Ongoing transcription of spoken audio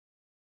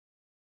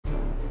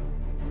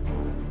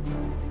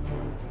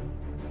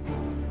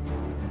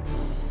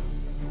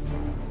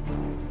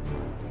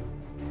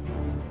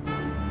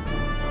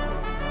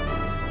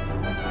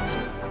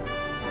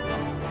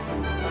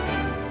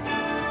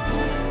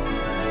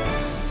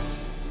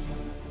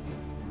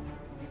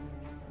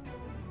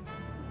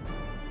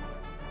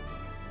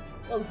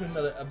Welcome to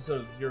another episode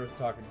of Zero's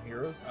Talking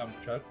Heroes. I'm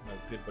Chuck, my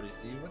good buddy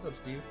Steve. What's up,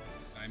 Steve?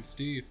 I'm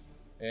Steve.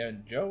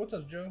 And Joe. What's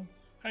up, Joe?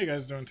 How you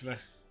guys doing today?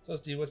 So,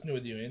 Steve, what's new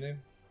with you? Anything?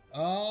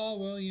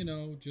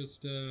 Well,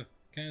 just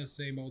kind of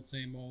same old,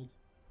 same old.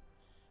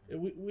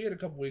 We had a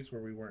couple weeks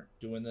where we weren't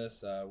doing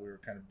this. We were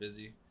kind of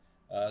busy.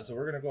 So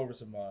we're going to go over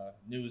some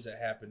news that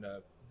happened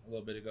a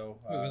little bit ago.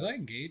 Wait, was I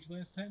engaged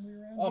last time we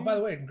were on? Oh, by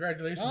the way,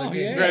 congratulations. Oh,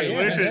 again.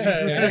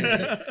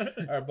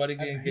 Congratulations. Our buddy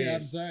getting engaged. Yeah,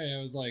 I'm sorry.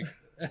 I was like,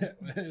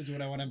 it was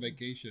when I went on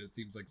vacation. It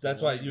seems like so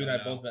That's why long you and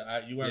ago I both now.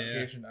 been. You went on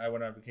vacation, I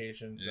went on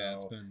vacation. So Yeah,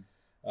 it's been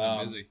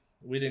busy.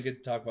 We didn't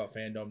get to talk about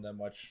Fandom that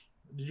much.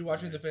 Did you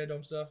watch any of the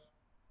Fandom stuff?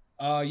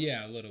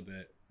 Yeah, a little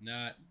bit.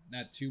 Not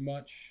too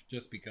much,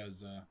 just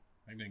because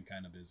I've been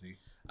kind of busy.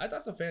 I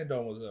thought the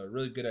Fandom was a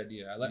really good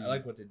idea. I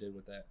like what they did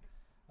with that.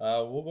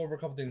 We'll go over a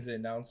couple things they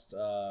announced.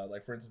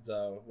 Like, for instance,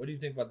 what do you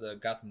think about the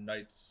Gotham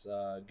Knights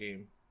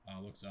game? Oh,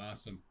 it looks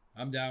awesome.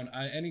 I'm down.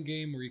 Any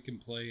game where you can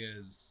play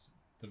as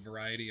the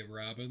variety of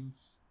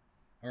Robins,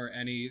 or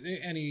any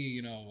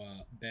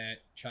bat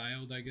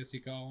child, I guess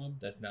you call him.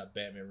 That's not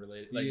Batman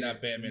related. Like,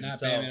 not Batman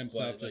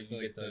himself, but just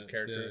like, you get the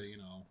characters.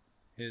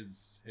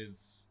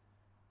 His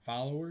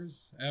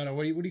followers. I don't know.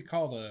 What do you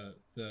call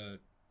the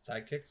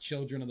Sidekicks?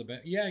 Children of the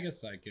Bat? Yeah, I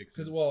guess sidekicks.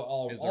 Because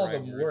all is of the right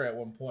them word. were at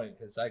one point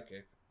his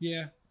sidekick.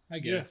 Yeah, I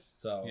guess.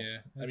 So yeah,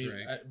 I that's mean,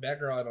 right.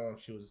 Batgirl, I don't know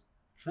if she was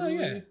Oh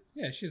truly.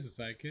 yeah, she's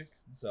a sidekick.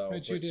 So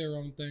Right, she did her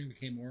own thing,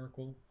 became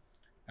Oracle.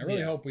 I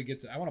really hope we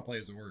get to. I want to play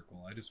as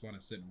Oracle. I just want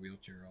to sit in a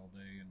wheelchair all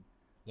day and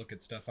look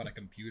at stuff on a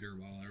computer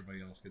while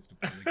everybody else gets to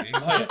play the game. Oh,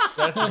 yeah,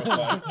 that's real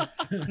fun.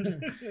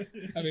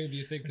 I mean, do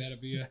you think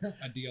that'd be a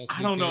DLC?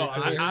 I don't know.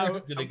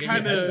 Did they I'm give you a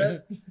kinda-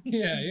 headset?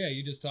 Yeah.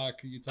 You just talk.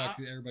 You talk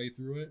to everybody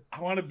through it.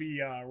 I want to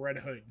be Red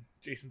Hood,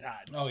 Jason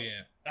Todd. Oh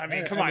yeah. I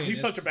mean, come on, he's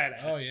such a it's-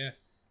 badass. Oh yeah.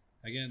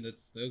 Again, that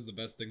was the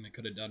best thing they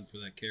could have done for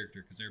that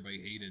character because everybody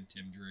hated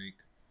Tim Drake,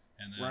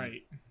 and then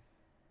Right.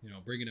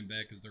 bringing him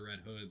back as the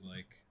Red Hood,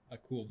 like a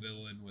cool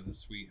villain with a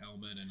sweet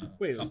helmet and a.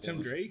 Wait, it was couple Tim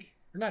of- Drake?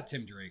 Or not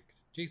Tim Drake,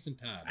 Jason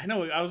Todd. I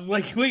know. I was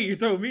like, wait, you're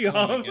throwing me Oh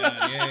off. my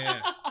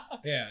God,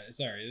 yeah.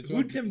 Sorry. That's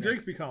Who'd Tim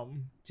Drake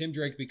become? Tim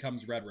Drake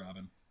becomes Red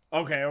Robin.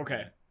 Okay.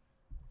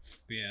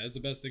 But yeah, that's the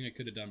best thing I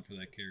could have done for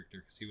that character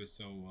because he was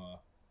so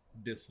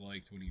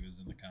disliked when he was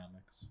in the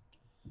comics.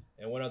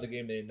 And one other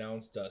game they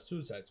announced,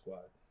 Suicide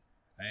Squad.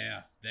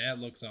 Yeah, that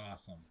looks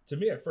awesome. To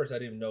me, at first, I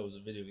didn't even know it was a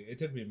video game. It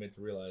took me a minute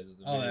to realize it was a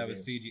video game. Oh, that was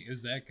CG. It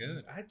was that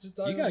good. I just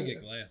thought You gotta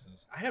get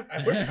glasses. I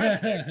wear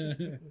contacts.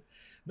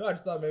 No, I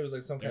just thought maybe it was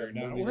like some kind They're of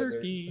not movie.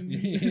 working.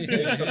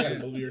 Maybe some kind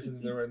of movie or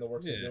something they were in the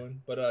works of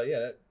doing. But I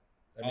mean,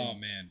 Oh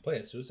man,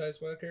 playing a Suicide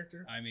Squad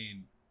character. I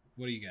mean,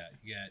 what do you got?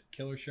 You got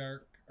Killer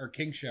Shark or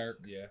King Shark.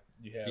 Yeah,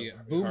 you You have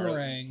got Boomerang.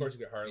 Harley. Of course, you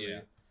get Harley.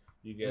 Yeah.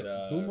 You get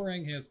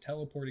Boomerang has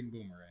teleporting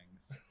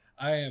boomerangs.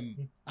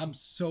 I'm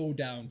so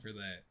down for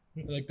that.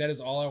 Like that is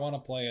all I want to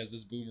play as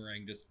is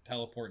Boomerang, just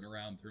teleporting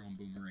around throwing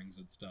boomerangs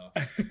and stuff.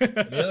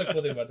 The other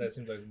cool thing about that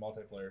seems like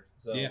multiplayer.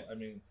 So Yeah. I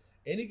mean,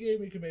 any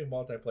game you can make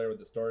multiplayer with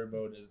the story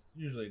mode is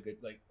usually good.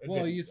 Like,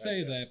 Well, you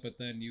say that, but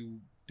then you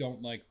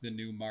don't like the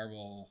new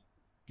Marvel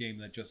game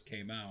that just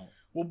came out.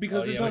 Well,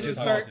 because Oh, it yeah, doesn't which is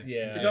start.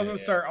 Yeah, It doesn't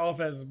yeah. start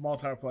off as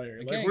multiplayer.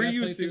 Okay, Like you we're gotta play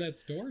used through to. that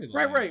storyline.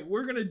 Right.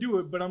 We're gonna do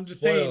it, but I'm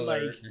just Spoiler saying,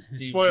 like, alert, Steve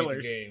beat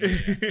spoilers.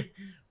 the game.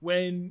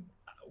 When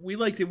we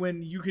liked it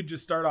when you could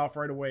just start off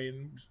right away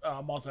in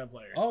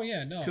multiplayer. Oh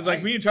yeah, no. Because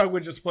like me and Chuck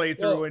would just play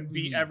through Well, and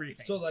beat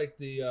everything. So like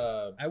the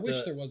I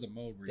wish there was a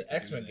mode where you the could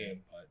X-Men do that,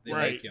 game. but they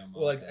Right. like you on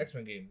well, like the multiplayer.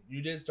 X-Men game,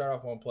 you did start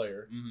off one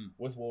player Mhm.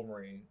 with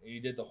Wolverine, and you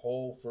did the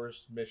whole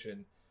first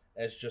mission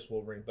as just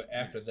Wolverine. But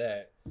after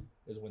that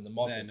is when the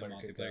Then the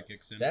multiplayer, multiplayer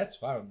kicks in. That's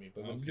fine with me.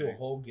 But when you do a Okay.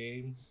 whole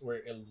game where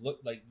it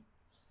looked like,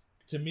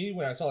 to me,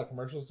 when I saw the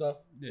commercial stuff,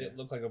 Yeah. it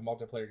looked like a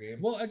multiplayer game.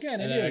 Well, again,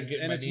 and it then I is, get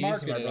and my it's niece and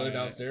marketed. my brother on it.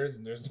 downstairs,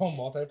 and there's no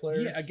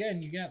multiplayer. Yeah,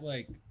 again, you got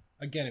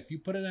again, if you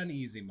put it on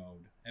easy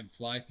mode and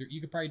fly through,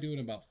 you could probably do it in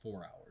about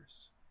 4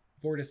 hours.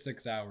 4 to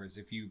 6 hours.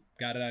 If you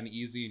got it on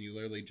easy and you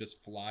literally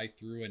just fly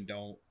through and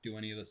don't do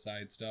any of the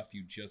side stuff,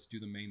 you just do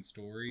the main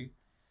story.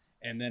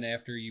 And then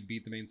after you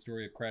beat the main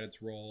story, the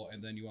credits roll,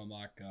 and then you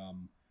unlock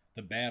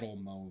the battle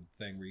mode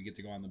thing where you get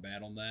to go on the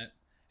battle net,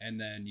 and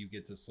then you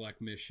get to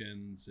select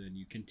missions, and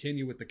you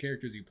continue with the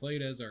characters you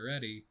played as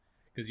already,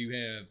 because you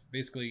have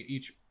basically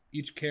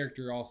each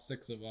character, all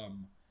 6 of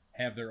them,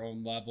 have their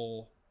own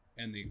level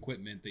and the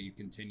equipment that you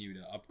continue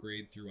to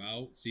upgrade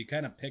throughout. So you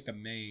kind of pick a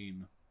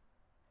main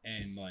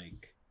and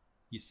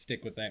you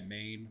stick with that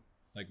main.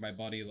 Like my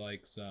buddy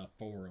likes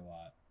Thor a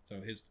lot, so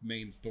his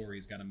main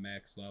story's got a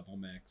max level,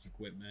 max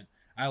equipment.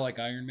 I like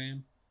Iron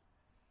Man.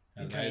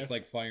 Okay. I just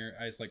like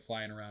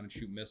flying around and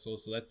shoot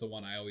missiles. So that's the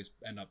one I always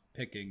end up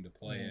picking to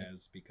play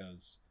as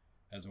because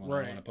that's the one I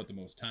Right. want to put the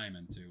most time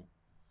into.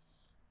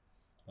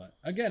 But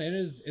again,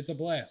 it's a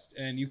blast,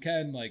 and you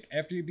can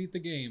after you beat the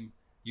game,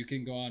 you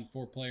can go on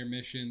 4-player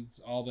missions.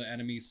 All the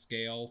enemies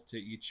scale to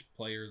each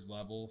player's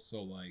level,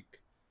 so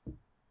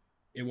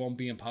it won't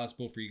be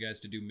impossible for you guys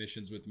to do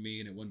missions with me,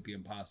 and it wouldn't be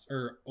impossible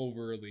or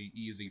overly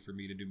easy for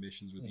me to do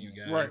missions with you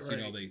guys. Right, You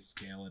know, right. they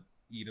scale it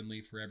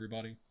evenly for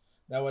everybody.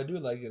 Now, what I do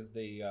like is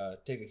they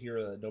take a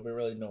hero that nobody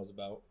really knows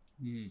about,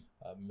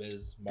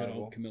 Ms. Good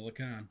Marvel. old Camilla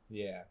Khan.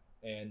 Yeah,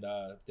 and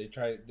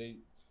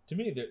to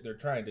me, they're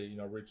trying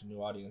to reach a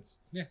new audience.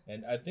 Yeah,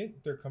 and I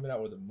think they're coming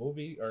out with a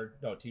movie or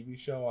no TV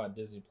show on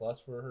Disney Plus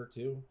for her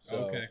too. So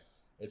okay.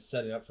 It's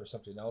setting up for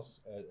something else.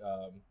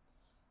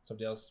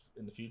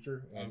 In the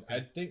future, and Okay. I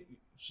think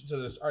so.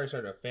 There's already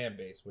started a fan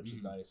base, which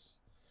is nice.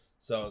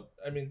 So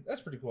I mean, that's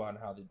pretty cool on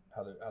how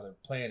they're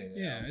planning it.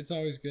 Yeah, out. it's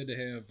always good to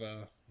have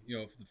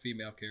if the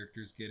female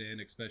characters get in,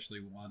 especially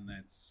one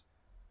that's,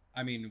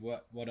 I mean,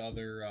 what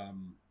other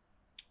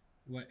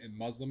what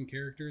Muslim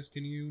characters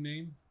can you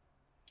name?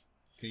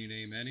 Can you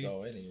name any?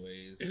 So,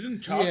 anyways,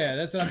 Isn't Chalk? Yeah,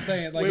 that's what I'm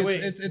saying. Like,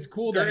 Wait. it's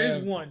cool There to is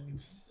have. one.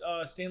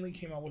 Stanley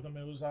came out with them.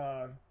 It was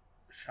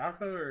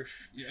Shaka or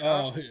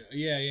Oh,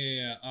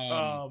 yeah.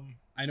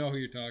 I I know who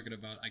you're talking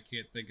about. I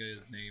can't think of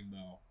his name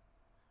though.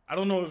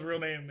 don't know his real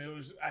name.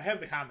 I have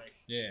the comic.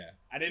 Yeah.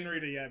 I didn't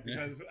read it yet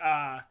because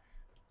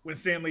when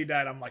Stanley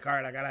died, I'm like, all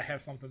right, I gotta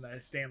have something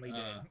that Stanley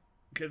did,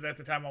 because at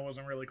the time I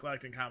wasn't really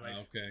collecting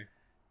comics. Okay.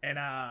 And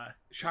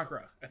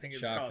Chakra, I think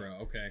it's called. Chakra.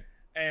 Okay.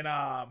 And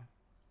I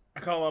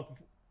call up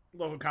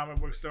local comic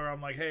book store.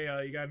 I'm like, hey,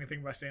 you got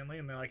anything by Stan Lee?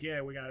 And they're like,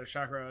 yeah, we got a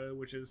Chakra,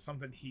 which is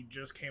something he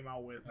just came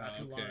out with not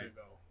too long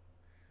ago.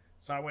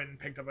 So I went and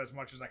picked up as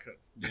much as I could.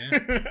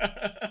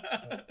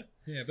 Yeah.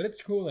 Yeah, but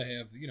it's cool to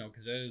have,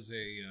 because that is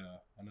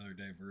another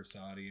diverse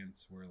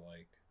audience where,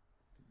 like,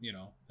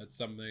 that's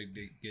something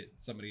to get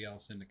somebody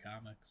else into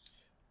comics.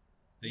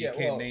 You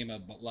can't name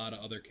a lot of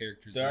other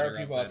characters. There are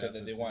people out there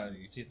that they want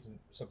to see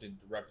something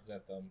to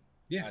represent them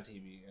on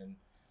TV, and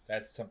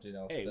that's something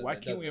else. Hey, why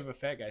can't we have a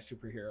fat guy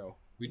superhero?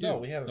 We do. No,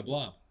 we have the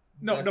Blob.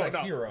 No.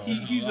 Hero.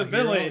 He's a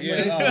villain.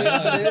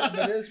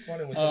 But it is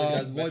funny when somebody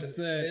does mention. What's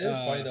that? It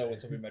is funny though when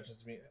somebody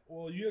mentions to me,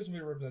 "Well, you have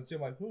somebody represents you."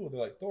 I'm like, "Who?" They're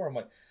like, "Thor." I'm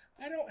like,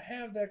 "I don't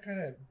have that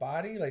kind of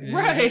body." Like,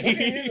 right? Look at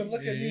him and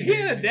look at me. He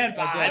had a dead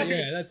body.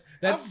 Yeah,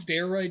 that's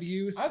steroid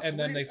use, and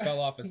then they fell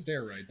off of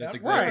steroids. That's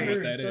exactly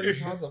what that is.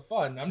 Sounds of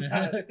fun. I'm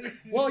not.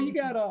 Well, you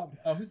got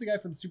who's the guy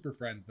from Super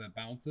Friends that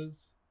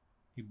bounces?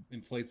 He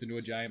inflates into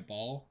a giant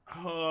ball.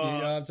 You know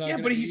what I'm talking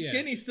about? But he's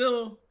skinny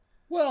still.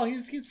 Well,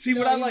 he's see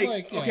what I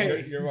like.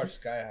 Okay, you ever watch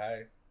Sky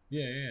High?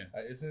 Yeah.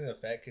 Isn't it a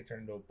fat kid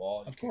turned into a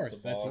ball? Of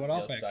course, that's what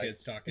all fat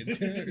kids talking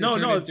to.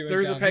 No,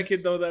 there's a fat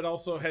kid though that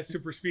also has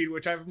super speed,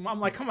 which I'm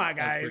like, come on,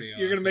 guys,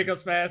 you're gonna make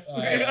us fast.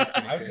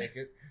 I would take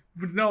it.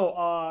 But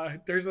no,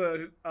 there's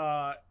a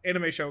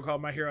anime show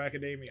called My Hero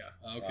Academia.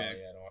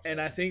 Okay. And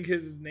I think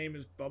his name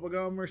is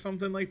Bubblegum or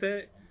something like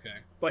that. Okay.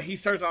 But he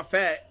starts off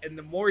fat, and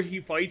the more he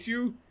fights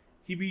you,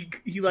 he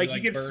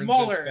gets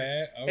smaller,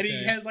 and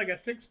he has like a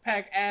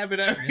 6-pack ab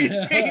and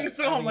everything.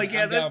 So I'm like,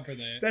 yeah,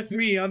 that's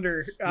me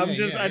under. I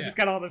just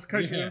got all this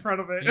cushion in front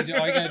of it.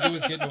 All you gotta do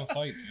is get into a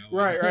fight.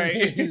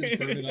 Right. Just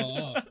burn it all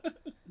off.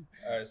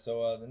 All right,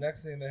 so the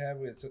next thing they have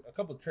is a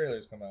couple of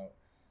trailers come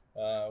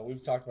out.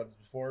 We've talked about this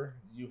before.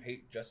 You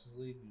hate Justice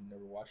League. You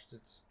never watched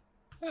it.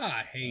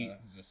 Hate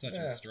is such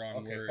a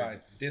strong word.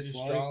 Fine.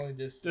 Dislike. You strongly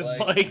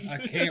dislike.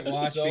 I can't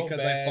watch so because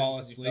I fall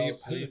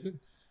asleep.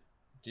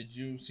 Did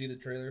you see the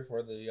trailer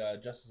for the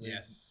Justice League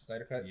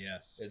Snyder Cut?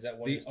 Yes. Is that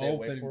one you stay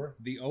away for?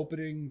 The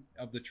opening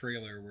of the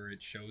trailer where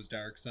it shows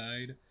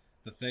Darkseid,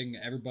 the thing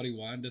everybody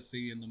wanted to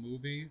see in the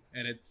movie,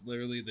 and it's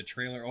literally the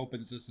trailer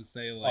opens just to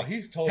say like,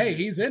 he's told hey,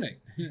 he's in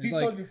it. He's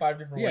told you 5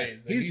 different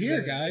ways. He's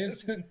here,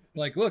 guys.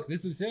 Like, look,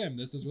 this is him.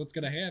 This is what's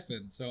gonna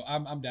happen. So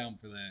I'm down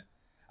for that.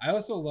 I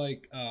also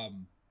like. I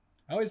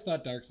always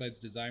thought Darkseid's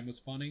design was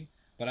funny,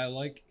 but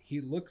he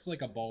looks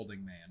like a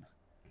balding man.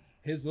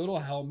 His little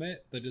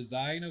helmet, the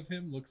design of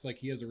him looks like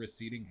he has a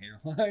receding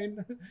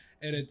hairline,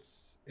 and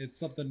it's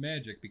something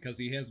magic because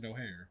he has no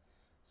hair.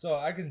 So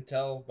I can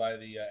tell by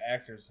the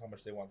actors how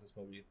much they want this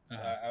movie.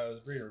 I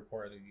was reading a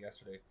report I think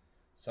yesterday.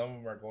 Some of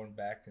them are going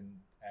back and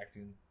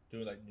acting,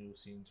 doing like new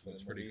scenes for the movie.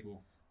 That's pretty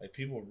cool. Like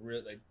people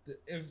really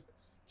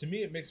to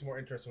me, it makes it more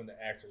interesting when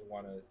the actors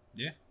want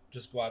to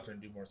just go out there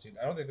and do more scenes.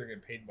 I don't think they're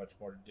getting paid much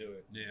more to do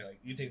it. Yeah, like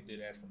you think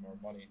they'd ask for more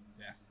money.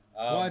 Yeah.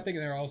 Well, I think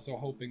they're also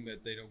hoping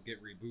that they don't get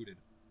rebooted.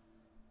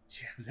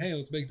 Yeah. Hey,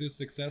 let's make this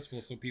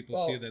successful so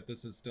people see that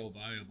this is still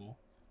viable.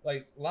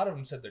 Like a lot of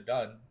them said they're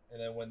done,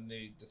 and then when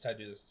they decide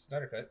to do this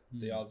Snyder Cut,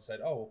 they all decide,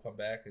 we'll come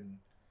back and.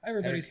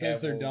 Everybody says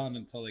they're done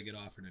until they get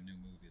offered a new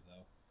movie,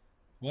 though.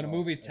 When a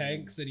movie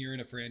tanks and you're in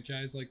a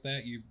franchise like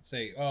that, you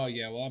say, "Oh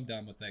yeah, well I'm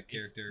done with that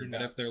character."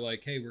 But if they're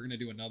like, "Hey, we're gonna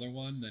do another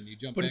one," then you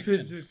jump. But if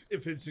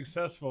it's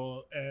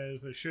successful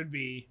as it should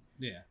be,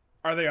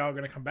 are they all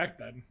gonna come back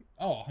then?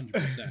 Oh,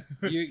 100%.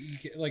 You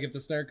like if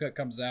the Snyder Cut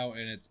comes out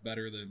and it's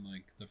better than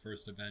like the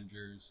first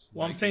Avengers.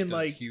 Well, I'm saying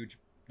like huge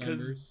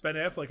numbers. Because Ben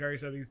Affleck already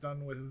said he's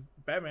done with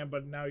Batman,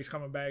 but now he's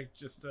coming back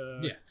just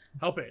to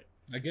help it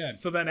again.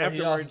 So then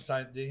afterwards,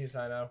 did he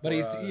sign out? But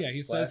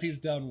he says he's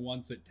done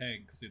once it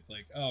tanks. It's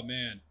like, oh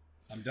man,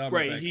 I'm done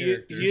with that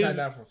character. He signed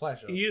up for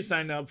Flash. He is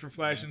signed up for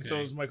Flash, and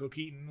so is Michael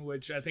Keaton,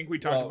 which I think we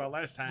talked about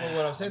last time. Well,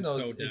 what I'm saying though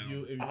is, if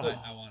you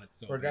I want it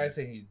so. For a guy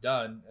saying he's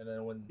done, and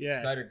then when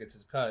Snyder gets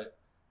his cut,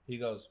 he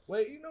goes,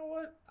 "Wait, you know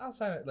what? I'll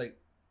sign it." Like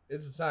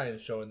it's a sign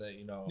showing that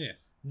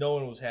no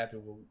one was happy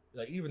with,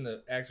 like, even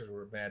the actors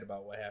were mad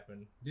about what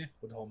happened. Yeah.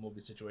 With the whole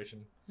movie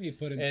situation. You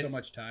put in so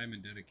much time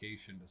and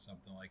dedication to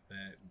something like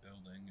that and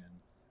building, and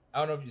I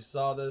don't know if you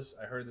saw this.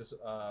 I heard this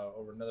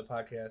over another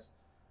podcast.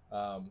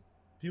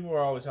 People are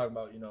always talking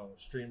about,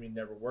 streaming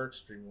never works.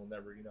 Streaming will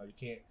never, you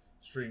can't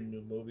stream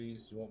new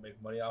movies. You won't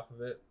make money off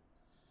of it.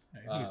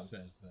 Who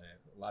says that?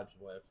 A lot of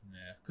people have.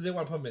 Yeah. Because they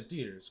want to put them in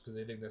theaters because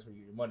they think that's where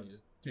you get your money.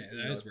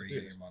 That is where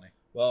you get your money.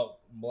 Well,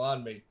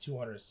 Milan made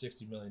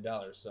 $260 million,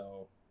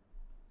 so...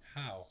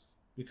 How?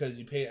 Because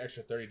you pay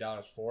extra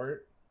 $30 for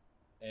it,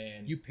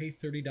 and... You pay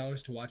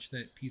 $30 to watch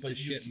that piece of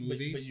shit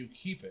movie? But you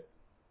keep it.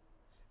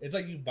 It's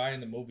like you buying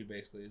the movie,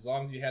 basically. As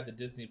long as you have the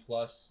Disney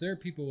Plus... There are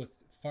people with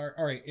far...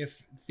 All right,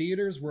 if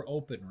theaters were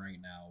open right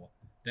now...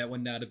 That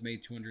would not have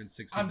made $260 million.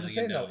 I'm just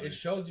saying, though, it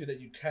shows you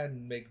that you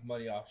can make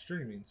money off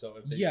streaming. So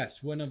if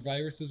yes, when a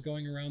virus is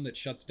going around that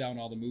shuts down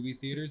all the movie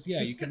theaters,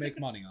 yeah, you can make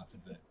money off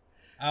of it.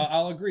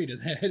 I'll agree to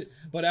that.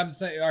 But I'm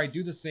saying, all right,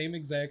 do the same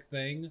exact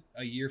thing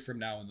a year from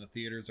now when the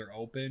theaters are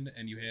open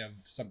and you have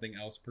something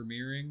else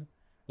premiering.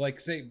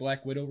 Like, say,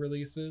 Black Widow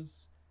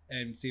releases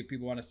and see if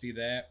people want to see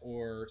that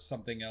or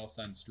something else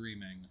on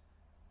streaming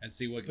and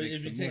see what makes the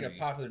money. But if you take a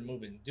popular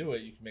movie and do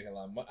it, you can make a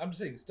lot of money. I'm just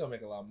saying you can still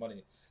make a lot of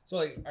money. So,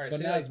 like, all right,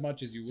 but not as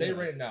much as you would. Say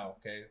right now,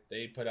 okay,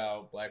 they put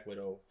out Black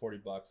Widow, $40.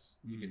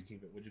 You get to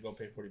keep it. Would you go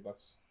pay $40?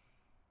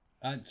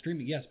 On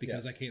streaming, yes,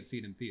 because I can't see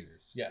it in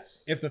theaters.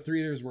 Yes. If the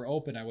theaters were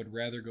open, I would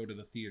rather go to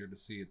the theater to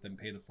see it than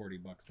pay the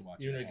 $40 to watch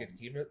it. You know, you get to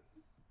keep it.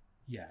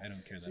 Yeah, I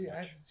don't care that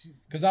much.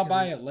 Because I'll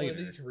buy it later.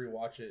 You can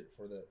rewatch it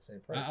for the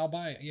same price. I'll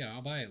buy it. Yeah,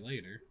 I'll buy it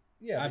later.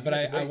 Yeah, but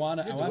I want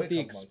the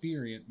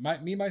experience.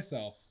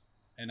 Myself,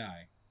 and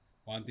I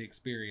want the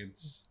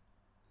experience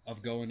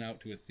of going out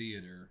to a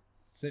theater.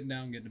 Sitting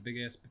down, getting a big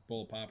ass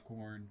bowl of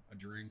popcorn, a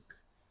drink,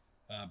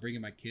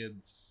 bringing my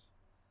kids,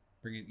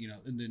 bringing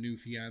the new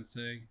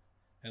fiance,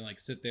 and like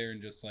sit there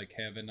and just like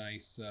have a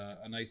nice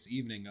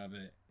evening of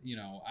it,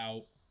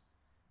 out.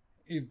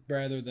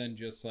 Rather than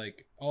just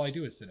like all I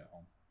do is sit at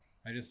home.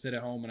 I just sit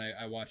at home and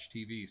I watch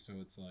TV. So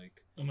it's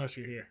like unless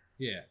you're here,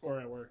 yeah,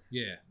 or at work,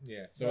 yeah.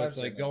 So it's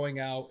like going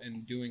out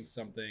and doing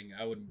something.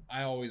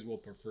 I always will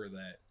prefer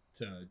that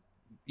to,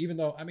 even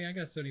though I got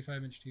a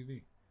 75-inch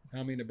TV. I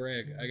don't mean to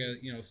brag. I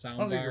got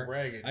sound bar.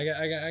 Like I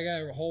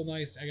got a whole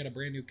nice. I got a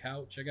brand new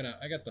couch. I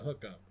got the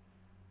hookup,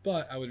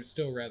 but I would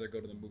still rather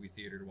go to the movie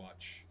theater to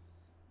watch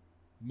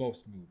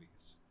most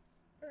movies.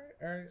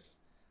 All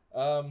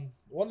right.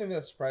 One thing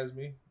that surprised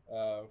me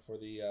for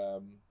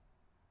the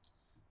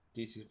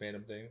DC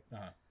Fandom thing,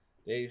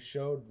 they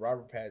showed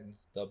Robert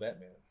Pattinson's The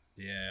Batman.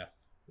 Yeah.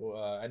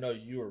 Well, I know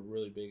you were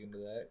really big into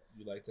that.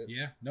 You liked it.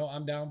 Yeah. No,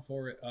 I'm down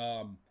for it.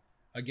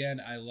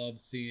 Again, I love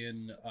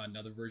seeing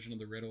another version of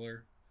the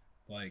Riddler.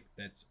 Like,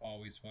 that's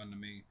always fun to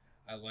me.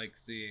 I like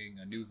seeing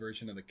a new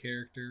version of the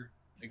character,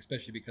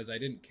 especially because I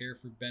didn't care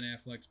for Ben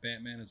Affleck's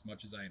Batman as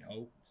much as I had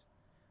hoped.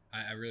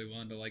 I really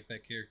wanted to like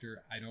that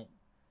character. I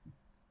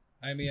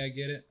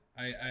get it.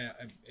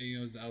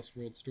 It's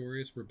Elseworld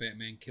stories where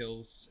Batman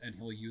kills and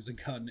he'll use a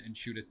gun and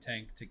shoot a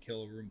tank to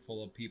kill a room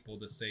full of people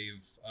to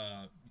save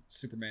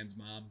Superman's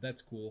mom.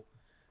 That's cool.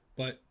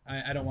 But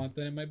I don't want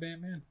that in my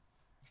Batman.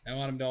 I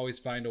want him to always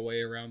find a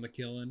way around the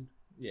killing.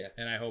 Yeah.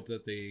 And I hope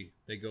that they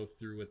go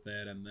through with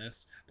that in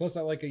this. Plus,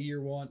 I like a year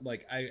one.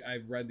 Like,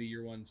 I've read the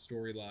year one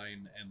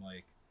storyline, and,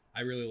 like,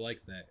 I really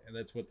like that. And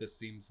that's what this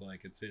seems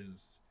like. It's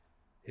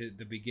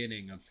the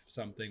beginning of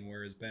something,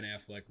 whereas Ben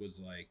Affleck was,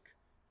 like,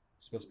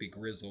 supposed to be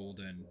grizzled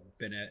and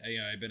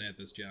I've been at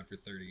this job for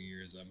 30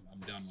 years. I'm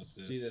done with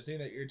this. See, the thing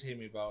that irritated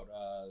me about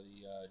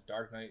the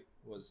Dark Knight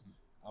was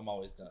I'm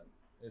always done.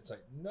 It's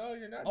like, no,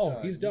 you're not done.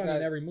 Oh, he's done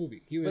in every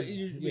movie. He was,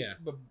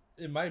 But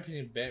in my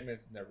opinion,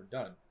 Batman's never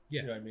done.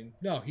 Yeah. You know what I mean?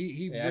 No,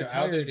 he retired. I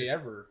don't think they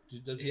ever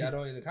does he. I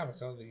don't in the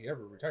comics. I don't think he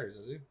ever retires,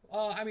 does he?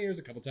 There's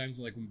a couple times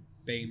like when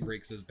Bane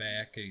breaks his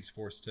back and he's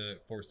forced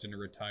into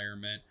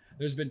retirement.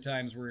 There's been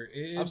times where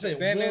I'm saying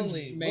Batman's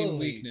main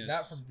weakness,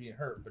 not from being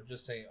hurt, but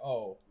just saying,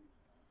 "Oh,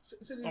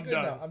 I'm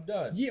done. Now. I'm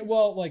done." Yeah,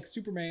 well, like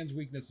Superman's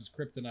weakness is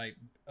kryptonite.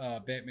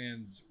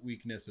 Batman's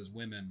weakness is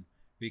women.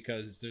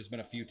 Because there's been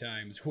a few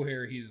times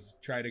where he's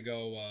tried to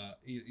go,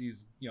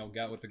 he's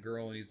got with a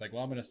girl and he's like,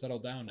 well, I'm going to settle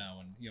down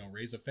now and,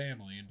 raise a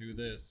family and do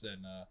this.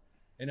 And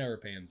it never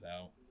pans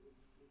out.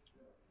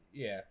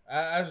 Yeah.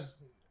 I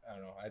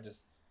don't know.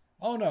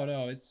 Oh,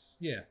 no. It's,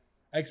 yeah.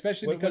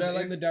 Especially because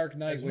in The Dark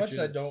Knight. As much as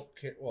I don't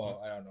care.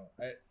 Well, I don't know.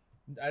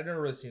 I've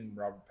never really seen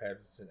Robert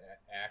Pattinson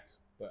act.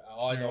 But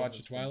all I know watch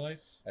the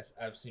Twilights?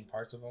 I've seen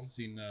parts of them.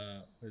 Seen,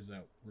 what is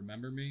that?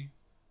 Remember Me?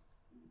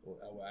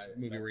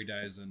 Movie where he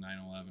dies in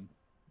 9/11.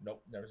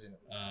 Nope, never seen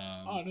it.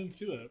 I didn't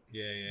see that.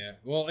 Yeah.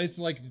 Well, it's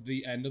like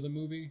the end of the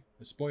movie.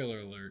 A spoiler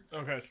alert.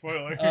 Okay,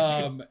 spoiler.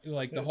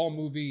 Like the whole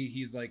movie,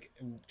 he's like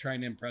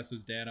trying to impress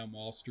his dad on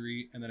Wall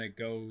Street, and then it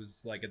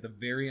goes like at the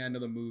very end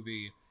of the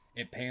movie,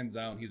 it pans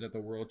out. He's at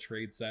the World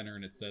Trade Center,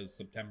 and it says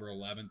September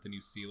 11th, and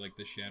you see like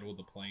the shadow of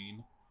the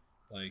plane,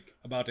 like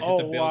about to hit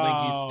the building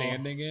he's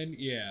standing in.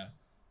 Yeah.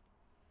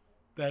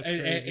 That's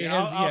crazy.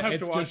 I'll have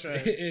to watch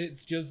that.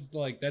 It's just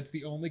like that's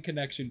the only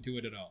connection to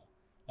it at all.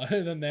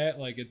 Other than that,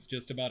 like it's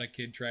just about a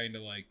kid trying to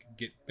like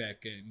get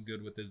back in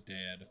good with his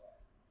dad.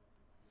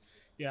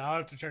 Yeah, I'll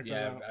have to check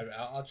that out.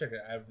 I'll check it.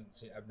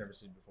 I've never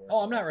seen it before. Oh,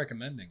 so. I'm not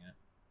recommending it.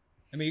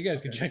 I mean, you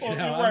guys can check it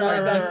out.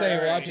 I'm not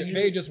saying watch it.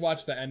 Maybe just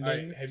watch the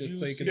ending, just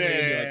so you can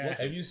see. Like,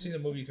 have you seen a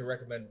movie you can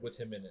recommend with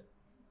him in it?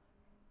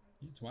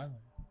 Twilight.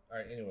 All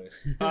right. Anyways.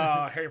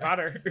 Harry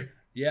Potter.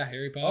 Yeah,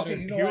 Harry Potter.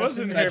 Okay, he was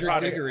in Harry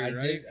Potter. Diggory,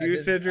 right? He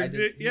was Cedric.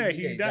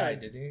 He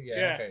died. Didn't he?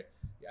 Yeah. Okay.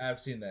 I've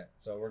seen that,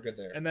 so we're good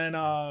there. And then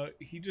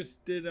he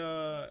just did.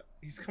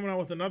 He's coming out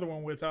with another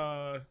one with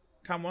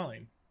Tom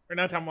Welling, or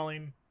not Tom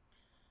Welling.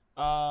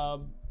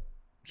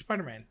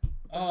 Spider-Man.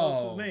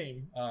 What's his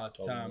name?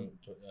 Tom.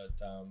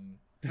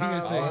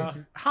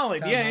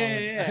 Holland.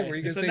 Yeah. Were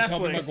you gonna say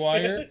Tobey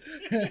Maguire?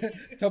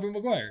 Tobey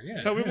Maguire.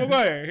 Yeah. Tobey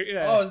Maguire.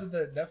 Yeah. Oh, is it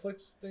the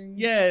Netflix thing?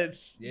 Yeah,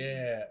 it's.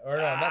 Yeah. Or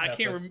no, not Netflix. I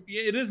can't remember.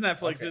 Yeah, it is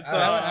Netflix. Okay. It's.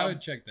 I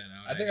would check that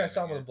out. I think I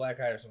saw him with a black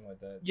eye or something like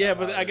that. Yeah,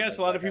 but I guess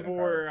a lot of people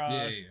were.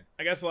 Yeah.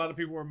 I guess a lot of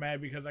people were mad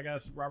because I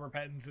guess Robert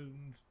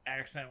Pattinson's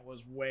accent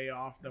was way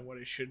off than what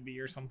it should be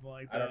or something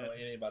like that. I don't know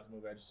anything about the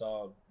movie. I just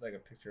saw like a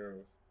picture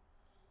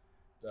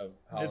of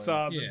Holland. It's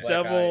the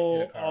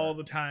devil all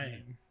the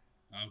time.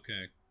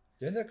 Okay.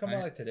 Didn't that come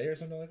out like today or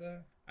something like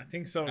that? I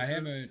think so. I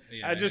haven't.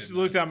 Yeah, I just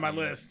looked on my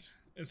list,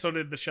 and so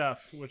did The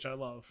Chef, which I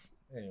love.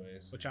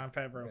 Anyways, with Jon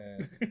Favreau.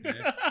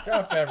 Yeah.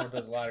 Jon Favreau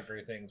does a lot of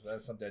great things, but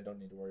that's something I don't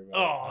need to worry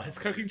about. Oh, his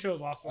cooking show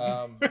is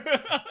awesome.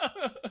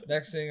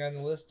 Next thing on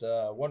the list,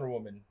 Wonder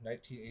Woman,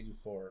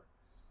 1984.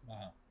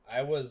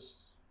 I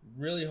was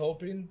really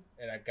hoping,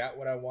 and I got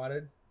what I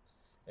wanted.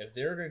 If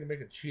they were going to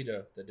make a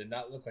cheetah that did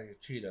not look like a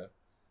cheetah,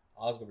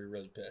 I was gonna be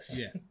really pissed.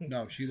 Yeah,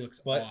 no, she looks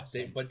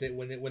awesome.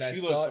 When I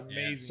saw it,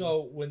 amazing.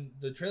 So when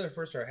the trailer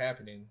first started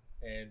happening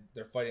and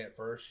they're fighting at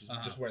first, she's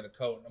just wearing the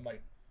coat, and I'm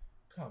like,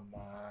 "Come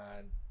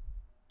on,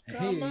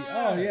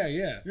 oh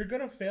yeah, you're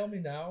gonna fail me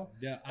now."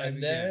 Yeah,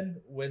 and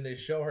then when they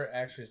show her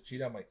actually as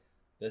cheetah, I'm like,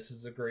 "This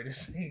is the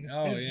greatest thing."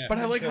 Oh yeah, but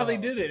I like how they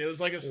did it. It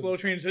was like a slow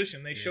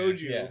transition. They showed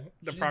you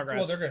the progress.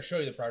 Well, they're gonna show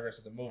you the progress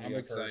of the movie. I'm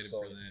excited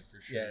for that for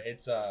sure. Yeah,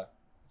 it's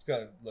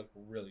gonna look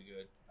really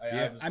good.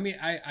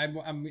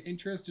 I'm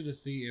interested to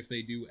see if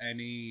they do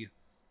any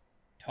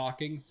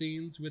talking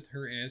scenes with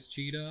her as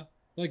Cheetah,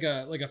 like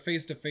a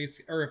face to face,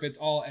 or if it's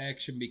all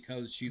action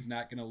because she's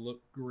not gonna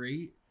look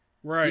great.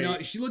 Right. You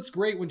know, she looks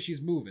great when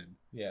she's moving.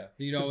 Yeah.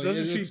 You know,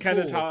 doesn't she kind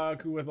of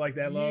talk with like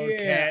that low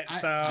cat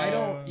sound?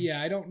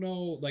 I don't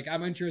know. Like,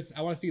 I'm interested.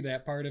 I want to see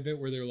that part of it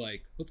where they're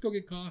like, "Let's go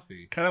get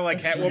coffee." Kind of like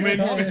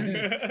Catwoman.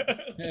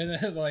 And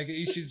then like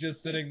she's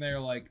just sitting there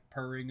like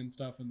purring and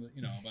stuff, and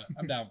but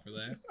I'm down for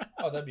that.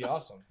 Oh, that'd be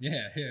awesome.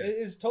 Yeah.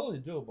 It's totally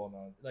doable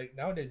now. Like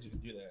nowadays, you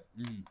can do that.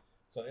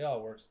 So it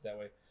all works that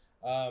way.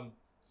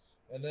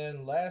 And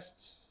then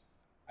last,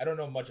 I don't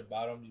know much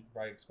about him. You can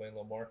probably explain a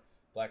little more.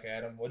 Black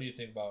Adam. What do you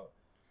think about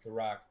The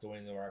Rock,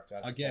 Dwayne The Rock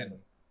Johnson? Again,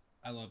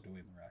 I love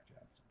Dwayne The Rock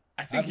Johnson.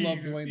 I've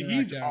loved Dwayne The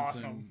Rock Johnson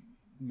awesome.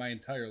 My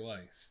entire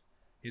life.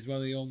 He's one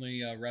of the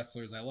only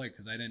wrestlers I like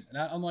because I didn't.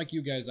 Unlike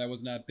you guys, I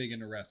was not big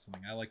into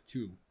wrestling. I like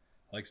two.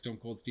 I like Stone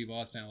Cold Steve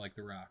Austin. I like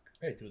The Rock.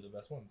 Hey, two of the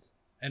best ones.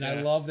 And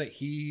I love that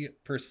he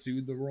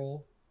pursued the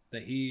role.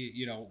 That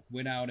he,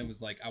 went out and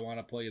was like, I want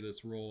to play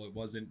this role. It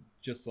wasn't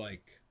just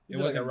like it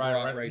wasn't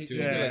brought right to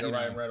him. Like a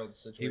Ryan Reynolds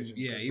situation.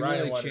 He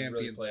really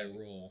champions that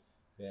role.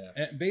 Yeah.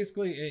 And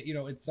basically,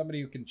 it's somebody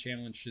who can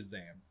challenge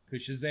Shazam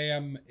because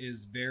Shazam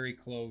is very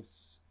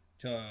close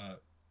to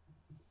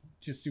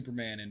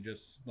Superman and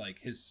just like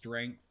his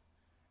strength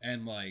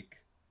and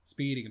like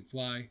speed. He can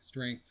fly,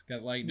 strength,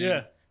 got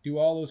lightning, do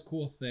all those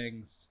cool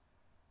things.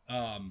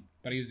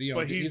 But he's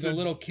he's a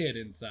little kid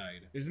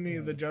inside. Isn't he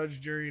the judge,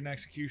 jury, and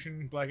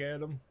execution, Black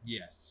Adam?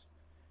 Yes.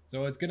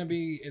 So it's gonna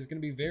be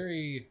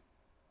very.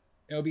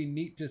 It'll be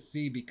neat to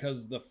see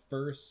because the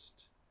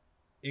first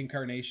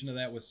incarnation of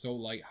that was so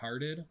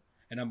lighthearted,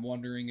 and I'm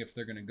wondering if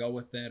they're gonna go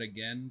with that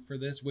again for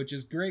this, which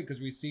is great because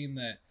we've seen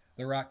that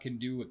The Rock can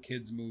do a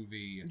kids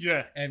movie,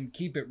 and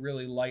keep it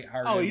really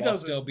lighthearted. He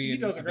does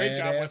a great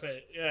job with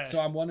it. Yeah. So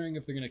I'm wondering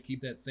if they're gonna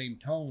keep that same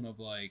tone of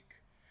like,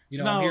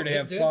 I'm here to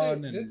have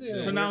fun.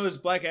 So now is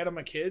Black Adam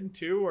a kid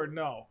too, or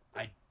no?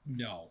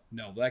 No.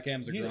 Black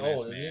Adam's a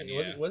grown-ass man.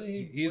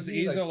 He's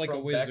like a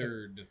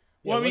wizard.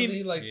 Well, I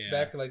mean, wasn't he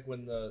back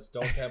when the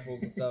stone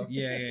temples and stuff?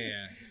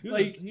 Yeah.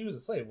 He was a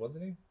slave,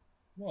 wasn't he?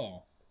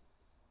 Well,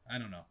 I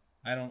don't know.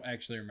 I don't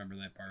actually remember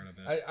that part of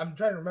it. I'm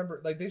trying to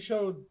remember. Like they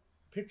showed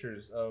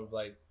pictures of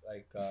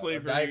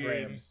slavery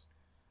diagrams.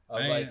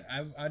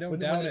 I don't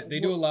doubt it. They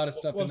do a lot of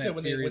stuff in that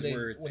series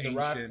where it's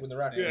ancient. When the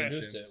Rock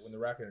introduced it,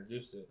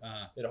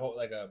 it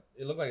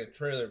looked like a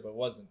trailer, but it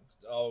wasn't.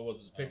 All it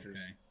was pictures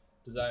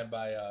designed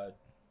by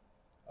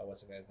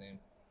what's the guy's name?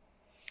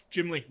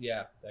 Jim Lee.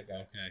 Yeah, that guy.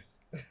 Okay.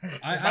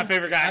 My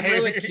favorite guy. I'm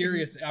really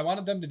curious. I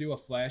wanted them to do a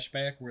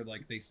flashback where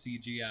like they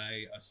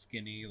CGI a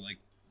skinny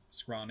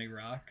scrawny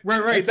Rock.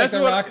 Right. It's that's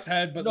like the Rock's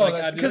head, but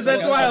because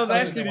that's why I was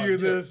asking you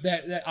this.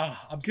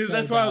 Because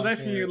that's why I was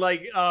asking you.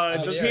 Like,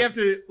 does he have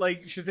to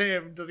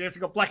Shazam? Does he have to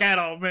go Black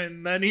Adam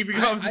and then he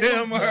becomes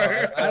him?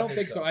 I don't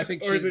think so. I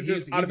think or is it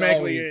just he's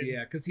automatically? Always,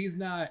 because he's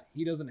not.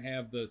 He doesn't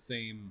have the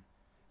same.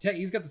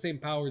 he's got the same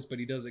powers, but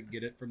he doesn't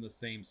get it from the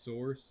same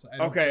source. I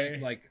don't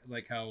think,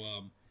 like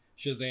how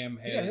Shazam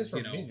has,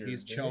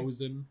 he's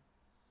chosen.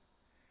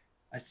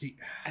 I see.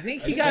 I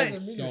think he got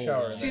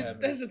so. See,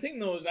 that's the thing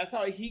though, is I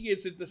thought he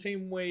gets it the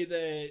same way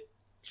that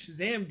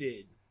Shazam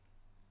did,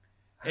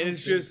 and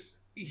it's just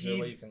Is there a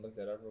way you can look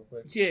that up real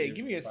quick? Yeah,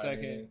 give me a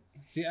second. Anything?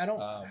 See, I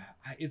don't.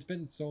 It's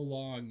been so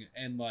long,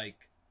 and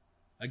like,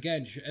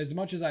 again, as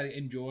much as I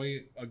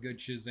enjoy a good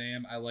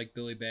Shazam, I like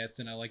Billy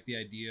Batson. I like the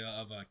idea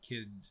of a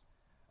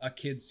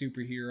kid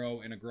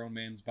superhero in a grown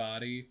man's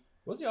body.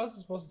 Was he also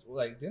supposed to,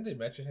 like? Didn't they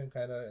mention him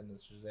kind of in the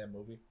Shazam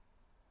movie?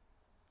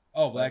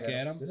 Oh, Black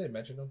Adam. Did they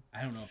mention him?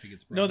 I don't know if he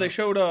gets. No, they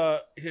showed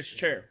his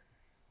chair.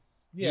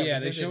 Yeah,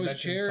 they show his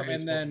chair,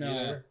 and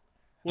then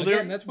well,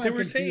 again, that's why I'm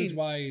confused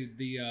why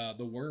the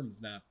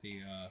Worm's not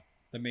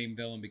the main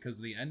villain, because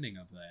of the ending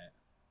of that.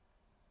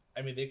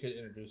 I mean, they could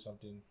introduce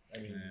something. I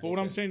mean, but what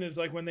I'm saying is,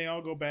 like, when they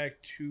all go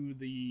back to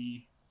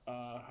the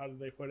how do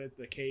they put it,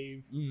 the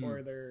cave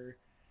or their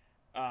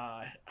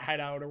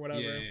hideout or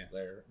whatever. Yeah.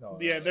 Lair. No,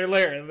 their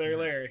lair. Their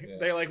lair. Yeah.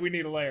 They're like, we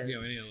need a lair. Yeah,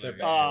 we need a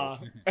lair.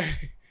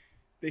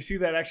 They see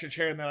that extra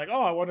chair and they're like,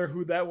 oh, I wonder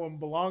who that one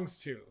belongs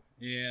to.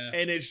 Yeah.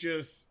 And it's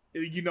just,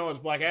 it's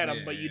Black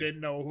Adam, but you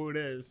didn't know who it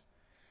is.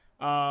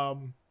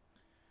 Black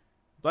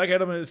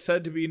Adam is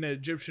said to be an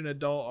Egyptian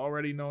adult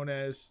already known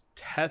as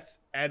Teth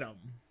Adam.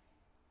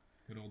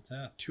 Good old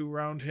Teth. Two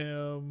around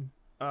him.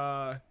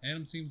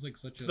 Adam seems like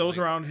such a... Those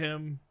around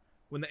him,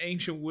 when the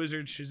ancient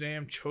wizard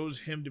Shazam chose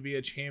him to be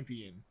a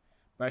champion.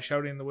 By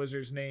shouting the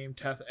wizard's name,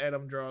 Teth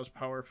Adam draws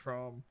power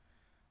from...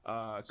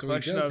 so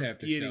collection he does of have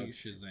to deities.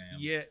 shout Shazam.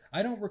 Yeah,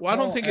 I don't recall. Well, I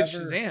don't think it's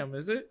Shazam,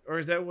 is it? Or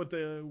is that what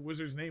the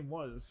wizard's name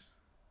was?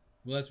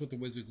 Well, that's what the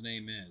wizard's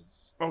name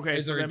is. Okay,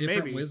 is there a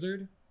different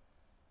wizard?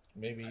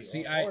 Maybe.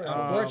 See,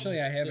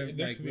 unfortunately I haven't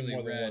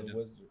really read.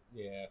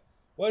 Yeah,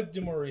 we'll do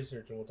more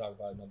research and we'll talk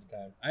about it another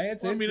time.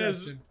 It's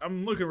interesting.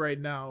 I'm looking right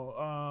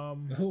now.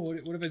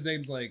 What if his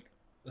name's like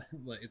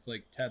it's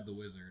like Ted the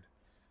Wizard?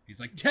 He's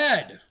like,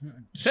 Ted.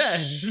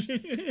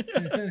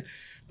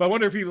 But I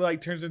wonder if he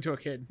turns into a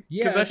kid.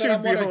 Yeah, that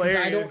should be hilarious.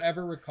 I don't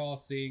ever recall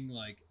seeing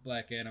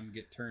Black Adam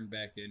get turned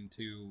back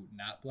into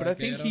not Black Adam. But I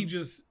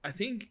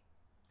think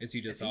is he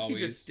just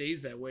always? He just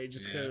stays that way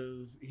just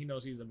because he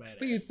knows he's a badass.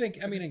 But you think,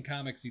 in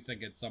comics, you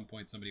think at some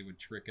point somebody would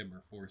trick him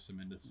or force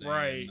him into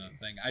saying the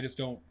thing. I just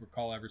don't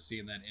recall ever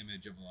seeing that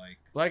image of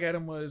Black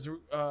Adam was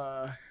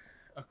a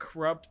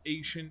corrupt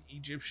ancient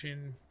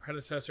Egyptian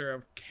predecessor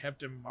of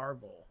Captain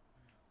Marvel,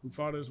 who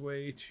fought his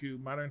way to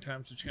modern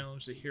times to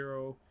challenge the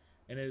hero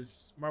and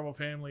his Marvel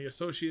family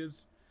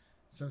associates.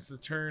 Since the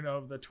turn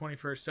of the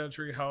 21st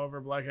century,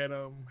 however, Black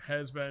Adam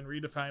has been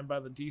redefined by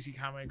the DC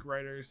comic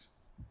writers.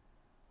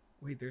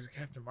 Wait, there's a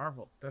Captain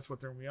Marvel. That's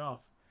what threw me off.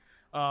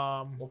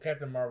 Well,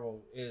 Captain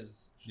Marvel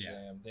is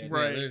Shazam. Yeah.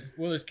 Right.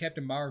 There's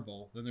Captain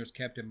Marvel, then there's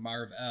Captain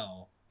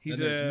Marvel. Then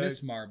there's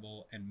Miss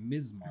Marvel and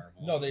Ms.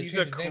 Marvel. No, he's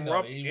a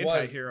corrupt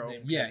anti-hero.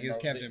 Yeah, he was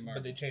Captain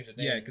Marvel. But they changed the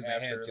name. Yeah, because they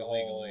had to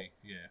legally.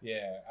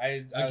 Yeah.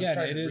 I was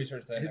trying to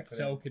research that. It's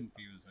so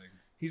confusing.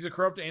 He's a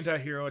corrupt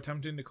anti-hero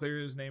attempting to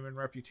clear his name and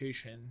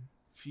reputation.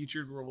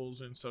 Featured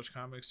roles in such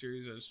comic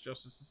series as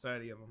Justice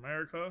Society of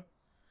America.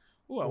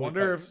 Ooh, I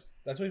wonder if...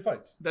 That's who he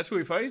fights. That's who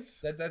he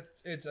fights?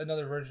 It's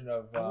another version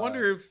of... I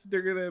wonder if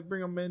they're going to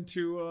bring him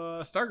into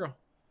Stargirl.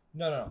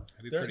 No.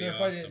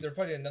 They're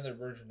fighting another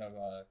version of...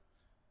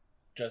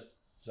 Justice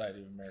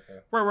Society of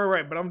America.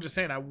 Right. But I'm just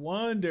saying, I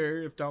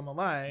wonder if down the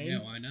line...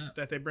 Yeah, why not?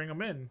 That they bring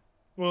him in.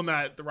 Well,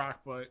 not The Rock,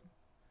 but...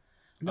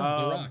 No,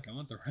 The Rock. I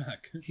want The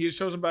Rock. He is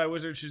chosen by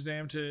Wizard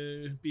Shazam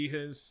to be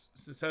his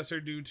successor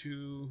due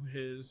to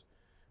his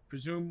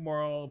presumed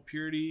moral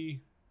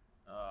purity,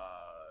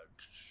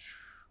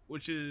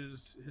 which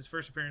is his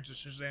first appearance in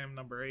Shazam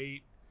number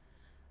 8.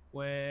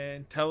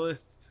 When Tellith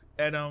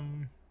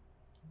Adam...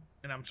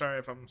 And I'm sorry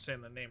if I'm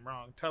saying the name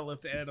wrong.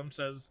 Tellith Adam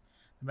says...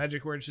 The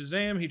magic word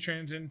Shazam, he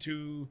turns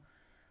into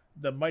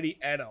the Mighty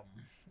Atom,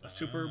 a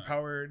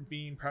super-powered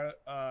being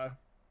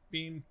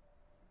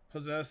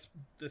possessed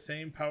the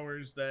same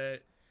powers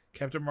that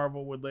Captain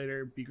Marvel would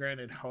later be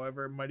granted.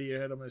 However, Mighty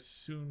Atom is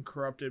soon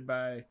corrupted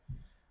by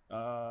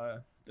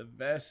the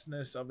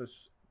vastness of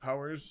his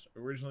powers.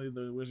 Originally,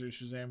 the wizard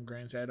Shazam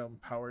grants Atom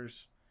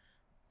powers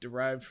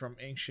derived from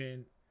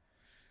ancient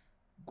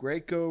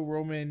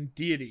Greco-Roman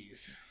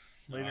deities.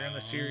 Later in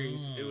the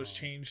series, it was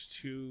changed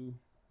to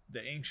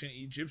the ancient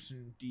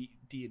Egyptian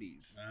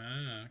deities.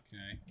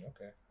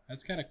 Okay.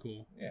 That's kind of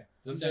cool. Yeah.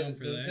 Does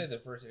it say the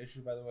first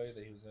issue, by the way,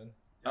 that he was in?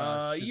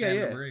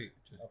 Shazam number 8.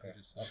 Okay.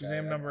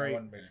 Shazam number 8. I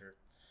want to make sure.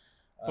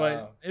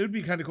 But it would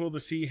be kind of cool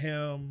to see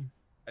him.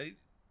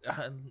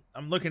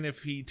 I'm looking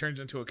if he turns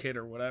into a kid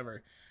or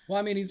whatever.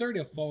 Well, he's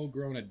already a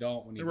full-grown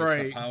adult when he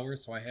gets the power,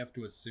 so I have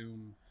to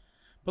assume.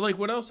 But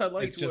what else I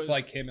liked it's just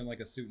like him in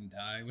a suit and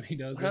tie when he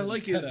does it. I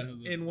like is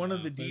in one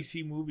of the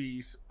DC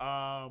movies.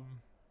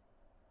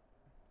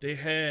 They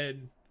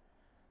had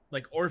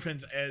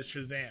orphans as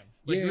Shazam.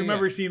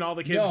 Remember seeing all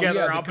the kids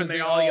gather up and they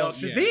all yell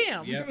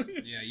Shazam.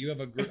 Yeah, you have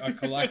a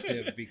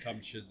collective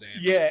become Shazam.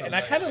 Yeah, and I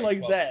kind of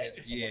like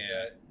that.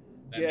 Yeah.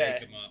 that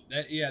make him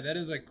up. That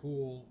is a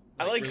cool.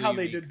 I like really how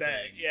they did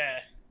that. thing. Yeah.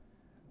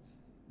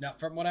 Now,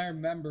 from what I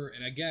remember,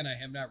 and again, I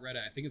have not read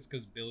it. I think it's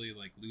because Billy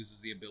loses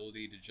the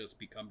ability to just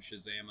become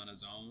Shazam on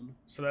his own.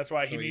 So that's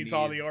why he needs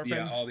all the orphans.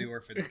 Yeah, all the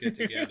orphans get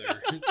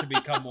together to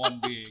become one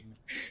being,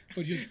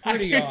 which is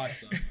pretty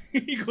awesome.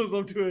 He goes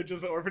up to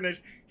just an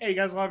orphanage. Hey, you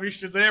guys want to be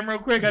Shazam real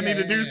quick? I need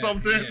to do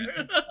something.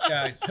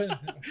 Guys,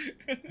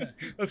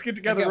 let's get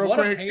together real quick.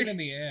 What a pain in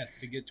the ass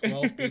to get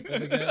 12 people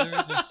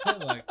together. Just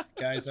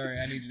guys, sorry,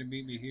 I need you to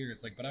meet me here.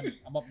 It's but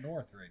I'm up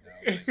north right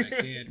now.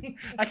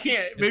 I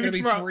can't. Maybe it's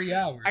tomorrow. 3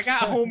 hours. I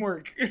got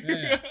homework.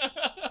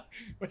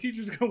 My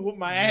teacher's gonna whoop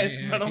my ass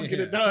if I don't get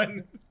it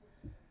done.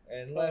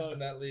 And last but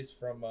not least,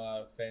 from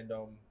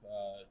Fandom,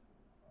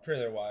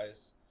 trailer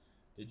wise,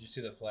 did you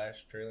see the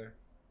Flash trailer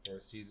for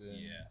season?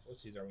 Yes. What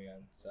season are we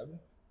on? 7?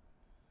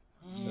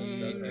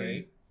 7 or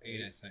 8?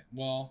 8, I think.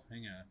 Well,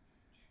 hang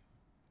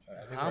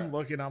on. I'm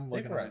looking. I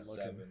think we're at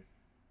 7.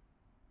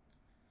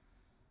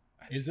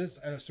 Is this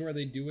so? Are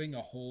they doing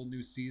a whole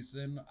new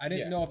season? I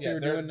didn't know if they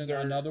were doing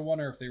another one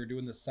or if they were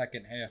doing the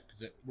second half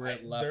because where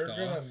it left off.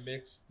 They're gonna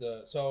mix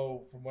the.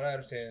 So from what I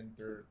understand,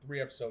 there are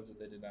 3 episodes that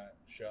they did not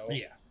show.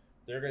 Yeah,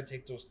 they're gonna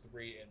take those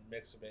 3 and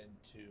mix them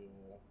into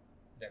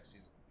next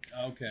season.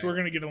 Okay. So we're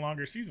gonna get a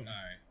longer season. All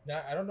right.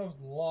 Now I don't know if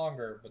it's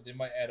longer, but they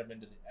might add them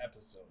into the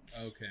episodes.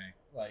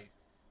 Okay.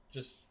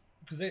 Just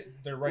because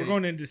they're right. We're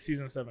going into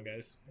season 7,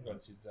 guys. We're going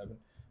to season 7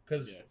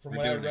 because from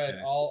what I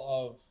read,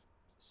 all of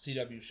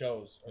CW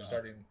shows are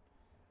starting.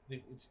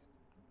 It's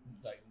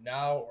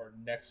now or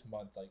next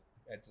month,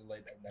 at the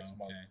late of next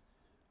month.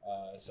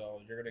 So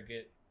you're gonna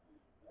get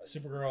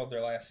Supergirl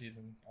their last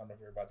season. I don't know if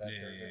you heard about that.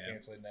 They're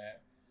canceling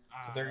that.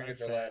 So they're gonna get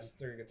their last.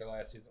 They're gonna get their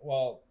last season.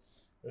 Well,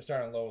 they're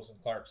starting Lois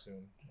and Clark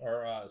soon,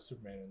 or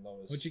Superman and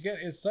Lois. What you get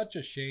is such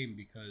a shame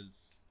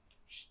because,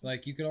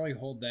 you can only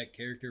hold that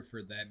character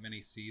for that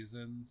many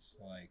seasons.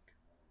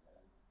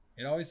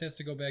 It always has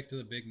to go back to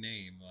the big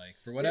name.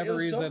 For whatever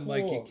reason, cool.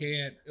 You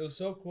can't. It was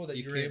so cool that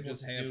you were can't able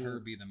just to have her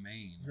be the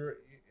main.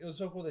 It was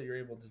so cool that you're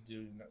able to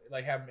do,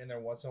 have them in there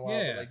once in a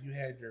while. But you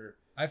had your.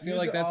 I feel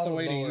like that's the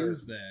way to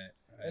use that.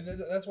 And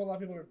that's what a lot of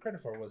people get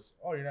credit for was,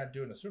 you're not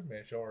doing a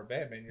Superman show or a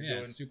Batman. You're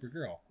doing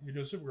Supergirl. You're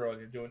doing Supergirl and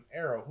you're doing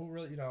Arrow. Who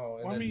really, And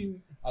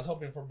I was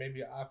hoping for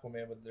maybe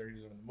Aquaman, but they're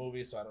using him in the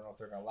movie, so I don't know if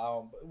they're gonna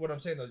allow him. But what I'm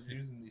saying though, you're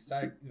using the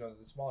side, the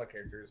smaller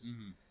characters,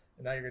 and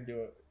now you're gonna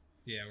do it.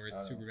 Yeah, where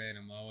it's Superman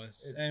and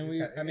Lois,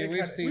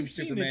 we've seen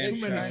Superman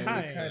too many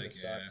times. It kind of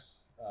sucks.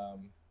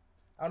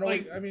 I don't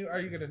know.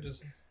 Are you gonna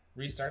just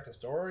restart the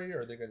story,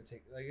 or are they gonna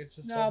take it's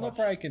just they'll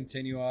probably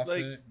continue off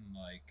it and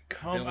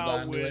come build out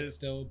onto with it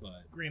still,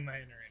 but Green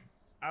Lantern.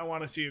 I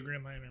want to see a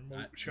Green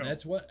Lantern show.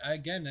 That's what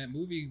that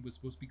movie was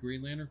supposed to be.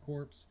 Green Lantern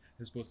Corps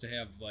is supposed to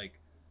have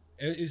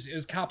it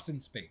was cops in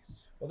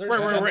space. Well,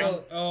 right.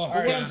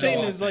 What I'm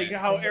saying is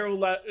how Arrow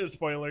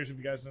spoilers if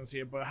you guys didn't see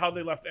it, but how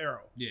they left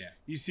Arrow. Yeah,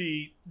 you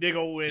see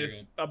Diggle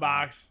with a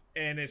box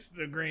and it's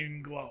the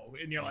green glow,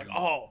 and you're like,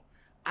 oh,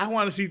 I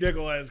want to see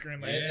Diggle as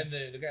Green Lantern.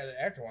 And the guy, the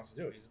actor wants to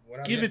do it. He's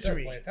went on give it to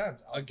me.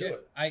 Times. I'll do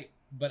it.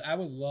 But I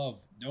would love.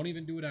 Don't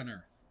even do it on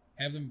Earth.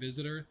 Have them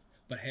visit Earth,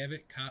 but have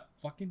it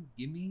fucking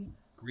give me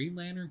Green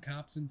Lantern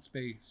cops in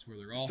space where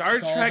they're all Star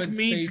Trek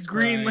meets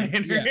Green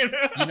Lantern.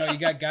 Yeah. You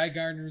got Guy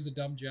Gardner who's a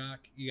dumb jock.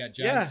 You got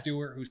Jon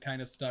Stewart who's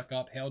kind of stuck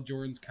up. Hal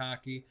Jordan's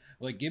cocky.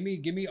 Give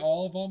me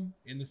all of them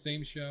in the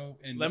same show.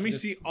 And let me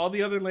see all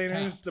the other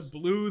lanterns: the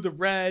blue, the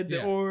red,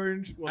 the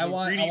orange. Well, I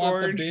want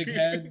orange. The big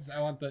heads. I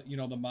want the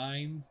the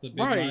minds, the big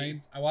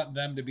minds. I want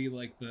them to be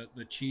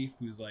the chief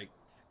who's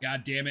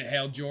God damn it,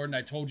 Hal Jordan!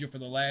 I told you for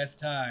the last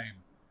time.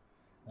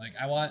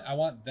 I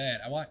want that.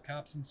 I want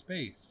cops in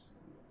space.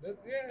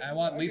 I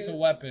want Lethal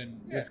Weapon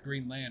with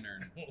Green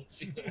Lantern.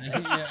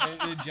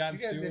 Jon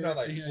Stewart.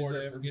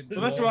 So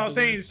that's what I was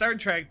saying. Star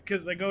Trek,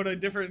 because they go to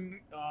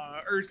different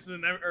Earths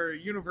or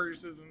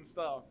universes and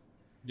stuff.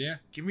 Yeah,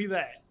 give me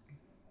that.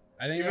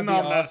 I think it would be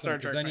awesome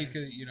because then you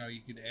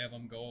could have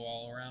them go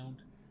all around.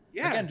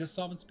 Yeah, again, just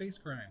solving space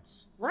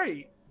crimes.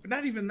 Right, but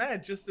not even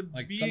that. Just to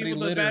be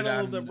able to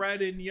battle the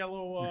red and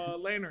yellow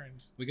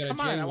lanterns. We got a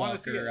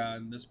jaywalker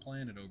on this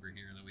planet over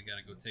here that we got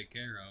to go take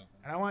care of.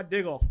 And I want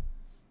Diggle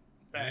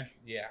back.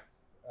 Yeah.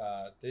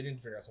 They didn't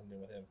figure out something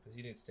with him because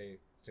he didn't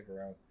stick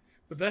around.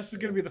 But that's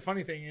going to be the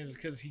funny thing is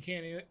because he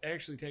can't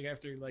actually take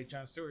after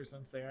Jon Stewart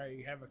since they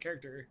already have a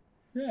character.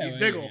 Yeah, he's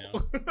Diggle.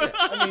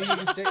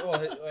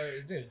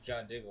 His name is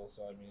John Diggle,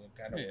 so it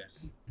kind of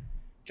works.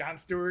 Jon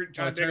Stewart,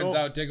 Diggle. Turns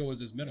out Diggle was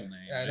his middle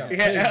name. Yeah, I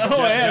know.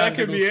 That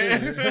could be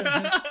it.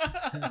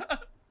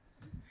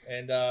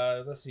 And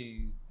let's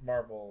see,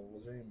 Marvel.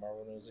 Was there any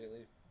Marvel news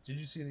lately? Did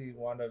you see the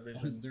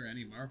WandaVision? Was there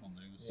any Marvel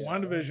news? Yeah,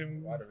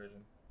 WandaVision.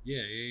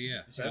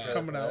 Yeah. That's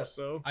coming out.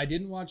 So I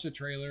didn't watch the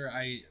trailer.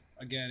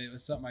 It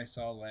was something I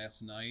saw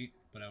last night,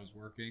 but I was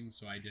working,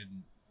 so I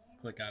didn't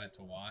click on it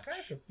to watch. I'm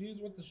kind of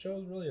confused what the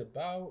show's really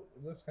about.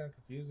 It looks kind of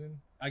confusing.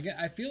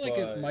 I feel like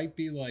it might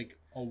be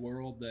a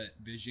world that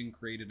Vision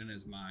created in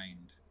his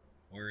mind,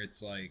 where it's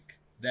the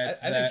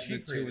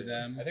two of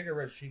them. I think I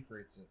read she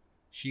creates it.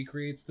 She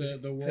creates the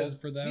world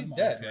for them. He's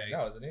dead right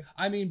now, isn't he?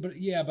 I mean, but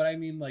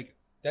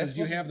Because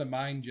you have the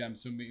mind gem,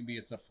 so maybe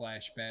it's a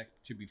flashback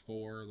to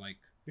before, like...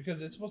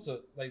 Because it's supposed to,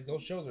 like,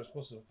 those shows are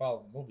supposed to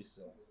follow the movie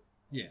still.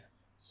 Yeah.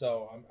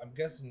 So I'm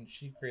guessing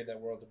she created that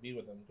world to be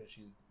with him because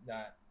she's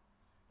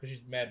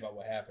mad about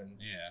what happened.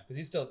 Yeah. Because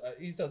he's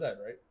still dead,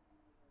 right?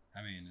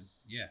 I mean,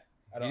 yeah.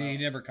 I don't know. He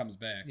never comes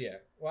back. Yeah.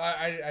 Well,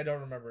 I don't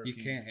remember. You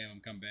can't have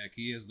him come back.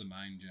 He is the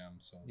mind gem,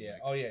 so... Yeah.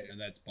 Like, oh, yeah.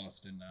 And that's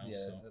busted now, yeah,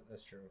 so...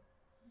 that's true.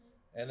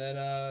 And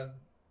then,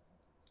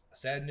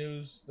 sad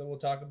news that we'll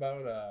talk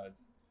about,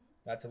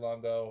 not too long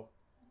ago,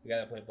 the guy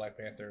that played Black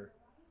Panther...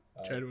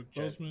 Chadwick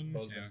Boseman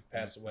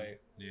passed away.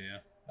 Yeah.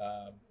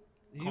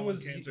 Colon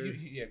cancer.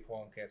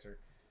 Colon cancer.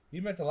 He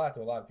meant a lot to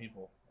a lot of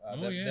people.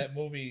 That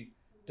movie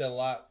did a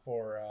lot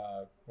for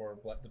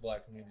the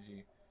Black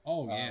community.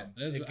 Oh yeah,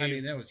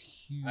 that was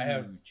huge. I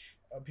have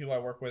people I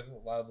work with.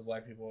 A lot of the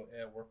Black people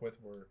I work with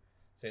were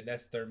saying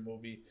that's their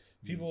movie.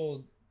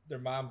 People, their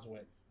moms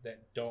went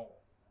that don't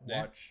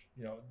watch.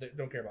 That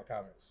don't care about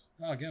comics.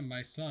 Oh, again,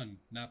 my son,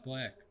 not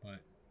Black, but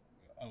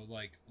I would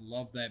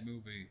love that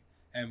movie.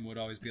 And would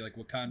always be like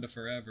Wakanda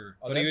forever,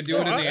 but he would do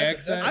it in the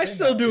accent. I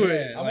still do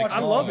it. I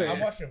love it. I'm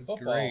watching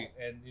football,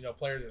 and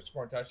players are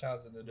scoring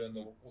touchdowns, and they're doing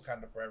the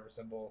Wakanda forever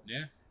symbol.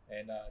 Yeah,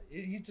 and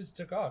he just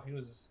took off. He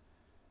was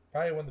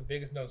probably one of the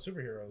biggest known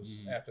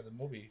superheroes after the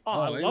movie. Oh,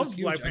 I love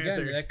Black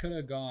Panther. Again, that could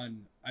have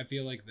gone. I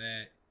feel like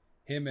that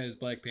him as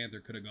Black Panther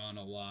could have gone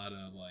a lot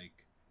of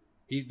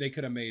they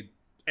could have made.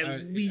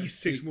 At least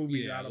 6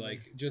 movies out of him.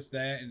 Just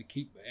that, and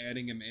keep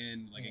adding him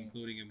in,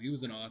 including him. He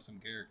was an awesome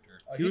character.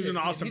 He was an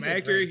awesome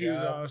actor. He was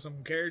an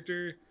awesome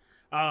character.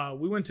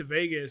 We went to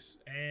Vegas,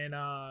 and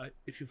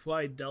if you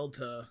fly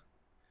Delta,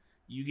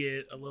 you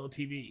get a little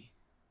TV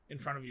in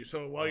front of you.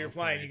 So while you're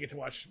flying, you get to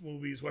watch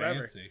movies,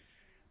 whatever. Fancy.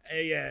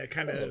 Yeah, it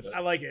kind of is. I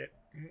like it.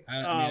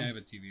 I have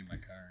a TV in my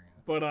car.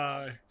 Yeah. But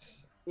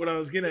what I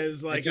was getting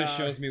is it just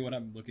shows me what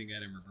I'm looking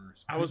at in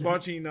reverse. I was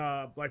watching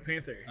Black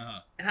Panther,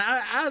 and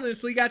I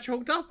honestly got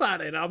choked up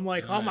on it. I'm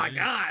like, oh my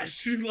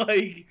gosh, it's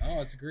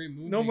a great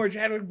movie. No more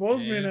Chadwick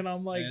Boseman, and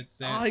I'm like,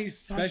 he's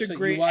such a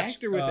great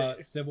actor with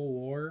it. Civil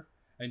War,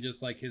 and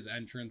just his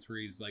entrance where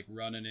he's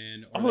running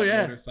in, or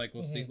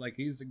motorcycle seat,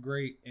 he's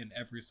great in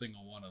every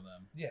single one of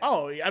them. Yeah.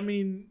 Oh, I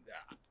mean,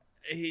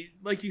 he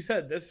like you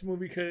said, this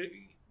movie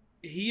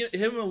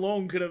him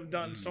alone could have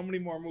done so many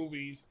more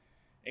movies.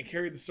 And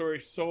carried the story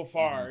so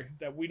far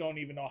that we don't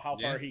even know how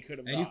far he could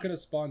have gone. And you could have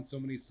spawned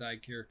so many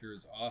side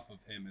characters off of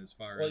him as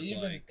far as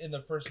even in the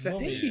first movie. I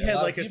think he had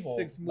a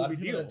 6-movie deal. A lot of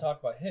people didn't talk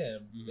about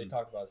him. They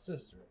talked about his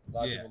sister. A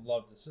lot of people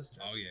loved his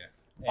sister. Oh,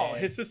 yeah. And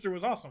his sister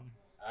was awesome.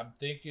 I'm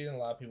thinking a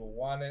lot of people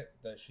want it,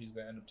 that she's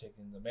going to end up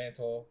taking the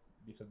mantle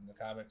because in the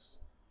comics,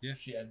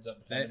 she ends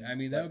up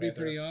becoming that would be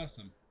pretty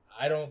awesome.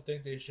 I don't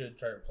think they should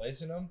try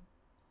replacing him.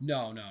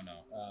 No.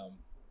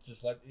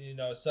 Just let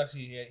it sucks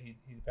he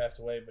passed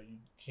away, but you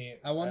can't.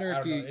 I wonder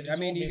if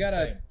you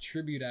gotta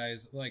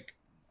tributize.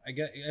 I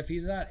guess if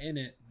he's not in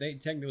it, they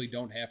technically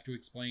don't have to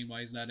explain why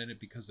he's not in it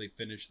because they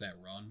finished that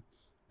run.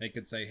 They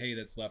could say, "Hey,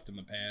 that's left in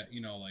the past."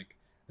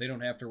 They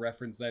don't have to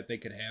reference that. They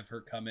could have her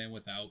come in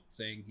without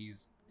saying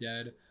he's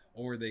dead,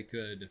 or they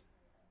could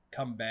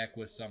come back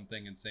with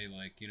something and say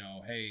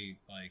 "Hey,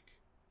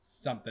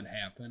 something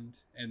happened,"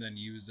 and then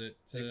use it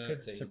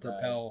to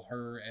propel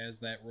her as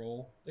that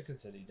role. They could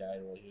say he died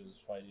while he was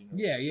fighting.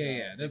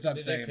 Yeah. That's what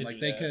I'm saying.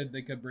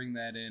 They could bring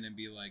that in and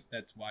be like,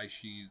 that's why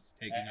she's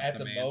taking up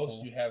the mantle. At the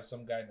most, you have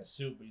some guy in a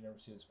suit, but you never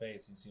see his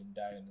face. You see him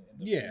die in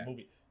the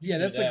movie.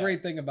 That's the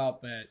great thing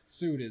about that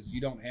suit is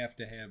you don't have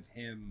to have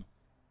him.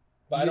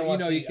 But I don't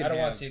want to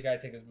see a guy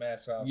take his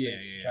mask off, say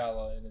it's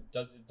T'Challa, and it's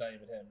not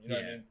even him. You know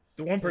what I mean?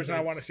 The one person I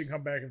want to see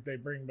come back if they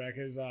bring back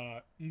is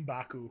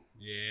M'Baku.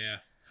 Yeah.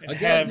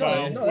 Again,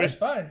 that's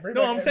fine. Bring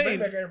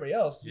back everybody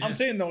else. I'm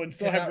saying though, and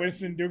still have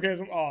Winston Duke as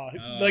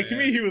to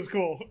me, he was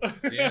cool.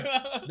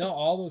 No,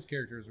 all those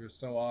characters were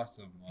so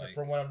awesome.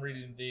 From what I'm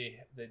reading,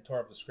 they tore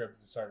up the script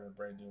and started a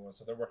brand new one,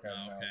 so they're working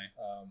on it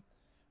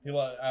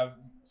now.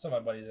 Some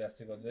of my buddies asked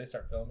to go. Did they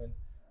start filming?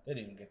 They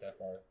didn't even get that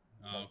far.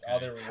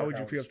 How would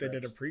you feel if they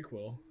did a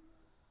prequel?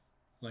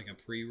 Like a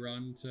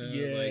pre-run to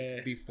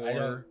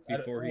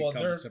before he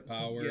comes to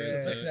power.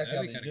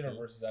 The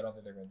universes, I don't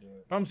think they're gonna do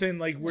it. I'm saying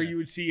where you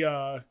would see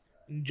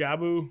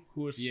N'Jabu,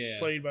 who was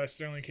played by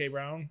Sterling K.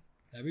 Brown.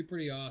 That'd be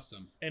pretty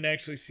awesome. And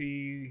actually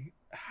see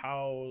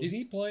how did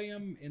he play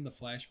him in the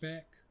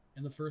flashback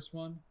in the first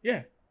one?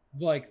 Yeah,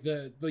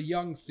 the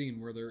young scene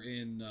where they're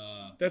in.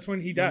 That's when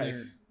he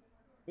dies.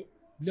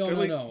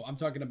 No. I'm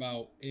talking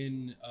about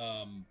in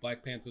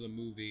Black Panther the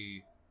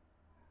movie.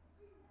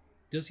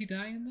 Does he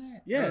die in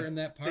that? Yeah, or in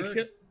that part.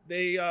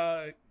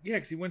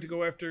 Because he went to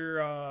go after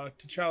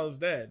T'Challa's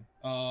dad.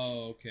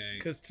 Oh, okay.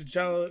 Because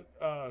T'Challa,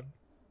 I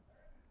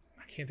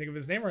can't think of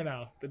his name right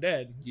now. The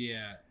dad.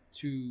 Yeah,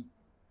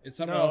 it's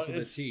something else with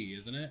a T,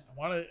 isn't it?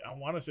 I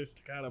want to say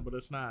Staccato, but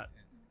it's not.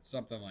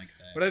 Something like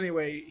that. But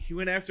anyway, he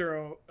went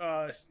after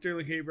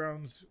Sterling K.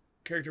 Brown's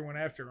character went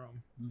after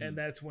him, and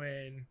that's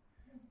when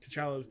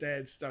T'Challa's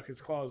dad stuck his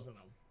claws in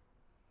him.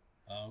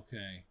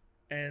 Okay.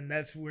 And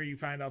that's where you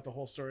find out the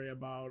whole story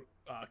about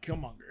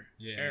Killmonger,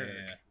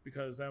 Eric,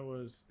 because that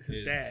was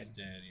his dad.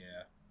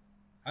 Yeah.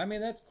 I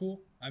mean, that's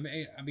cool.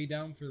 I'd be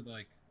down for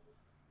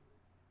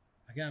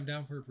I'm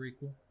down for a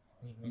prequel.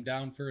 Mm-hmm. I'm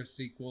down for a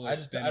sequel. I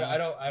don't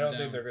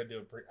think they're gonna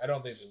do I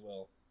don't think they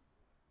will.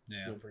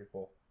 Yeah. Do a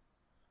prequel.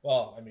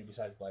 Well, I mean,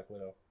 besides Black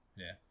Widow.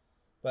 Yeah.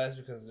 But that's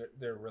because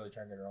they're really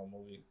trying to get their own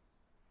movie.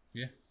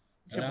 Yeah.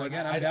 I'm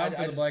down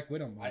for the Black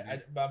Widow movie.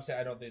 But I'm saying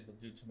I don't think they'll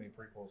do too many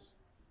prequels.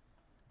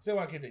 Because they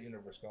want to keep the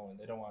universe going.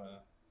 They don't want to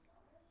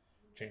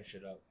change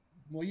shit up.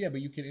 Well, yeah,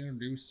 but you can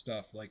introduce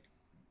stuff like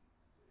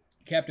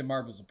Captain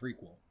Marvel's a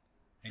prequel.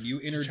 And you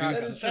introduce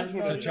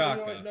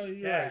T'Chaka. No,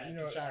 you're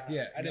right.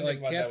 Yeah,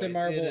 like Captain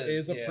Marvel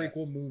is a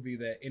prequel movie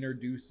that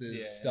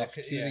introduces stuff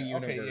to the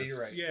universe. Okay, yeah,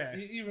 you're right.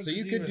 Yeah. So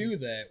you could do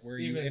that where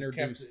you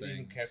introduce things.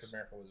 Even Captain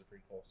America was a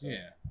prequel. So.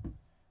 Yeah.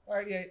 All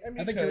right, yeah.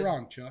 I think you're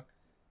wrong, Chuck.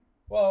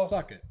 Well,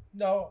 suck it.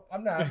 No,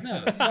 I'm not.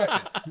 No,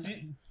 suck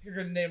it. You're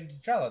going to name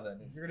T'Challa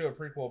then. You're going to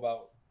do a prequel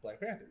about Black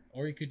Panther.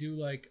 Or you could do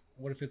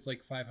what if it's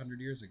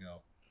 500 years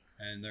ago?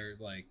 And they're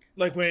like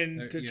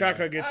when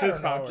T'Chaka gets his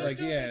powers.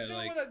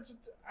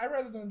 I'd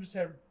rather than just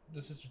have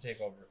the sister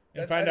take over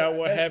and find out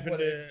what happened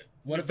to.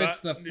 What if it's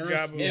the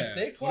first?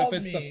 What if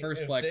it's the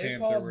first Black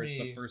Panther where it's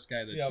the first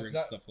guy that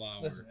drinks the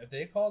flower? Listen, if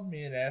they called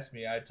me and asked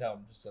me, I'd tell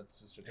them just let the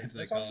sister take over.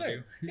 That's what I'm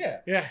saying.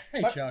 Yeah.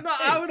 Hey, Chuck. No,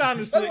 I would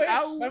honestly.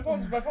 My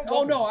phone's oh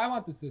open. No, I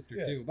want the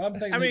sister too. But I'm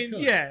saying.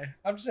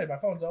 I'm just saying my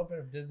phone's open.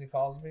 If Disney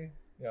calls me.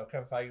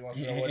 Kevin Feige wants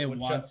to know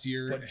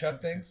what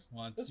Chuck thinks.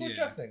 That's what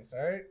Chuck thinks,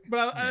 all right?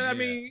 But I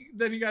mean,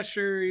 then you got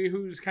Shuri,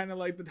 who's kind of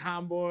like the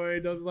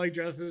tomboy, doesn't like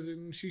dresses,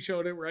 and she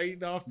showed it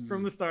right off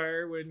from the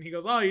start when he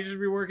goes, "Oh, you should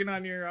be working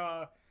on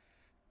your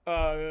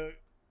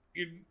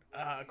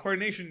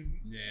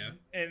coordination." Yeah.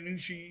 And then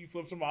she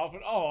flips him off,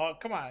 and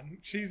come on,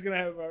 she's gonna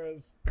have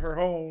her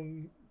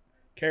own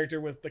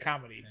character with the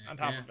comedy on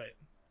top of it.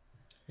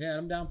 Yeah,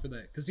 I'm down for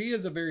that because he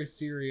is a very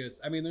serious.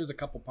 I mean, there's a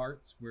couple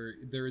parts where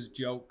there's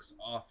jokes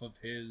off of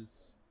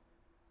his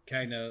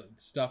kind of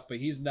stuff, but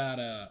he's not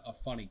a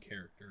funny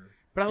character.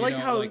 But I like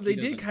how they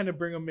did kind of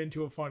bring him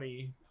into a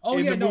funny. Oh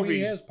yeah, no, he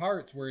has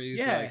parts where he's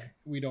like,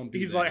 we don't do.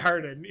 He's that.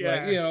 lighthearted,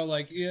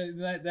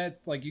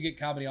 that's like you get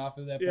comedy off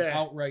of that, but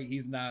outright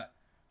he's not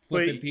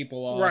flipping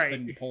people off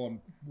and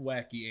pulling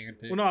wacky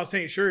antics. Well, no, I was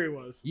saying sure he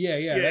was.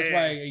 Yeah, that's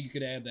why you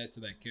could add that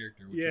to that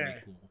character, which would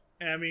be cool.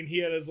 And I mean, he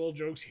had his little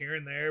jokes here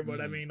and there,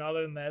 but I mean,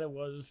 other than that,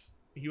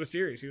 he was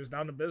serious. He was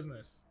down to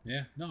business.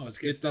 Yeah, no, let's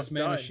get this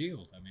man a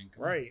shield. I mean,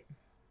 come on.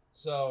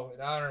 So,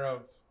 in honor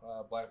of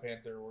Black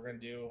Panther, we're gonna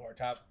do our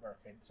top.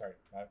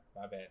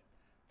 My bad.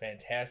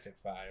 Fantastic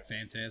Five.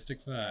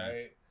 Fantastic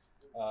Five.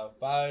 All right.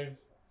 Five.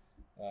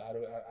 How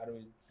do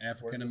we?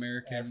 African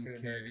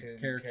American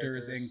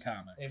characters in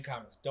comics. In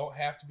comics, don't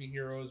have to be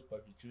heroes, but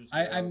if you choose.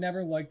 I've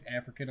never liked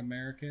African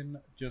American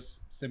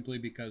just simply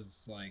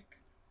because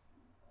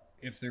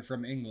if they're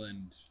from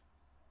England,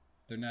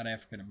 they're not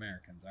African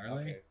Americans, are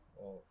they? Okay.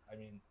 Well, I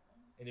mean,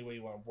 any way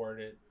you want to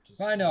word it.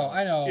 I know.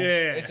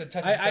 Yeah. It's a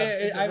touchy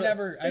subject. I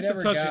never got it.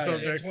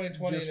 In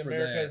 2020 in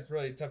America, it's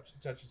really a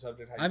touchy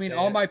subject. I mean,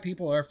 all my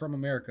people are from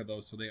America, though,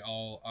 so they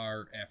all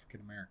are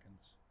African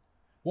Americans.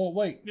 Well,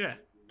 wait. Yeah.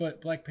 But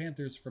Black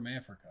Panther's from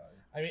Africa.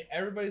 I mean,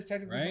 everybody's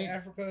technically from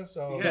Africa,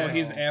 so... So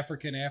he's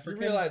African? You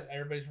realize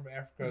everybody's from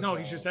Africa, No,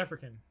 he's just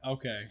African.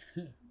 Okay.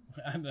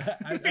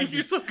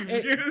 You're so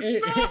confused.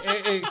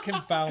 It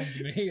confounds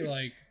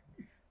me.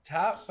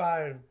 Top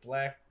 5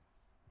 black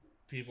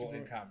people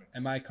in comics.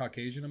 Am I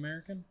Caucasian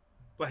American?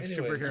 Black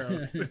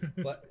superheroes.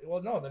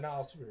 Well, no, they're not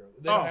all superheroes.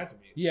 They don't have to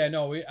be. Yeah,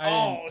 no. I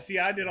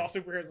did all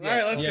superheroes. All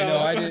right, let's go. No,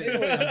 I did.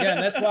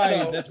 Again,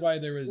 that's why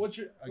there was. What's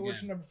your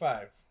number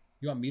 5?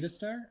 You want me to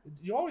start?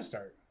 You always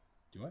start.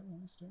 Do I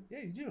want to start?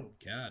 Yeah, you do.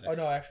 God. Oh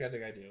no, actually, I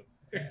think I do.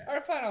 All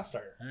right, fine. I'll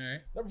start. All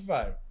right. Number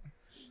 5.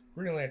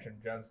 Green Lantern,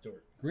 John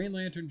Stewart. Green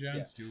Lantern,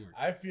 John Stewart.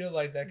 I feel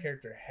like that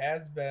character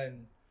has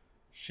been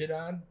shit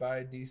on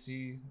by DC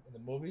in the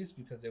movies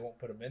because they won't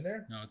put him in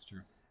there. No, it's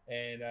true.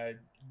 And I'm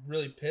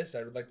really pissed.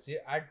 I would like to see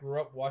it. I grew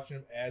up watching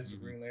him as the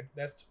Green Lantern.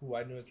 That's who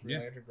I knew as Green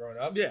Lantern growing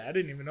up. Yeah, I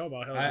didn't even know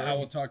about him. I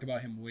will talk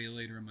about him way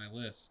later in my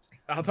list.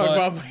 I'll talk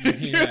about him later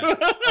too.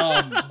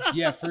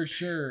 Yeah, for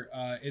sure.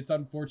 It's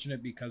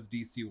unfortunate because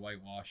DC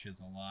whitewashes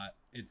a lot.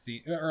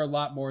 Or a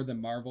lot more than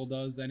Marvel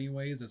does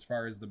anyways, as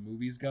far as the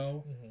movies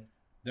go. Mm-hmm.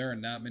 There are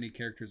not many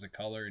characters of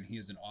color, and he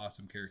is an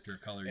awesome character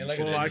of color. And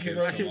I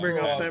can bring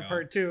up that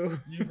part too.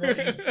 You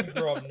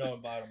grow up knowing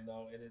about him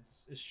though, and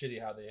it's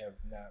shitty how they have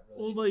not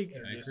really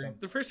introduced him.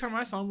 The first time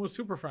I saw him was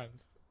Super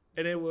Friends,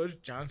 and it was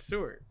John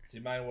Stewart. See,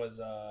 mine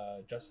was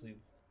Justice League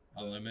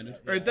Unlimited.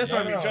 Or that's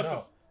what I mean,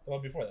 Justice. No. The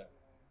one before that.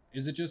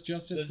 Is it just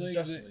Justice League?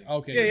 Justice League.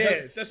 Okay.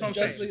 Yeah, that's what I'm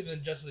saying.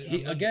 Then Justice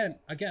League. Again,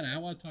 I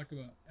want to talk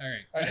about. All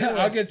right, anyways,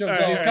 I'll get to him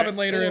because he's coming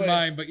later in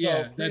mine. But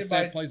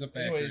that plays a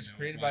factor. Anyways,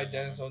 created by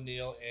Dennis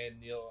O'Neil and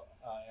Neil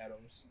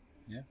Adams.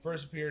 Yeah.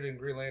 First appeared in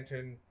Green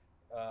Lantern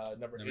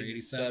number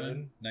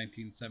 87,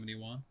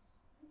 1971.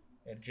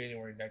 And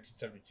January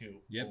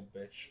 1972. Yep. Old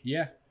bitch.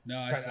 Yeah. No,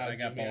 I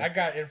got both. I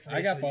got information.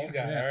 I got both. You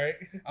got,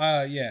 all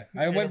right. Yeah.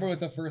 I went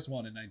with the first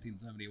one in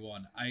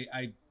 1971.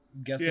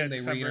 guessing they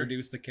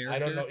reintroduced the character. I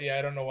don't know. Yeah,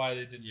 I don't know why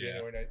they did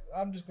January 9th.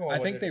 I'm just going. I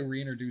think they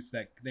reintroduced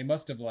that. They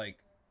must have like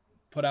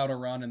put out a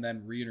run and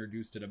then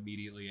reintroduced it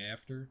immediately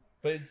after.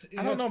 But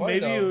I don't know.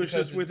 Maybe it was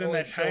just within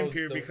that time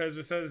period because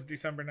it says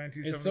December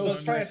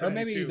 1971. Or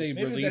maybe they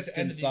released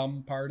in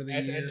some part of the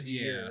year. At the end of the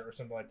year or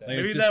something like that.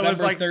 Maybe that was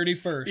like December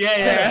 31st.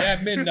 Yeah.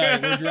 At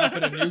midnight, we're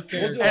dropping a new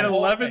character. At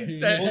 11. We'll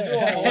do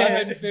a whole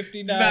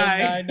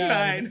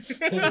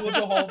 11:59. We'll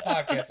do a whole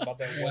podcast about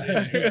that one.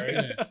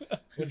 Right?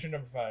 What's your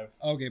number 5?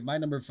 Okay, my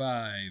number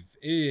 5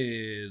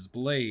 is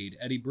Blade,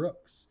 Eddie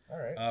Brooks. All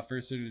right.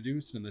 First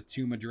introduced in The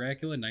Tomb of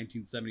Dracula in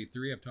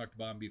 1973. I've talked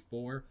about him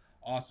before.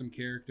 Awesome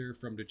character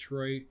from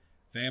Detroit.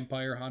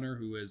 Vampire hunter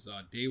who is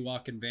a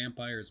day-walking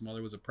vampire. His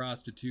mother was a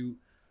prostitute.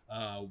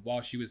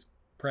 While she was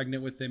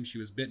pregnant with him, she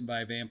was bitten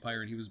by a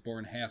vampire, and he was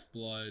born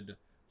half-blood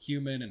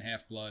human and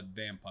half-blood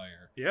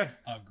vampire. Yeah.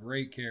 A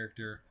great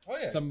character. Oh,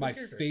 yeah. Some of my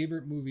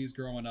favorite movies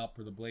growing up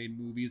were the Blade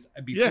movies.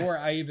 Before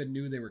I even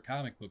knew they were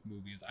comic book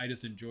movies, I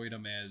just enjoyed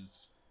them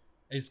as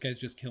this guy's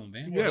just killing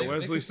vampires. Yeah,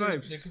 Wesley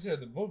Snipes. They consider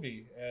the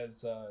movie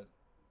as the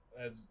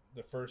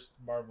first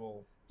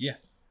Marvel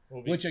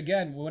movie. Which,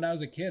 again, when I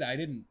was a kid, I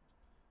didn't.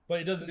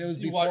 But it doesn't. It was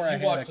before I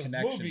had a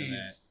connection movies, to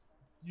that.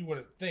 You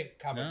wouldn't think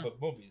comic book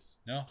movies.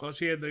 No. Plus,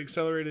 he had the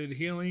accelerated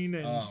healing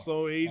and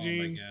slow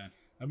aging. Oh my God.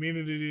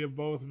 Immunity to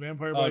both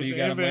vampire bites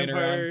and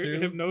vampire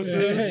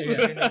hypnosis.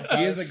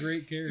 He is a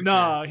great character.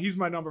 Nah, he's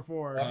my number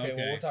 4. Okay,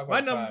 well, we'll talk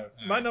about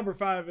 5. My number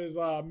 5 is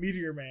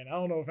Meteor Man. I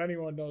don't know if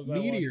anyone knows that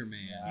Meteor one.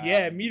 Man.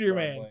 Yeah, Meteor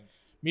Man.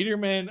 Meteor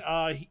Man,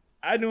 I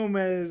knew him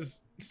as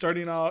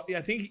starting off,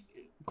 I think,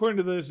 according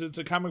to this, it's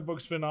a comic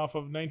book spin-off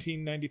of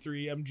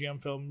 1993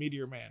 MGM film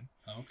Meteor Man.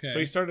 Okay. So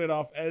he started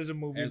off as a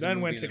movie, then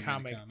went to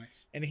comics.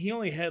 And he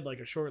only had like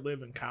a short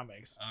live in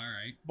comics. All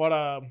right. But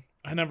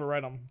I never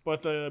read them.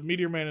 But the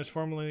Meteor Man is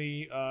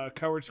formerly a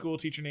Coward school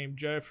teacher named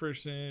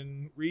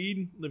Jefferson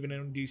Reed living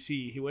in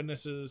D.C. He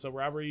witnesses a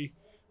robbery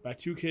by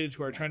 2 kids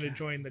who are trying to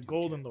join the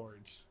Golden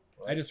Lords.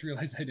 I just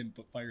realized I didn't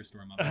put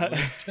Firestorm on my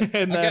list.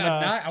 And then,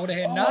 I would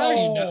have had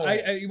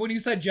 9. When you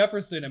said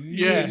Jefferson,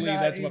 immediately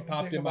that's what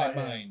popped in my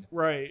mind.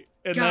 Right.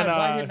 And God, then,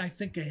 why didn't I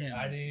think of him?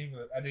 I didn't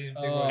think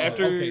of him.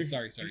 After, okay,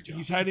 sorry, John.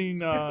 He's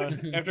hiding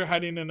after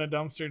hiding in a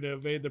dumpster to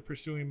evade the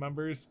pursuing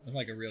members.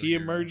 Like a real he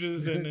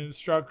emerges and is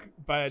struck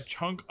by a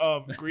chunk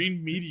of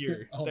green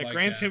meteor that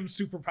grants him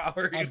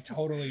superpowers. I'm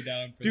totally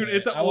down for Dude, that.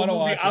 it's an old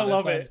movie. I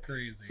love it.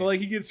 Crazy. So like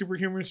he gets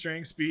superhuman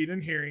strength, speed,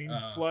 and hearing,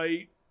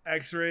 flight,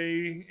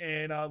 X-ray,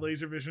 and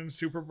laser vision,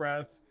 super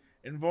breath,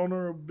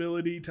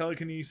 invulnerability,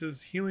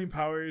 telekinesis, healing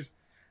powers,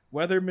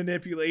 weather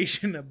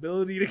manipulation,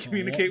 ability to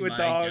communicate with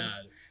dogs.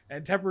 God.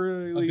 And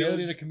temporarily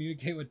ability to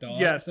communicate with dogs.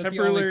 Yes, that's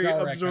temporarily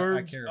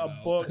absorbs a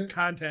book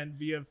content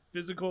via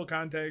physical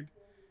contact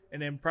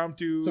and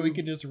impromptu. So he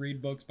can just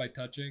read books by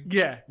touching.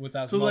 Yeah, with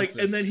osmosis. So like,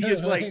 and then he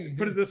gets like,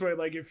 put it this way,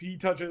 like if he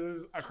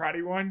touches a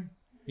karate one,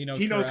 he knows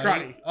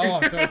karate.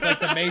 Oh, so it's like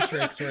the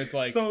Matrix where it's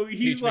like, so he's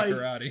teach like me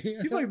karate.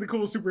 He's like the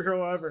coolest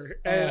superhero ever,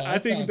 and I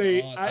think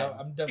awesome.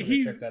 I'm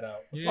definitely gonna check that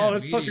out. Yeah,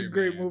 it's such a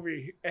great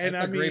movie, and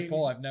that's a great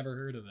poll. I've never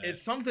heard of that.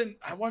 It's something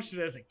I watched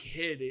it as a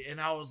kid, and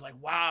I was like,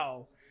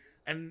 wow.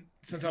 And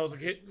since I was a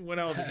kid,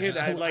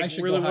 I like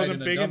really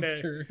wasn't big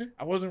into.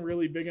 I wasn't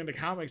really big into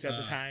comics at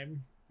the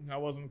time. I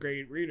wasn't a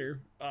great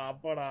reader,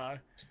 but I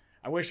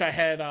wish I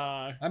had.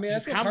 I mean,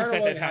 that's comics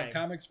part of at that time.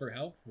 Comics for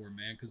help for,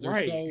 man, because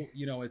they're so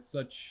it's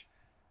such.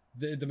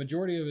 The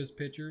majority of his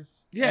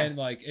pictures, and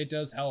like it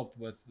does help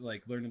with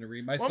like learning to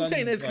read. I'm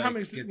saying is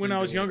comics. When I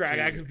was younger, I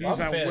got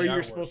confused on where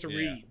you're supposed to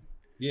read.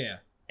 Yeah.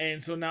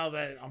 And so now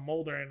that I'm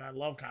older and I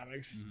love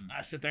comics,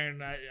 I sit there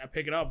and I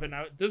pick it up. And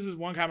this is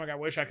one comic I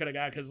wish I could have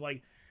got because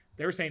like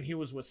they were saying he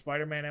was with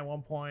Spider-Man at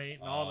one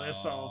point and all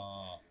this. So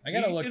I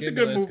gotta look into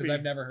this because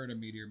I've never heard of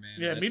Meteor Man.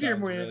 Yeah, Meteor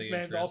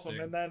Man's awesome.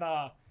 And then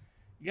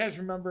you guys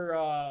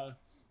remember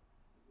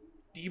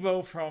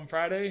Debo from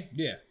Friday?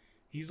 Yeah.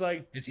 He's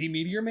like, is he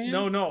Meteor Man?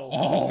 No.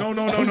 Oh,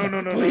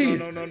 no.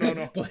 Please.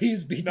 No.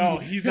 Please be. No,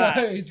 he's not.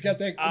 He's got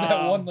that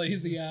one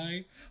lazy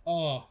eye.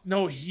 Oh.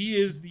 No, he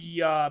is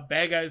the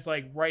bad guy's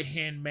like right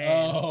hand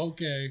man. Oh,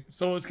 okay.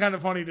 So it's kind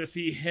of funny to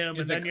see him.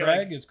 Is and it then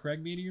Craig? Like, is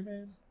Craig Meteor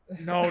Man?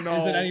 No.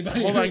 Is it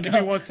anybody? Hold on, give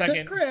me 1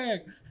 second.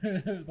 Craig.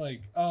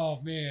 Like,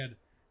 oh man.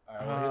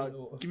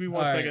 Give me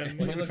 1 second.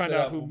 Let me find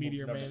out who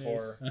Meteor Man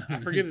is. I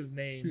forget his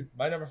name.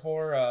 My number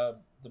 4,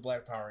 the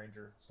Black Power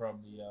Ranger from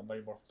the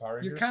Mighty Morphin Power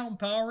Rangers. You're counting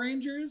Power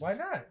Rangers? Why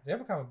not? They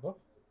have a comic book.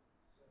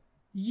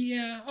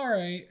 Yeah, all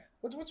right.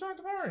 What's wrong with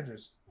the Power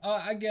Rangers?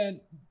 Again,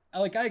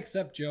 I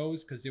accept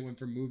Joe's because they went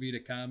from movie to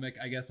comic.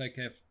 I guess I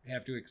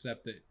have to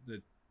accept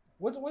the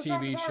what's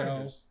TV show.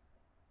 Rangers?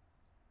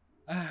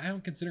 I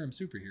don't consider them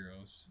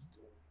superheroes.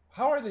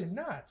 How are they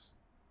not?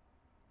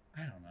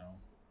 I don't know.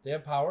 They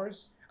have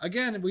powers?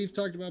 Again, we've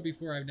talked about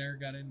before. I've never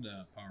got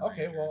into Power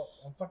Rangers. Okay, well,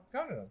 I'm fucking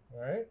counting them.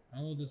 All right. I'm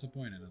a little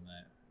disappointed in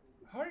that.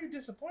 How are you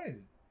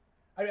disappointed?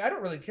 I mean, I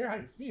don't really care how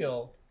you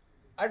feel.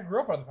 I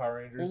grew up on the Power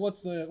Rangers. Well,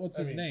 what's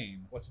his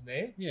name? What's his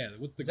name? Yeah,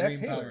 what's the Zach green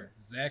Taylor. power?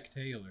 Zach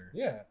Taylor.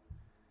 Yeah.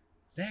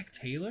 Zach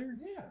Taylor?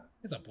 Yeah.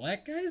 It's a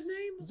black guy's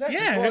name? Zachary,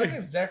 yeah. Well, his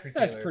name's Zachary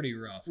Taylor. That's pretty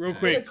rough. Real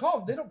quick.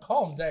 They don't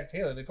call him Zach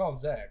Taylor. They call him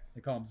Zach.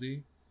 They call him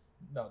Z?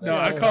 No,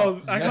 I call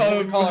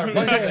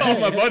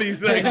my buddies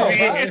Zach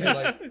Z.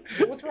 Like,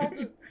 what's wrong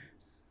with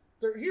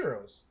they're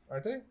heroes,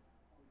 aren't they?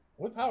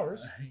 With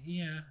powers.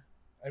 Yeah.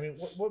 I mean,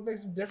 what makes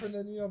them different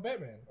than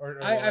Batman?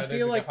 I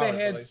feel like they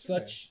had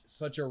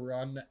such a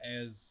run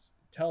as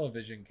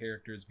television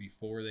characters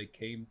before they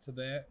came to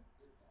that.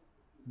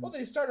 Well,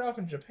 they started off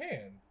in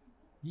Japan.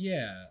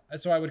 Yeah,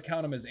 so I would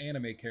count them as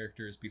anime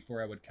characters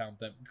before I would count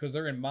them because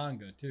they're in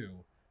manga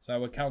too. So I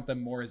would count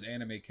them more as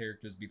anime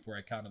characters before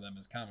I counted them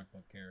as comic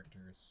book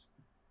characters.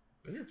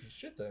 You're a piece of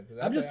shit then.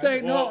 I'm just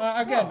saying. All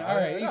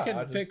right, you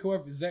can pick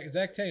whoever.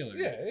 Zach Taylor.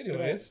 Yeah.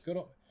 Anyways,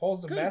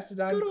 holds a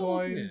Mastodon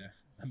coin.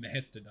 Yeah, a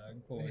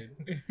Mastodon coin.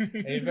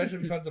 And he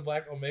eventually becomes a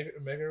black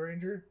Omega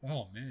Ranger.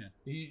 Oh man.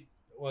 He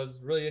was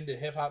really into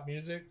hip hop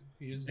music.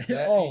 He uses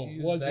that.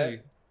 Was he?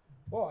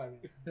 Well, I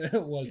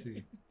mean, was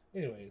he?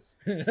 Anyways,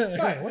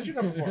 fine. What's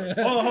your number 4?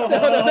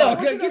 No.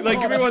 Give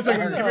me 1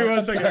 second. Give me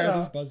 1 second.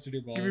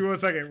 Give me 1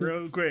 second,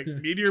 real quick.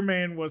 Meteor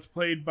Man was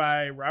played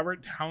by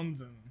Robert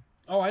Townsend.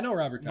 Oh, I know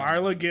Robert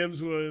Townsend. Marla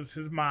Gibbs was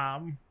his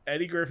mom.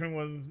 Eddie Griffin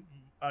was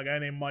a guy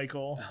named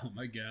Michael. Oh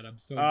my god, I'm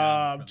so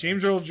down for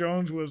James Earl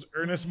Jones was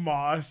Ernest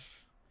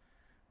Moss.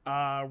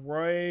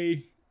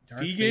 Roy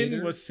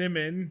Fegan was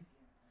Simon.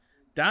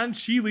 Don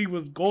Cheadle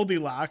was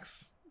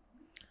Goldilocks.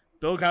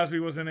 Bill Cosby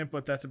was in it,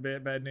 but that's a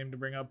bad name to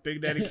bring up.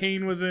 Big Daddy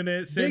Kane was in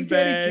it. Big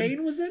Daddy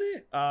Kane was in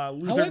it?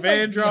 Luther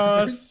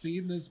Vandross. I've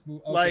seen this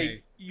movie. Okay.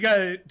 Like, you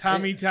got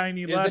Tommy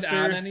Tiny Lester. Is it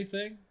on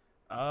anything?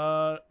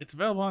 It's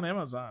available on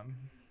Amazon.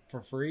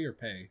 For free or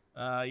pay?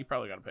 You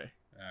probably got to pay.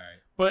 All right.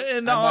 But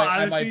honestly,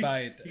 I might buy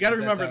it. You got to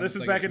remember, this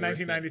is back in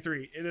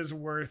 1993. It is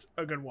worth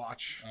a good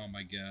watch. Oh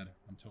my god,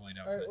 I'm totally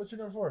down. All right, what's your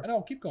number 4?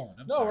 No, keep going.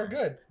 No, we're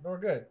good.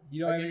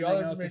 You don't have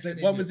anything else to say?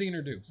 When was he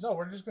introduced? No,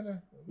 we're just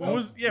gonna. When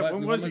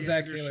was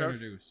Zach Taylor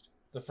introduced?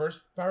 The first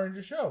Power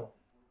Ranger show.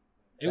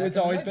 It's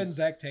always been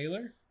Zach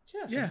Taylor.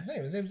 Yes, his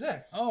name. His name's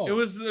Zach. Oh, it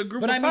was the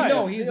group. But of I mean, five.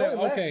 no, he's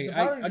okay.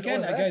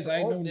 Guys,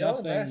 I know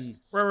nothing.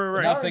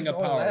 Right. Nothing of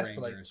Power Rangers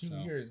for like 2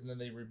 years, and then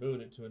they reboot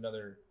it to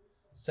another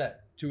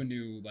set, to a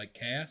new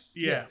cast.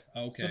 Yeah.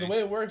 Okay. So the way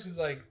it works is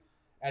like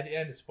at the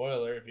end.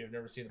 Spoiler: if you've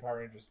never seen the Power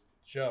Rangers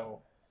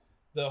show,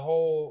 the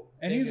whole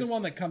he's the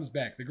one that comes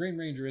back. The Green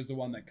Ranger is the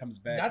one that comes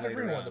back. Not the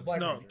green one. The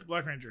Black Ranger. The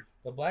Black Ranger.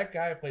 The black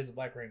guy plays the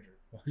Black Ranger.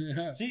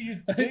 See,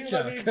 you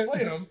let me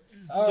explain them,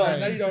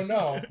 now you don't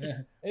know.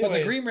 Anyways, but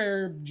the Green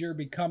Ranger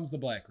becomes the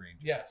Black Ranger.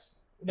 Yes.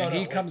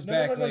 He comes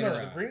back later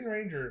on. The Green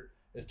Ranger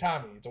is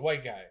Tommy. It's a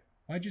white guy.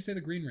 Why'd you say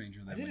the Green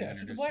Ranger? I did it. I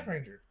said the Black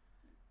Ranger.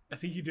 I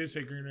think you did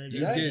say Green Ranger.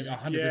 You did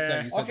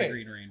 100%. You said the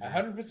Green Ranger.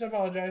 100%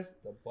 apologize.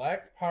 The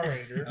Black Power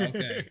Ranger.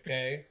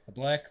 Okay.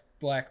 The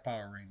Black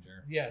Power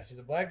Ranger. Yes, he's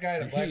a black guy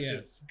in a black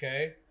suit.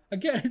 Okay.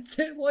 Again, it's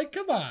like,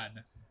 come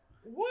on.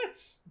 What?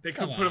 They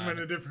could put him in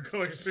a different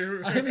color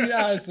suit. I mean,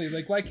 honestly,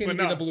 like, why can't he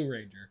be the Blue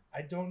Ranger?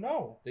 I don't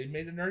know. They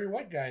made the nerdy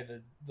white guy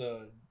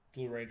the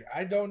Blue Ranger.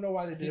 I don't know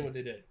why they did what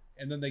they did.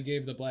 And then they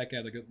gave the black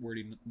guy the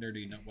wordy,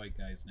 nerdy white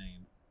guy's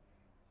name.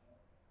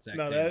 Zach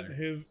no,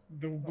 Taylor.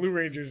 The Blue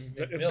Ranger's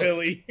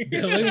Billy.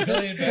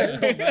 Billy and Ben. Oh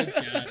my god,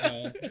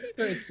 no.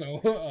 It's so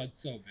bad.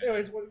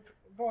 Anyways,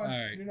 go on. All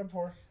right. Your number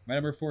 4. My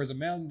number 4 is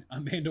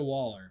Amanda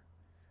Waller.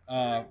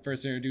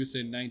 First introduced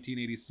in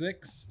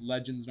 1986.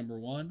 Legends number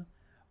 1.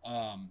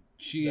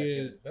 She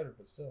is better,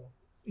 but still.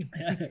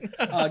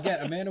 Again,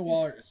 Amanda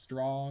Waller,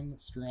 strong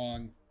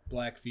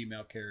black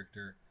female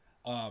character.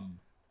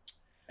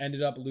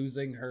 Ended up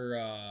losing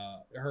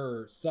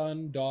her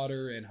son,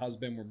 daughter, and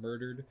husband were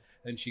murdered.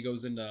 Then she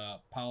goes into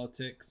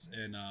politics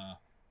and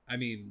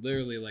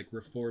literally like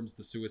reforms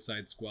the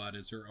Suicide Squad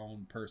as her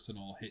own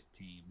personal hit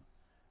team.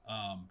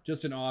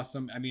 Just an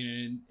awesome,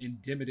 an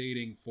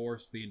intimidating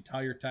force the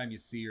entire time you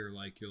see her.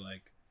 Like, you're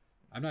like,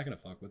 I'm not gonna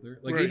fuck with her.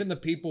 Like, even the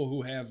people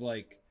who have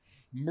like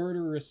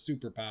murderous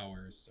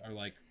superpowers are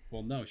like,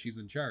 well, no, she's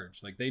in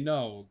charge. Like, they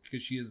know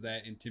because she is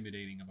that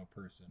intimidating of a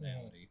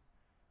personality.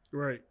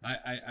 Right.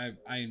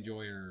 I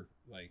enjoy her.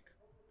 Like,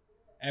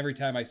 every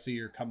time I see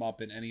her come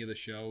up in any of the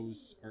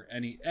shows or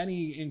any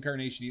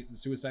incarnation of the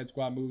Suicide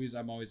Squad movies,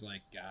 I'm always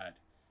like, God,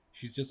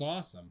 she's just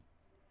awesome.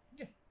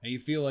 Yeah. And you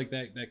feel like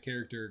that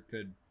character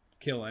could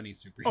kill any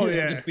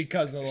superhero just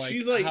because of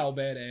like how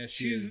badass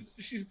she is.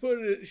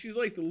 She's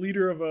like the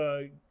leader of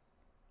a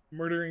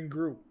murdering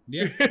group.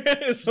 Yeah.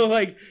 So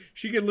like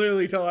she could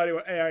literally tell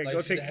anyone, hey, all right, like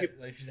go she's take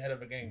like she's the head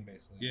of a gang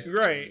basically. Yeah.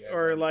 Right.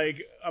 Or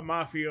like a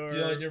mafia or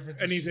the only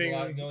difference anything.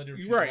 The only difference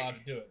she's allowed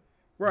to do it.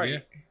 Right. Yeah.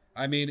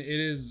 It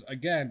is,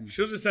 again,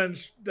 she'll just send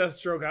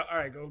Deathstroke out. All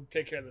right, go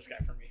take care of this guy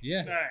for me.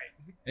 Yeah. All right.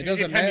 It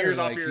doesn't matter. Years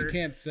like, off your you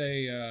can't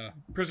say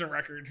prison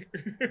record.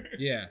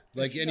 Yeah.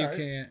 Like, and you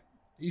can't.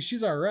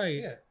 She's all right.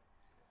 Yeah.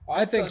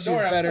 I think she's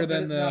better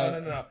than the.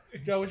 No.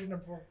 Joe, what's your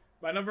number 4?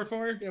 My number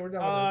 4? Yeah, we're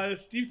done with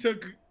this. Steve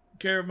took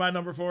care of my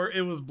number 4.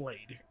 It was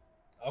Blade.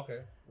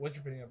 Okay. What's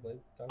your opinion on Blade?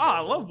 I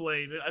love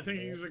Blade. I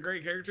think he's a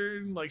great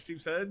character. Like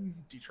Steve said,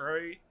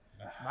 Detroit.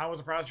 Mom was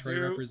a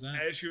prostitute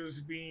as she was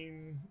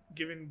being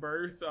given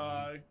birth.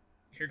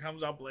 here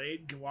comes out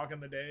Blade, can walk in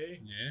the day.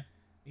 Yeah.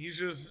 He's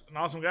just an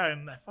awesome guy,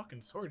 and that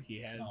fucking sword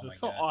he has is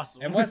so God.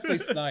 awesome. And Wesley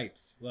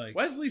Snipes,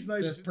 Wesley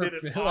Snipes did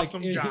an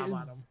awesome job on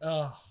him.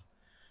 Oh,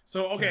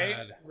 so okay,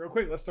 God. real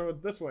quick, let's throw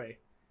it this way: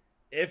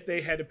 if they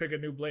had to pick a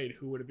new Blade,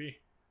 who would it be?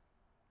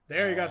 They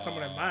already got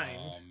someone in mind.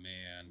 Oh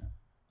man,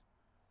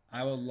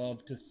 I would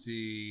love to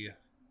see,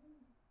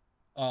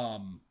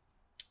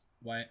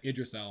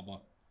 Idris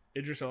Elba.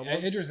 Idris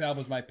Elba. Idris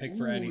Elba's my pick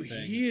for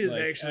anything. He is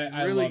actually really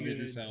I love good.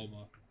 Idris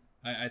Elba.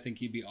 I think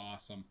he'd be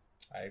awesome.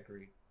 I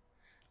agree.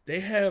 They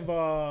have.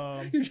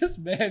 You're just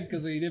mad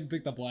because you didn't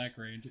pick the Black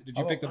Ranger. Did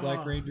you pick the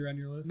Black Ranger on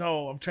your list?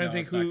 No, I'm trying to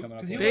think who.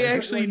 They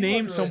actually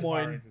named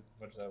someone.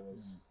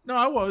 No,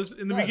 I was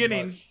in the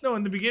beginning. No,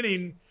 in the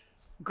beginning,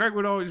 Greg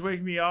would always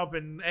wake me up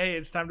and hey,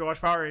 it's time to watch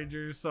Power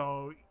Rangers.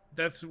 So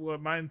that's what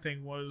my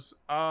thing was.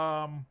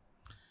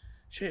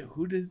 Shit,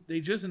 who did they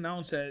just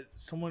announced that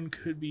someone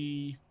could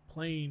be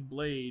playing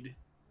Blade?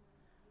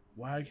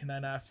 Why can I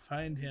not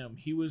find him?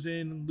 He was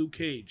in Luke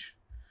Cage.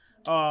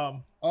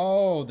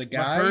 Oh, the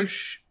guy.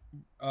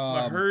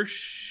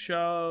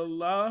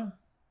 Mahershala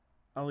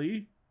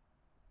Ali.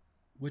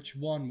 Which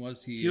one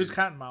was he? He was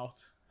Cottonmouth.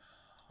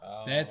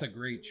 That's a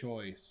great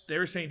choice. They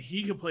were saying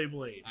he could play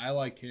Blade. I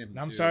like him.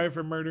 I'm sorry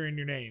for murdering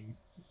your name.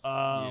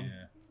 I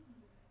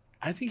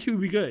think he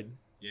would be good.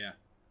 Yeah.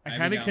 I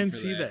kind of can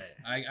see that.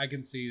 I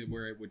can see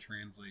where it would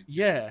translate to.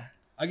 Yeah.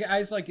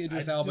 I just like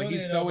Idris Elba.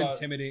 He's so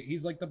intimidating.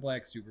 He's like the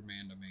Black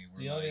Superman to me.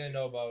 The only thing I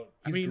know about...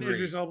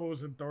 Idris Elba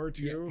was in Thor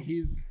too. Yeah,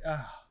 he's...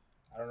 I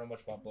don't know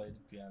much about Blade,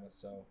 to be honest,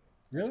 so...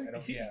 Really?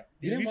 Yeah.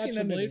 You didn't watch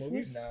the Blade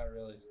movies? Not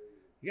really.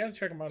 You gotta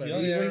check him out.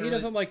 He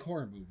doesn't like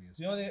horror movies.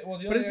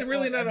 But it's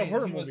really not a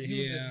horror movie.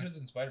 He was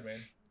in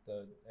Spider-Man,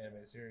 the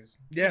anime series.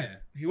 Yeah,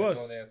 he was.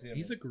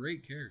 He's a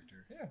great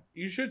character. Yeah.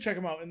 You should check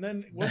him out. And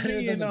then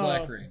wasn't he in the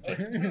Black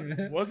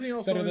Ranger? Wasn't he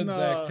also better than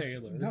Zach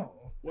Taylor? No.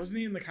 Wasn't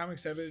he in the Comic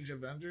Savage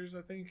Avengers,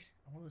 I think?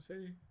 I want to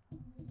say.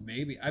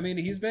 Maybe. I mean,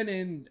 he's been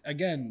in,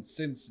 again,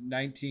 since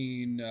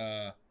 19...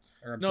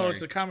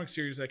 it's a comic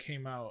series that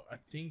came out. I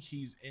think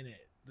he's in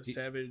it. The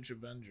Savage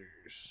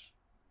Avengers.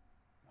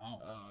 Oh.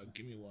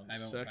 Give me one I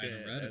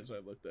second read as I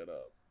look that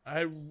up.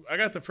 I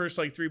got the first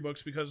 3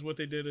 books because what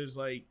they did is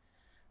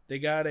they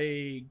got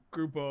a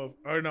group of...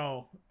 Or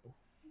no.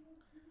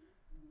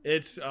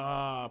 It's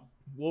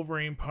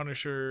Wolverine,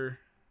 Punisher,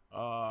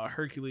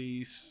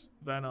 Hercules,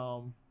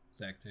 Venom...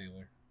 Zach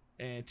Taylor.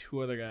 And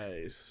 2 other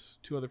guys.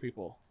 2 other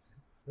people.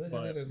 Really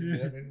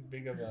that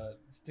big of a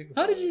stick.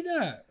 How did you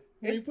not?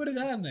 When you put it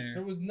on there.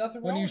 There was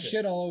nothing wrong when you with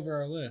shit all over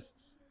our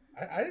lists.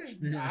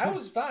 I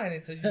was fine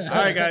until you... All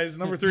right, guys.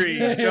 Number 3.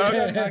 Chuck,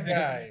 my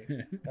guy. All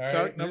right.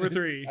 Chuck, number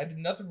 3. I did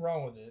nothing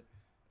wrong with it.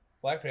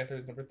 Black Panther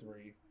is number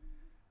 3.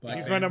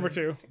 He's my number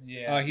 2.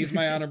 Yeah. He's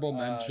my honorable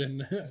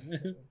mention.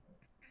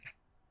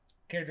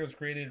 Character was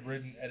created,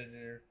 written,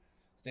 edited,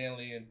 Stan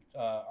Lee, and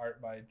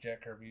art by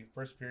Jack Kirby.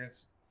 First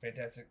appearance,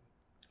 Fantastic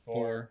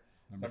Four.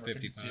 Number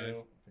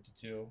 55.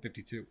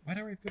 52. Why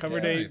did I write 55? Cover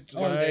date,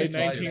 July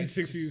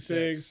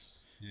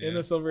 1966. Yeah. In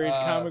the Silver Age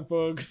comic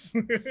books.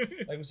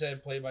 Like we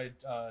said, played by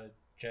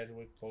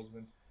Chadwick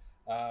Boseman.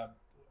 I'll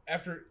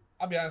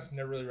be honest,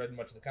 never really read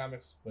much of the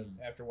comics, but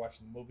after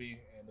watching the movie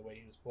and the way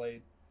he was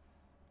played,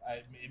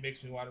 it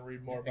makes me want to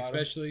read more about him.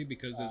 Especially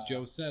because, as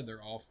Joe said,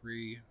 they're all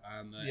free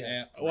on the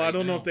app. Well, I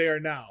don't know if they are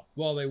now.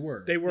 Well, they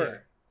were. They were. Yeah.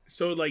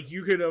 So,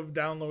 you could have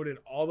downloaded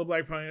all the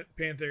Black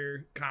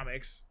Panther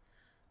comics,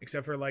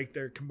 except for,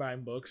 their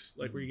combined books,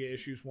 where you get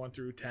issues 1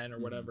 through 10 or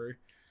whatever.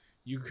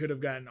 You could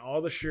have gotten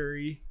all the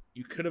Shuri.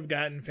 You could have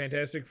gotten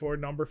Fantastic Four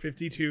number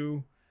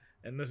 52,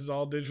 and this is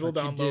all digital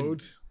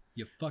downloads.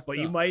 You fucked but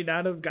up. You might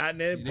not have gotten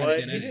it, but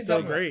it's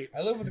still great.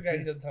 I live with a guy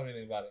who doesn't tell me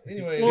anything about it.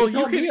 Anyway, well,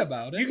 you can me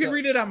about it. You can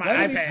read it on my iPad.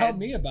 Why did he tell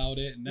me about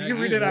it? You can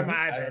read it on my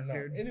iPad,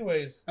 dude.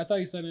 Anyways, I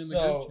thought you sent it in the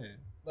group chat.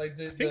 I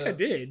think I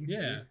did.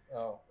 Yeah.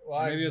 Oh,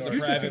 well, maybe it's a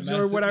private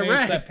message. What I read. Maybe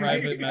it's that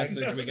private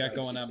message we got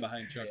going on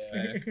behind Chuck's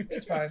back.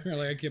 It's fine.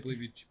 I can't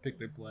believe you picked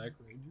the Black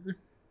Ranger.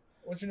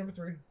 What's your number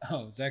 3?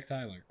 Oh, Zach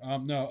Tyler.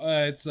 No,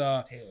 it's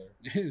Taylor.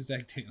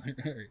 Zach Taylor.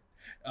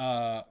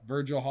 Right.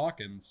 Virgil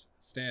Hawkins,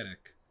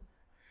 Static.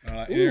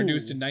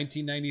 Introduced in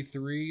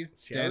 1993.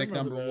 Static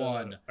number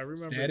 1.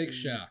 Static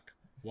Shock.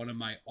 One of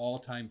my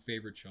all-time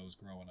favorite shows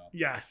growing up.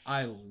 Yes.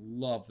 I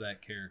love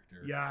that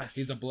character. Yes.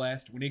 He's a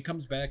blast. When he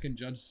comes back in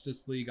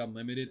Justice League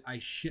Unlimited, I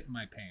shit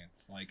my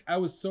pants. I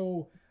was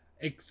so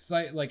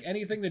excited.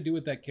 Anything to do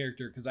with that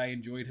character because I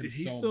enjoyed him so much. Did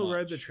he still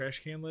ride the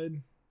trash can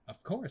lid?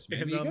 Of course.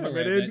 Maybe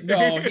Unlimited?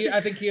 No, I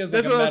think he has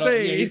That's a what metal... I'm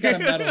saying. Yeah, he's got a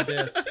metal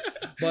disc.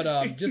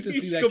 But just to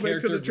see that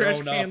character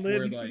grown up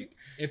where,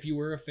 if you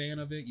were a fan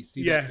of it, you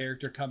see that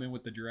character come in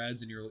with the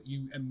dreads and you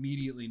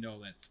immediately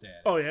know that's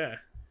Static. Oh, yeah.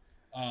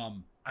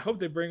 I hope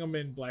they bring him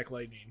in Black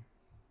Lightning.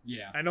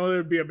 Yeah. I know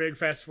there'd be a big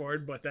fast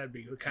forward, but that'd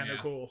be kind of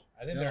cool.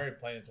 I think they're already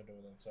planning something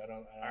with him, so I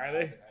don't Are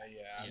they?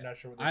 I'm not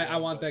sure what I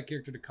want that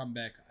character to come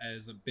back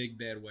as a big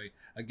bad way.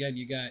 Again,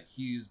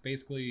 he's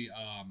basically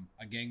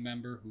a gang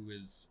member who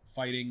is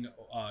fighting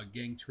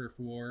gang turf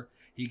war.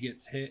 He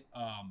gets hit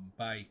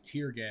by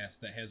tear gas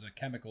that has a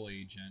chemical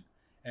agent,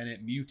 and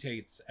it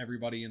mutates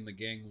everybody in the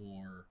gang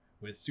war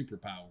with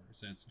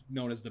superpowers, and it's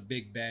known as the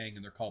Big Bang,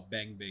 and they're called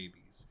Bang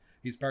Babies.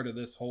 He's part of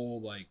this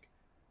whole like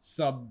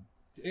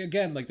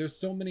again, like there's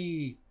so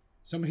many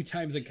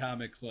times in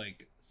comics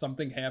like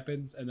something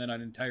happens and then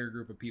an entire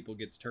group of people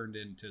gets turned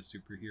into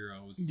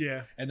superheroes.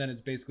 Yeah. And then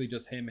it's basically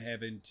just him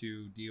having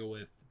to deal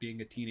with being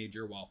a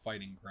teenager while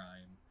fighting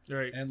crime.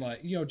 Right. And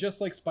like,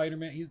 just like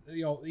Spider-Man,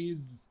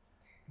 he's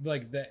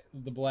like the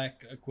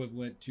black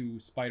equivalent to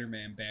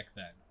Spider-Man back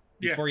then.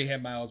 Before he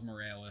had Miles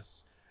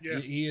Morales. Yeah.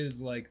 He is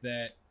like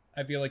that.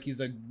 I feel like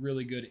he's a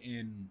really good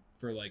in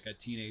for like a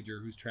teenager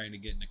who's trying to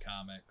get into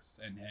comics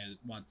and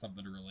wants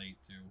something to relate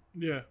to.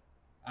 Yeah.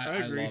 I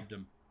agree. I loved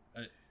him.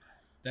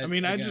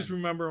 I just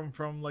remember him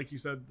from, like you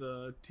said,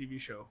 the TV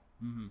show.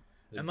 Mm-hmm.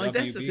 And like,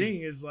 that's the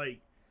thing is like,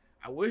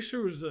 I wish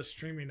there was a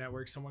streaming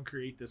network. Someone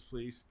create this,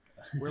 please.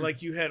 Where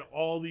like you had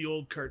all the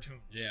old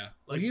cartoons. Yeah.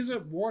 Like, he's a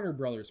Warner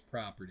Brothers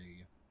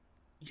property.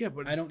 Yeah,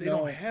 but they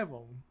don't have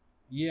them.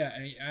 Yeah,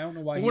 I don't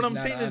know why. What I'm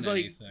saying is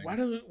like, why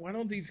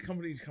don't these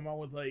companies come out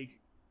with like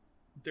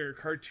their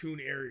cartoon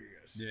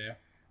areas? Yeah.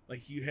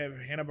 Like you have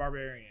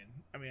Hanna-Barbarian.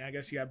 I mean, I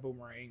guess you got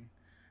Boomerang,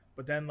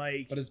 but then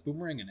like. But is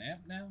Boomerang an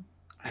app now?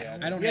 Yeah,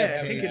 I don't. Yeah,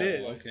 I think it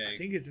is. Okay. I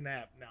think it's an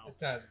app now.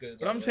 It's not as good.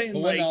 But I'm saying, but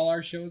like, wouldn't all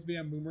our shows be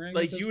on Boomerang?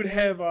 Like you would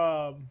have,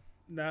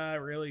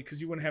 not really, because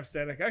you wouldn't have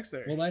Static X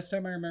there. Well, last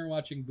time I remember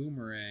watching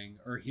Boomerang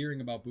or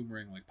hearing about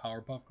Boomerang, like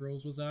Powerpuff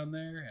Girls was on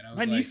there, and I was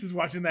my niece is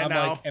watching that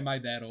now. Like, am I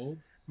that old?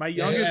 My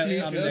youngest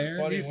niece is there.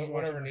 Funny.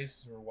 Whenever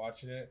nieces were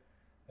watching it.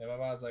 And my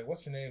mom was like,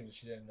 "What's your name?" And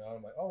she didn't know.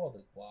 I'm like, "Oh, well,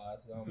 there's blah."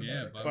 So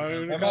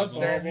my mom's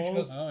staring at me. She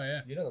goes, "Oh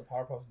yeah, you know the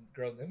Powerpuff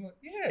Girls name?" I'm like,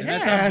 "Yeah,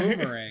 that's on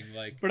Boomerang."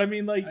 Like, but I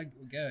mean, like,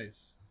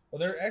 guys. Well,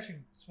 they're actually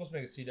supposed to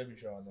make a CW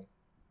show on them.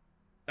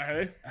 Are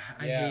they?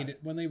 I hate it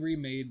when they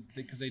remade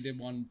because they did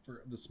one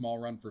for the small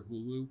run for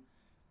Hulu.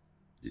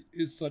 It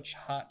is such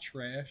hot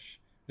trash.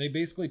 They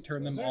basically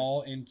turned them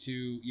all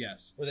into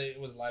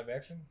Was live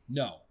action?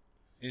 No,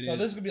 it is. No,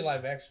 this is gonna be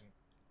live action.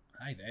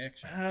 Live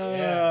action.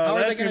 How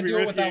are they gonna do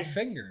it without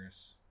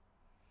fingers?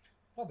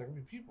 Oh, they're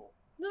gonna be people.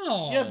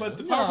 No. Yeah, but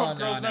the Powerpuff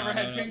Girls never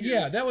had fingers.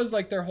 Yeah, that was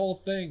like their whole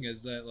thing.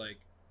 Is that like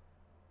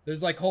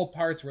there's like whole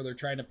parts where they're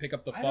trying to pick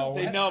up the phone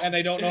and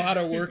they don't know how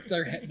to work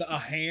a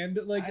hand.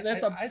 Like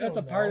that's a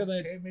part of that.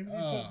 Okay, maybe they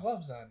put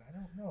gloves on. I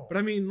don't know. But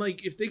I mean,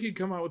 like if they could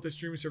come out with a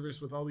streaming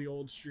service with all the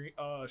old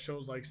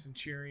shows like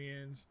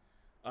Centurions,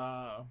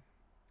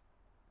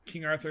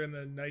 King Arthur and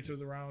the Knights of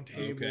the Round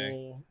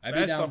Table, I'd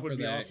be down for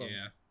that. Awesome.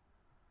 Yeah.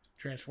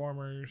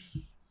 Transformers.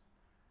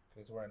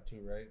 Okay, so we're on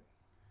 2, right?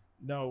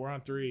 No, we're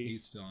on 3.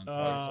 He's still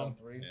on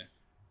 3. Yeah.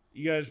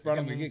 You guys brought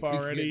him up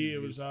already.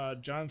 It was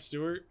John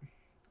Stewart,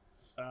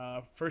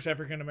 first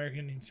African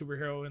American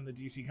superhero in the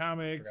DC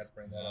Comics. Forgot to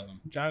bring that up.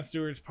 John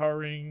Stewart's power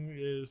ring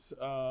is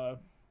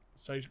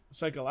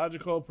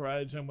psychological,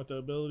 provides him with the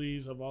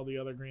abilities of all the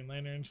other Green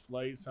Lanterns: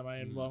 flight,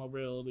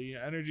 semi-invulnerability,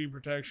 energy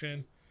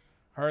protection,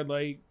 hard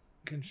light,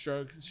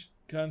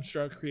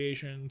 construct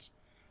creations.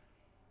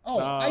 Oh,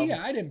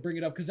 I didn't bring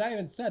it up because I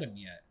haven't said him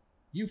yet.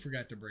 You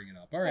forgot to bring it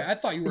up. All right, I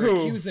thought you were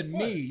accusing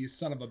me, you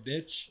son of a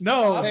bitch.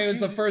 No, it was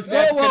the first.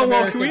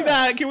 Whoa! Can we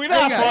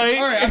not fight?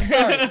 All right, I'm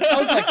sorry. I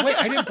was like, wait,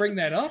 I didn't bring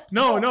that up.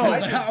 No.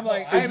 I'm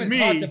like, I haven't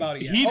talked about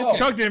it yet.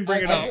 Chuck didn't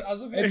bring it up.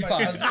 It's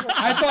fine.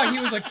 I thought he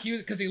was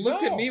accused because he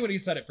looked at me when he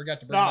said it. Forgot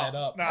to bring that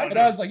up, and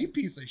I was like, you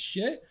piece of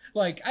shit.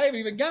 Like, I haven't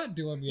even gotten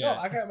to him yet.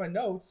 No, I got my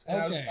notes.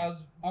 And okay. I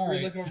was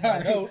right. looking over my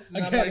notes.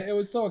 And again, it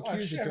was so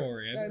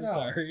accusatory. I'm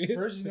sorry.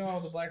 First,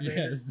 the Black Ranger.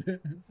 Yes.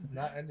 This is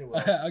not ending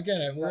well.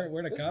 Again, we're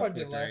in a conflict this might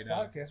be the last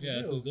podcast. Yeah,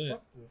 this is it.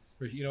 Fuck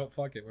this. You know what?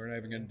 Fuck it. We're not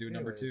even going to do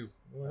number 2.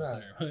 We're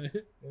not.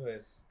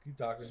 Anyways, keep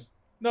talking.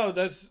 No,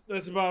 that's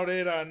about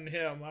it on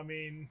him. I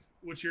mean,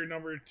 what's your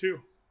number 2?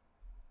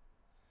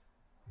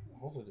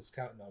 Hopefully this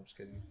count. No, I'm just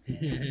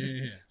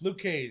kidding. Luke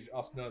Cage,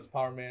 also known as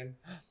Power Man.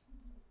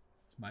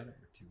 It's my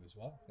number 2 as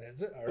well.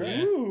 Is it? All right.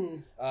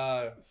 Ooh.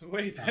 So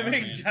wait, that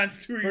makes John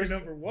Stewart your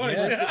number 1.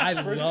 Yes, I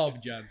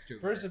love John Stewart.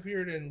 First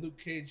appeared in Luke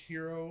Cage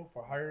Hero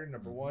for Hire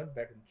number 1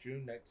 back in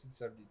June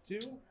 1972.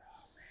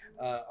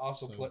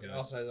 Also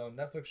has his own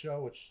Netflix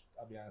show, which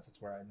I'll be honest, that's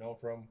where I know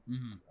from.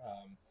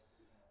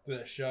 Through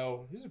that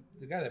show, he's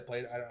the guy that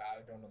played. I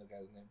don't know the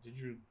guy's name. Do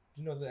you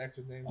know the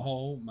actor's name?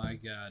 Oh my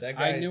god, that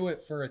guy, I knew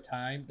it for a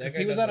time because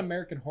he was on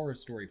American Horror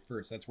Story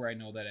first. That's where I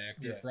know that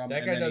actor from.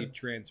 That and guy then he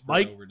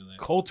transferred over to that.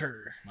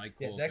 Coulter. Mike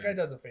Coulter. Yeah, that guy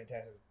does a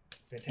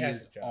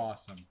fantastic job.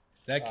 Awesome.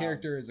 That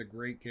character is a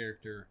great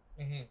character.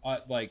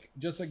 Like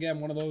just again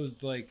one of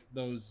those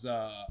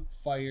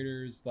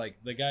fighters, like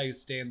the guy who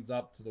stands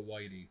up to the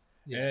whitey.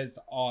 Yeah, and it's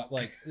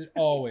like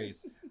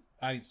always.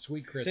 I mean,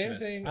 Sweet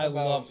Christmas. I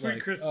love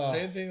Sweet Christmas.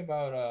 Same thing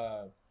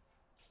about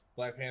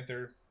Black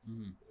Panther.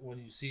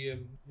 When you see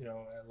him, in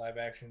live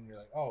action, you're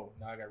like, oh,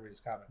 now I got to read his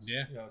comics.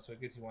 Yeah. So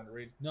it gets you want to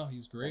read. No,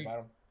 he's great. About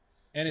him.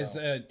 And is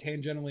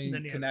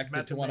tangentially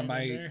connected to one of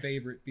my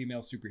favorite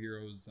female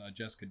superheroes,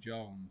 Jessica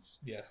Jones.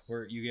 Yes.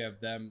 Where you have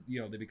them,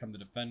 they become the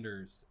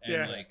Defenders,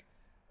 and like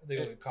they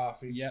go get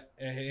coffee. Yep.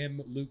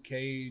 Him, Luke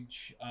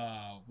Cage,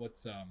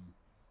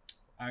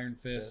 Iron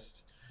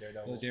Fist.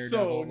 Daredevil.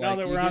 So now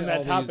that we're on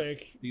that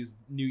topic, these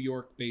New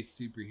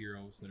York-based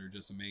superheroes that are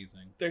just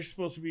amazing. They're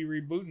supposed to be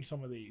rebooting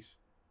some of these.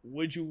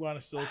 Would you want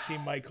to still see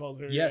Mike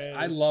Coulter? Yes,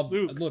 I love.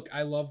 Luke? Look,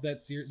 I love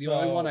that series. The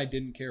only one I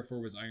didn't care for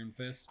was Iron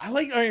Fist. I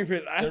like Iron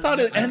Fist. I thought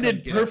it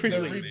ended perfectly.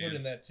 They're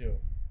rebooting that too.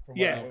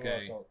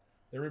 Okay.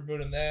 They're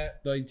rebooting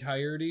that. The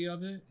entirety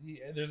of it?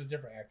 Yeah, there's a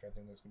different actor, I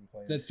think, that's going to be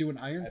playing. That's doing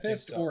Iron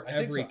Fist or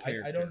every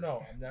character? I don't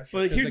know. I'm not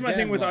sure. But here's my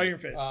thing with Iron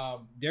Fist.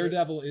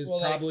 Daredevil is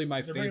probably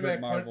my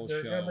favorite Marvel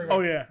show.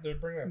 They're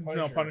bringing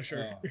back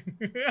Punisher.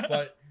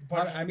 But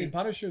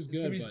Punisher's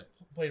good. It's going to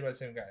be played by the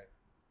same guy.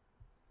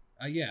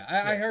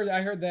 I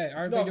heard that.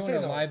 Aren't they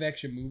doing a live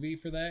action movie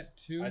for that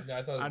too?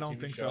 I don't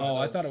think so. Oh,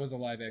 I thought it was a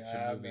live action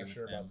movie. I'm not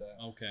sure about that.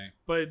 Okay.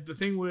 But the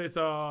thing with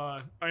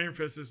Iron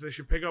Fist is they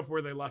should pick up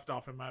where they left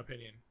off, in my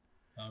opinion.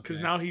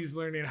 Because now he's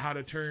learning how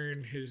to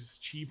turn his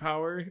chi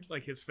power,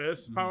 like his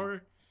fist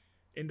power,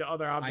 into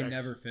other objects. I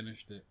never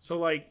finished it. So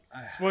like,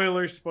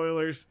 spoilers.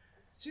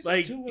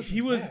 Like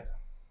he was. Bad.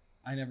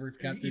 I never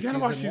got through. You gotta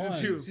watch season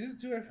 2. Season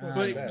 2 actually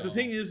but bad. The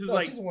thing is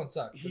like season 1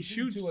 sucked. He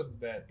shoots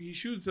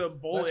a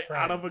bullet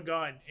out of a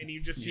gun, and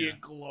you just see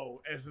it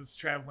glow as it's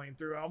traveling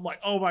through. I'm like,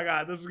 oh my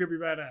god, this is gonna be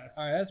badass.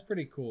 All right, that's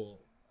pretty cool.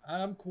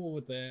 I'm cool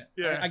with that.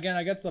 Yeah. I got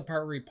to the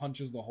part where he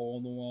punches the hole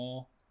in the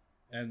wall,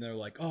 and they're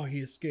like, oh, he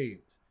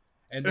escaped.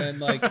 And then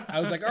like I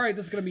was like, all right,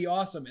 this is gonna be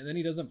awesome. And then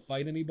he doesn't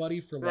fight anybody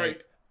for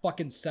like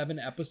fucking 7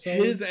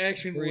 episodes. His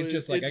action where he's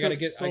just like, I gotta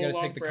take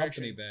the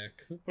company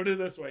back. Put it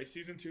this way,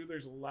 season 2,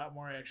 there's a lot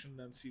more action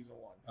than season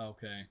 1.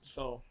 Okay.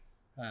 So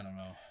I don't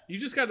know. You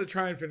just got to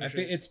try and finish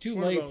it. It's too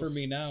late for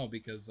me now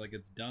because like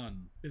it's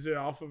done. Is it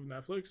off of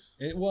Netflix?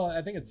 Well,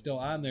 I think it's still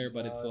on there,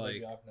 but it's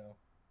like off now.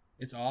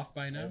 It's off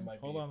by now.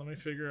 Hold on, let me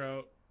figure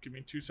out. Give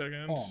me 2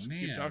 seconds. Oh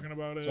man, keep talking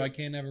about it. So I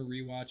can't ever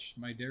rewatch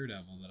my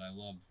Daredevil that I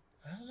love.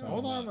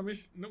 Hold on, let me.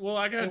 Well,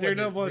 I got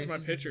Daredevil as my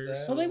picture.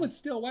 So they would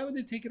still. Why would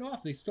they take it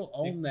off? They still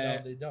own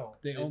that. No, they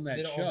don't. They own that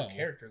show. They don't own the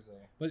characters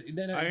though. But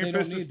then Iron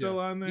Fist is still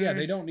on there. Yeah,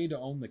 they don't need to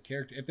own the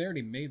character if they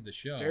already made the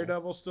show.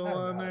 Daredevil's still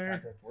on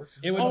there.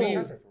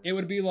 It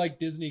would be like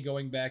Disney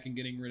going back and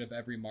getting rid of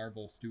every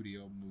Marvel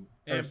studio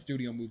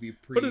movie.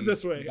 Put it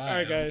this way, all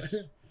right, guys.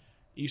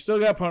 You still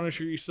got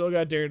Punisher, you still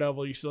got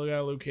Daredevil, you still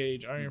got Luke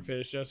Cage, Iron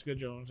Fist, Jessica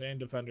Jones, and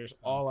Defenders,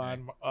 all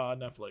on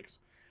Netflix.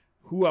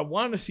 Who I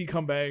want to see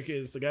come back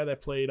is the guy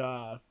that played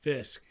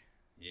Fisk.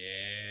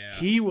 Yeah.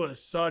 He was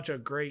such a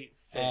great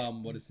fit.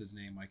 What is his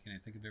name? Why can't I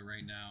think of it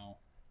right now?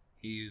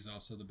 He's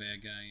also the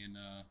bad guy in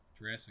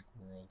Jurassic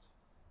World.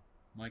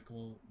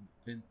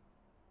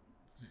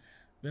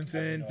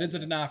 Vincent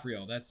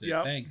D'Onofrio. That's it.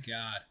 Yep. Thank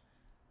God.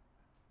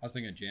 I was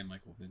thinking Jan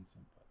Michael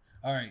Vincent. But,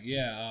 all right.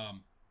 Yeah.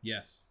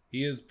 Yes.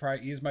 He is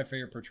my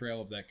favorite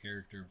portrayal of that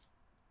character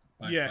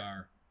by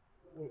far.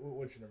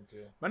 What's your number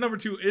 2? My number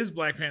 2 is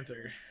Black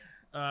Panther.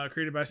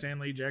 Created by Stan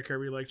Lee, Jack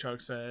Kirby, like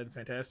Chuck said.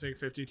 Fantastic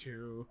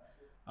 52.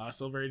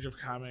 Silver Age of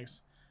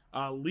Comics.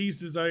 Lee's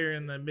desire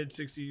in the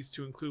mid-60s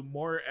to include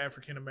more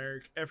African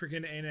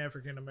and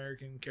African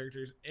American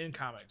characters in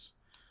comics.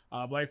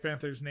 Black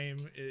Panther's name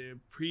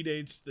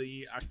predates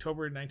the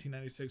October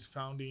 1996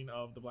 founding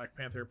of the Black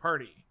Panther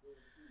Party.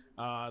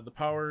 The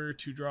power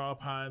to draw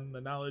upon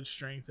the knowledge,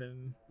 strength,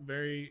 and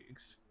very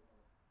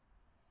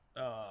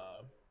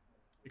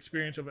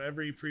experience of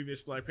every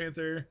previous Black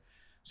Panther.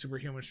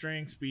 Superhuman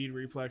strength, speed,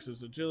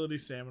 reflexes, agility,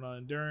 stamina,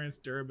 endurance,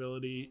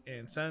 durability,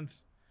 and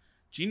sense.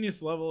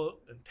 Genius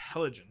level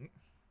intelligent.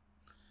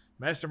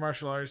 Master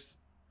martial arts.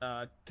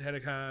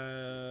 Tadaka,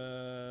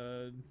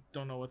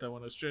 don't know what that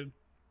one is.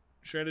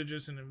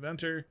 Strategist and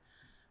inventor.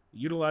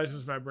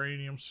 Utilizes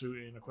vibranium suit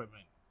and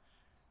equipment.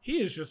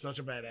 He is just such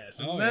a badass.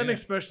 And then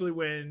especially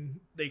when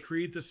they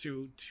create the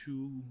suit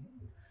to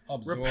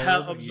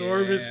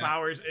absorb his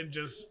powers and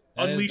just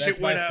unleash it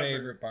whenever. That's my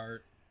favorite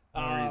part.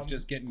 Where he's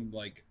just getting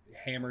like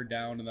hammered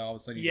down and then all of a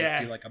sudden you just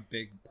see like a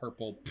big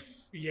purple.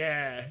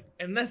 Yeah.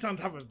 And that's on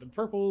top of the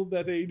purple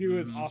that they do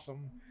is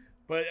awesome.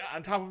 But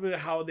on top of it,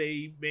 how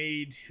they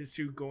made his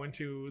suit go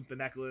into the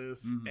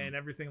necklace and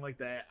everything like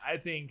that, I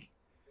think,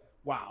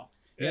 wow.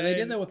 Yeah, they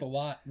did that with a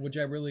lot, which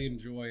I really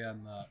enjoy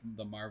on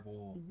the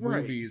Marvel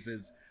movies.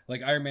 Is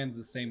like Iron Man's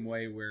the same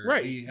way,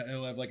 where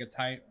he'll have like a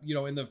tight,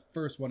 in the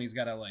first one he's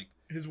got to like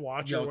his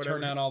watch, or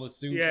turn on all the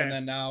suits, and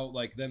then now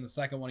then the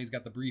second one he's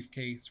got the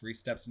briefcase where he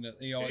steps into,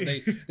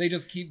 they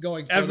just keep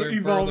going further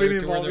and further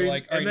to where they're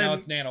like, all right, now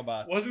it's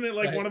nanobots. Wasn't it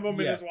like one of them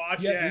in his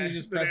watch? Yeah, he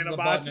just presses a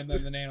button and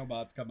then the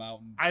nanobots come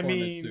out and form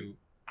his suit.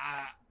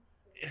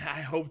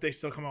 I hope they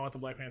still come out with the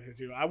Black Panther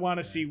too. I want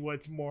to see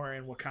what's more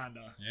in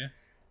Wakanda. Yeah.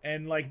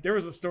 And like there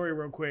was a story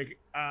real quick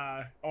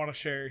I want to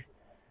share.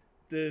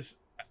 This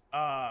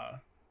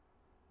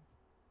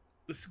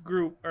this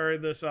group or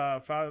this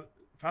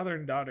father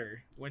and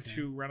daughter went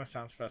to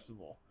Renaissance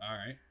Festival. All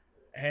right.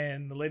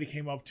 And the lady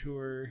came up to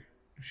her.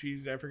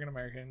 She's African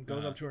American.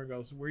 Goes up to her and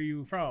goes, "Where are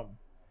you from?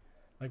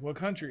 Like what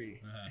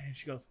country?" And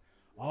she goes,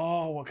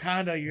 "Oh,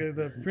 Wakanda, you're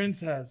the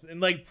princess." And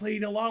like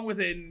played along with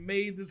it and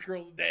made this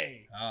girl's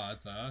day. Oh,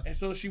 that's awesome. And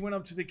so she went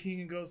up to the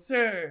king and goes,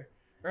 "Sir,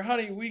 or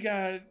honey, we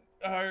got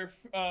our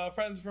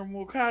friends from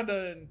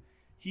Wakanda," and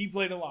he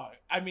played along.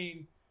 I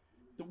mean,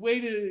 the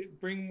way to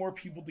bring more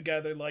people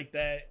together like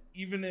that,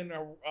 even in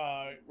a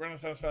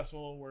Renaissance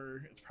Festival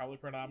where it's probably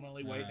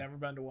predominantly white, never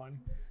been to one.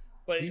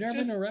 But you never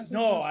been to a Renaissance no,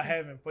 Festival? I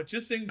haven't. But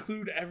just to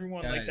include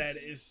everyone like that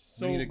is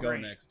so great. We need to go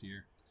next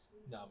year.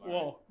 No,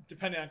 well,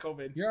 depending on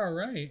COVID. You're all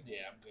right.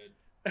 Yeah, I'm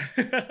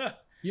good.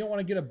 You don't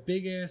want to get a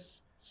big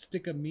ass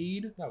stick of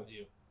mead? Not with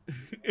you.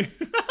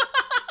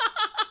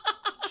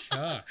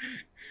 Chuck.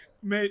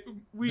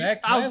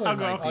 Zach Tyler. I'll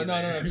go. Oh,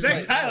 no.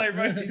 Zach Tyler,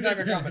 but he's not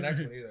going to come in next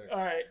one either. All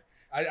right.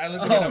 I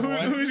looked at number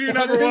one. Who's your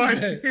number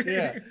one?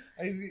 Yeah.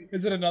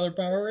 Is it another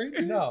Power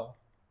Ranger? No.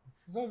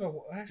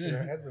 Actually,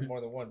 there has been more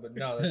than one, but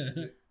no.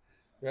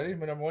 Ready?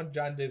 My number one,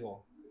 John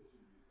Diggle.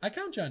 I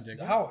count John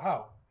Diggle.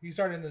 How? He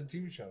started in the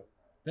TV show.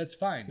 That's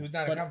fine. He was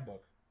not a comic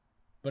book.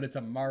 But it's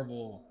a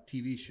Marvel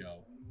TV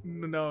show.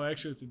 No,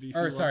 actually, it's a DC.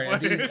 Or sorry, a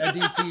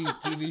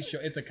DC TV show.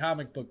 It's a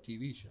comic book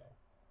TV show.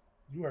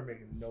 You are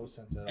making no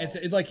sense at all. It's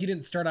like he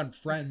didn't start on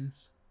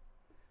Friends.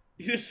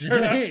 He just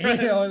started on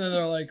Friends. And then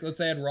they're like, let's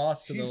add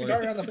Ross to the list. He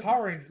started on the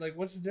Power Rangers. Like,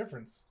 what's the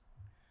difference?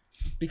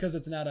 Because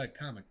it's not a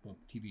comic book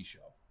TV show.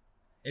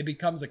 It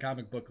becomes a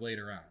comic book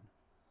later on.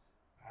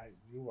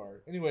 You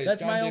are. Anyways, that's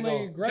John my Diggle.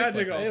 only gripe.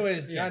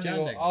 Anyways, John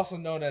Diggle, also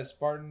known as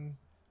Spartan,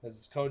 as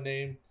his code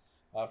name.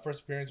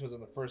 First appearance was in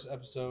the first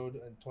episode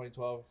in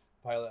 2012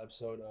 pilot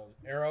episode of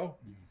Arrow.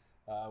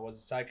 Was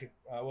a sidekick.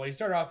 Well, he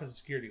started off as a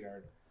security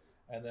guard,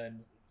 and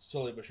then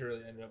slowly but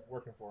surely ended up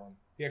working for him.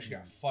 He actually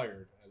got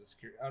fired as a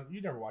security.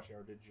 You never watched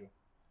Arrow, did you?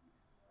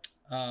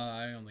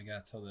 I only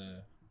got till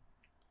the.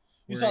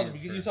 You saw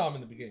him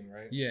in the beginning,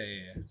 right? Yeah.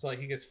 So like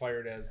he gets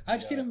fired as.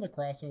 I've seen him in the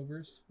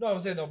crossovers. No, I'm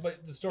saying though,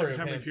 but the story Every of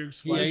time him. he pukes,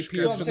 Flash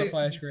grabs him, the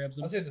Flash grabs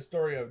him. I'm saying the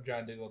story of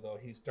John Diggle though.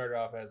 He started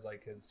off as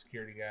like his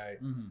security guy,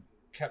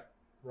 kept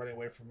running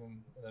away from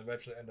him, and then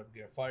eventually ended up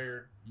getting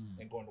fired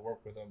and going to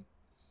work with him.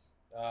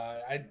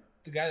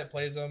 The guy that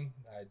plays him,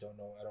 I don't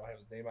know. I don't have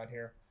his name on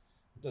here.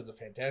 Does a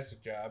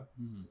fantastic job.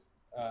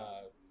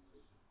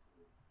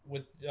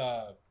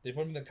 They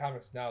put him in the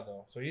comics now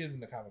though, so he is in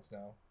the comics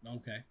now.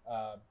 Okay.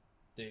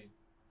 They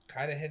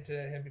kind of hinted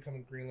at him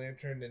becoming Green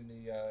Lantern in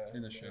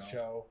the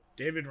show.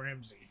 David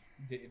Ramsey.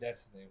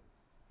 That's his name.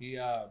 He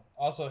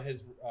also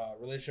his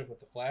relationship with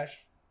the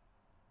Flash.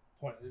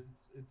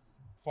 It's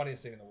the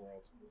funniest thing in the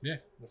world. Yeah.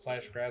 The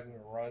Flash grabs him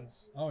and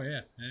runs. Oh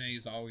yeah, and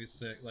he's always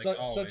sick. Like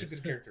such a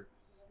good character.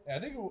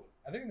 And I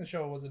think in the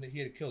show wasn't he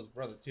had to kill his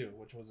brother too,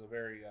 which was a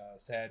very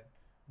sad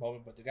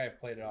moment. But the guy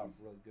played it off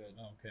really good.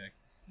 Okay.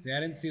 See, I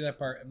didn't see that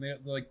part.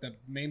 Like the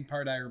main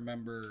part I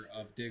remember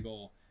of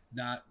Diggle,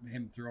 not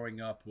him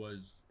throwing up,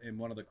 was in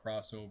one of the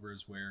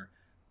crossovers where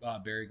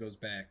Barry goes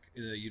back.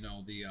 The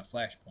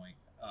Flashpoint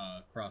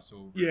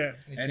crossover. Yeah.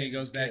 And he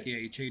goes back. Yeah,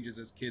 he changes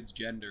his kid's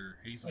gender.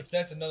 He's like,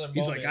 that's another moment.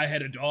 He's like, I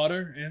had a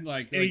daughter, and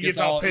he gets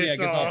all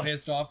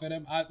pissed off at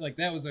him.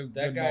 That was a that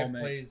good guy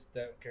moment. plays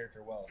that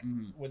character well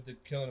with the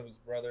killing of his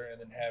brother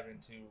and then having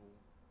to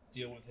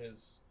deal with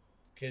his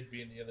kid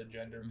being the other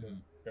gender because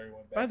Barry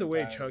went back. By the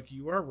way, Chuck,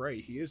 you are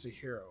right. He is a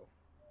hero.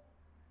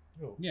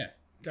 Who? Yeah.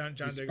 John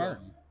Diggle.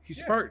 Spartan. He's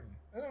Spartan.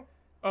 I know.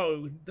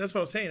 Oh, that's what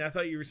I was saying. I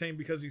thought you were saying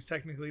because he's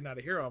technically not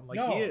a hero. I'm like,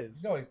 no, he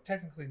is. No, he's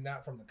technically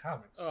not from the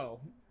comics. Oh,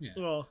 yeah.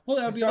 Well,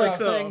 that would be like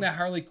saying that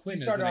Harley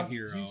Quinn isn't a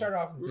hero. He started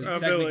off. He's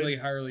technically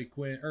Harley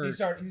Quinn. Or he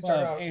started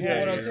off.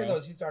 What I was saying though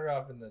is he started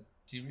off in the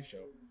TV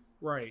show.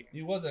 Right.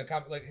 He wasn't a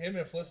comic like him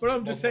and Felicity. But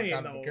I'm just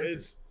saying though,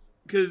 it's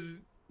because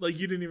like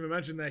you didn't even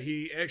mention that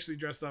he actually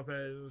dressed up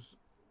as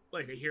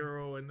like a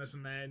hero and this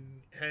and that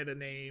and had a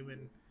name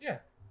and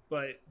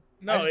but.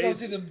 No, I just don't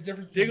see the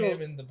difference between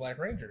him and the Black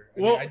Ranger.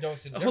 I don't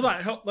see the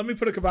difference. Hold on. Let me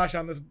put a kibosh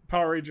on this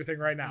Power Ranger thing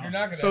right now. You're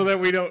not gonna so that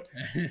we don't.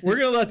 We're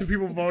going to let the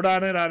people vote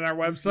on it on our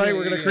website.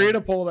 We're going to create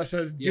a poll that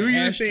says, do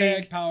you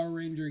think Power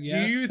Ranger,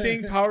 yes. Do you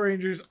think Power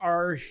Rangers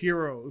are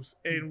heroes?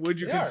 And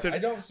would you consider... I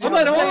don't see I'm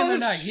not saying they're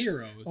not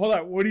heroes. Hold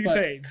on. What are you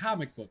saying?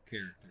 Comic book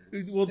characters.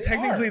 Well,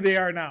 technically they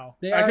are now.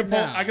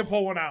 I can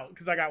pull one out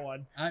because I got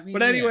one.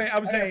 But anyway,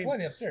 I'm saying... I have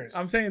plenty upstairs.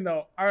 I'm saying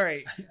though, all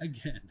right.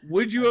 Again.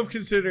 Would you have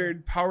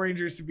considered Power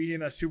Rangers to be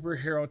in a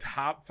superhero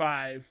top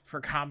 5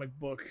 for comic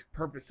book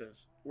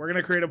purposes? We're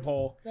going to create a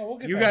poll. No, we'll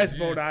get you guys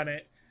vote on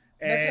it.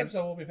 Next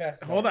episode we'll be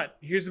passing. Hold on.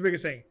 Here's the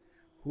biggest thing.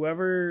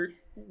 Whatever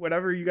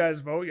you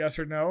guys vote, yes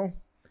or no,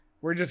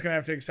 we're just going to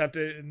have to accept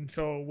it. And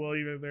so we'll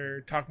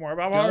either talk more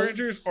about Power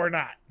Rangers or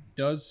not.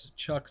 Does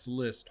Chuck's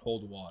list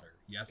hold water?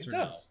 Yes or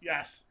no?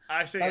 Yes.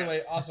 I say yes. By the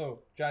way,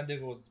 also, John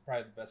Diggle was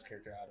probably the best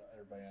character out of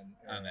everybody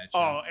on that show.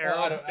 Oh, Arrow.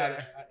 Well, out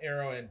of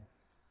Arrow, and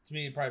to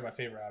me, probably my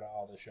favorite out of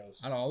all the shows.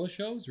 Out of all the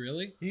shows?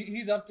 Really?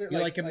 He's up there. You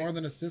like him more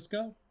than a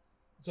Cisco?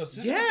 So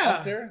Cisco's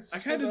up there. I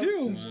kind of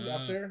do. Cisco's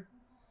up there.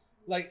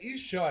 Like, each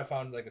show I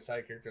found like a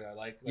side character that I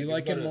like. You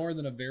like him more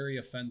than a very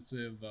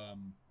offensive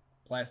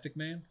Plastic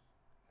Man?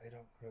 I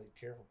don't really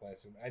care for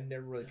Plastic Man. I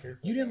never really cared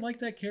for You didn't like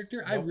that character?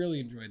 Nope. I really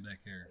enjoyed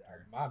that character.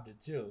 Our mom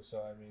did too,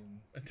 so I mean...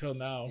 Until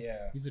now.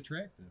 Yeah. He's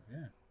attractive,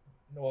 yeah.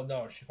 Well,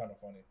 no, she found it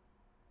funny.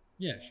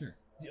 Yeah, sure.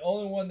 The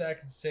only one that I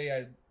can say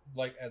I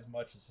like as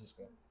much is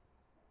Cisco.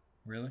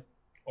 Really?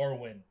 Or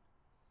Win.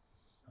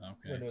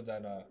 Okay. Win was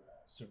on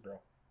Supergirl.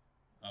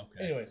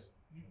 Okay. Anyways,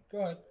 go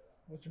ahead.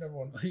 What's your number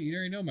one? You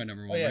already know my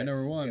number one. My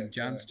number one,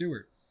 Jon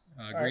Stewart,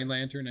 Green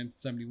Lantern,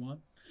 1971.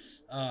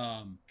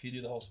 Can you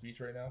do the whole speech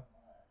right now?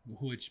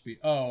 Which be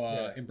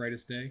in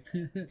Brightest Day.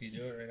 Can you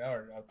do it right now?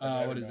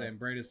 Or what is it? In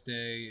Brightest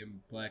Day, in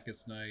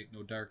Blackest Night,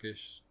 no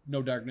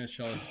darkness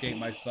shall escape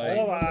my sight.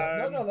 No,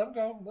 let him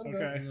go. Let him go.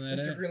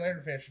 Mr. Green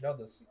Lantern fan should know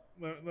this.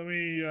 Let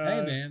me.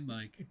 Hey man,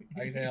 like.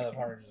 I can tell you how the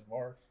Power Rangers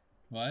morph.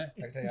 What?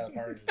 I can tell you how the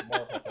Power Rangers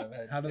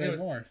morph. How do they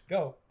morph?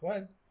 Go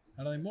ahead.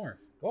 How do they morph?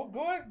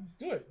 Go ahead,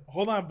 do it.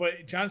 Hold on,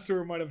 but Jon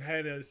Stewart might have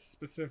had a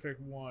specific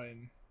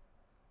one.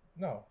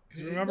 No,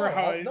 remember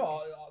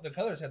the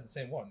colors had the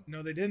same one.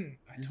 No, they didn't.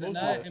 Is it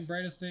not in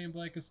Brightest Day and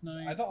Blackest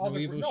Night? I thought all no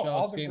evil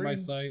shall escape my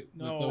sight.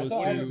 No, with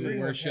those who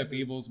worship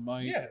evil's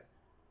might. Yeah.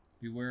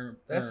 Beware.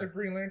 That's the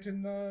Green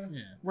Lantern.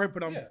 Yeah. Right,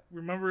 but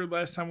remember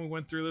last time we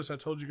went through this, I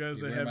told you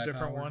guys they have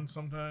different ones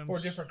sometimes. 4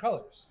 different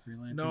colors.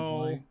 Green Lantern's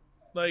light.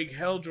 Like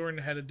Hal Jordan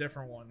had a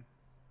different one.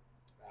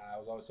 I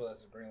was always told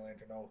that's the Green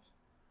Lantern Oath.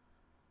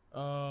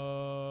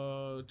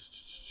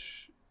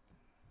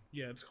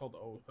 Yeah, it's called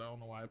Oath. I don't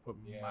know why I put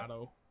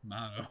motto.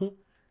 Motto.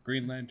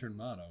 Green Lantern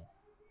motto.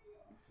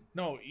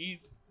 No,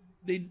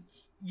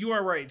 you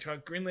are right,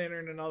 Chuck. Green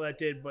Lantern and all that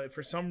did, but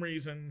for some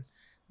reason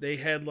they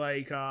had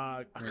like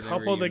a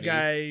couple of the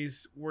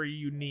guys were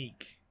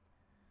unique,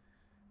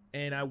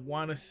 and I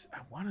want to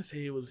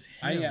say it was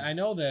him. I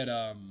know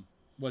that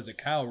was it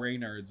Kyle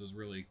Reynolds was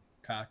really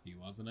cocky,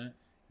 wasn't it?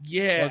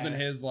 Yeah, wasn't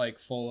his like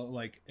full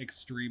like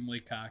extremely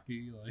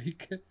cocky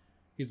like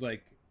he's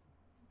like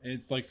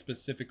it's like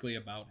specifically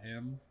about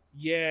him.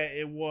 Yeah,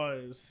 it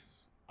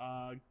was.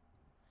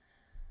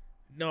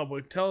 No,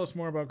 but tell us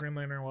more about Green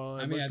Lantern. Well,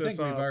 I think we've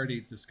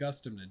already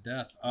discussed him to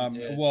death.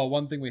 Well,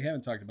 one thing we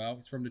haven't talked about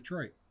is from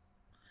Detroit.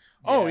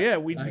 Oh yeah,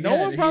 we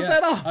know about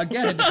that all.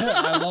 Again,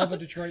 I love a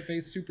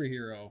Detroit-based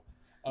superhero.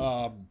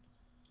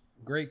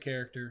 Great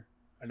character,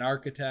 an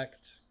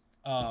architect.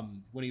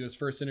 When he was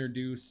first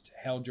introduced,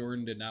 Hal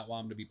Jordan did not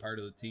want him to be part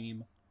of the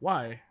team.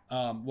 Why?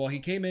 Well, he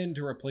came in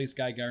to replace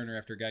Guy Gardner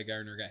after Guy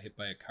Gardner got hit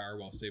by a car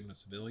while saving a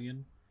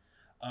civilian.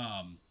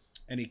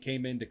 And he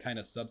came in to kind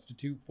of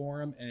substitute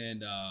for him,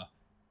 and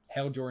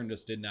Hal Jordan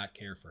just did not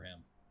care for him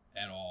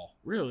at all.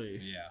 Really?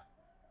 Yeah.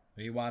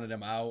 He wanted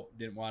him out,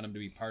 didn't want him to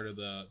be part of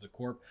the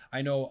Corp.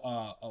 I know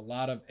a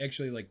lot of,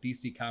 actually, like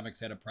DC Comics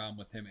had a problem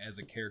with him as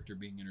a character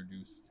being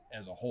introduced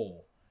as a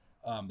whole.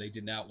 They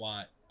did not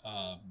want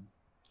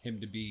him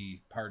to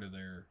be part of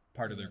their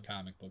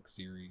comic book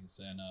series.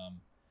 And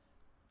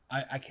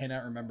I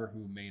cannot remember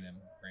who made him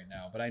right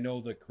now, but I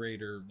know the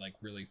creator like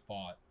really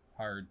fought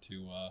hard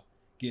to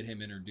get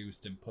him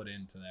introduced and put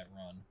into that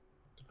run.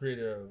 The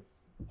creator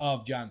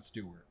of Jon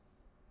Stewart.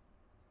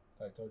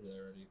 I told you that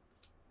already.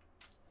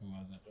 Who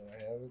was it? Do I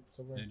have it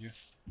somewhere? Did you?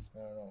 I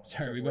don't know.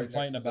 Sorry, we've been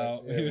fighting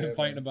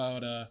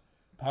about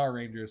Power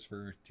Rangers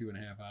for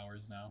 2.5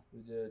 hours now.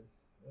 We did.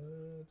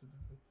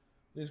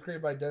 It was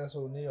created by Dennis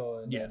O'Neil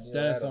and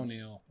Dennis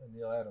O'Neil and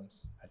Neil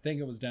Adams. I think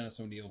it was Dennis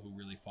O'Neil who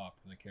really fought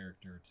for the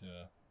character to.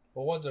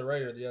 Well, one's a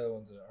writer, the other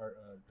one's an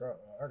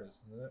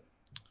artist, isn't it?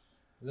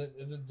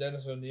 Isn't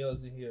Dennis O'Neil?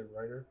 Isn't he a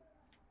writer?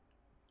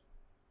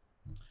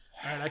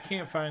 All right, I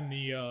can't find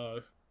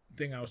the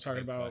thing I was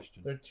talking about.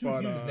 Question. They're two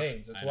huge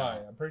names. That's why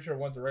I'm pretty sure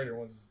one's a writer,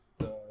 one's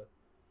the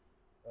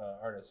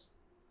artist.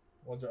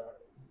 One's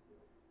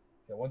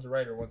a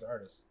writer, one's an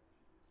artist.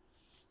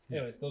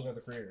 Anyways, those are the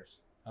creators.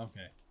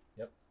 Okay.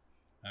 Yep.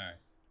 All right.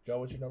 Joe,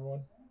 what's your number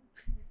one?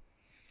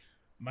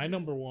 My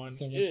number one.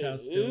 So much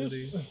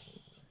hostility.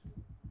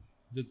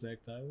 Is it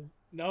Zach Tyler?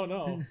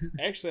 No.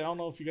 Actually, I don't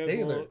know if you guys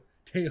Taylor.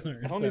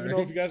 I don't even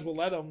know if you guys will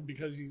let him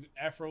because he's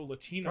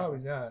Afro-Latino. Probably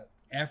not.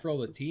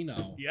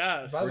 Afro-Latino.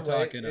 Yes. By the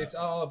way, it's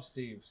all up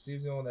Steve.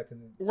 Steve's the one that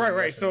can...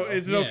 Right. So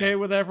is it okay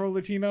with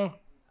Afro-Latino?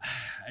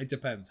 It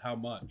depends. How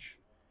much?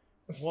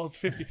 Well, it's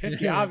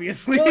 50-50,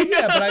 obviously. Well,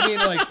 yeah, but I mean,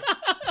 like,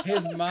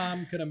 his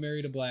mom could have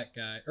married a black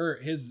guy. Or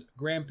his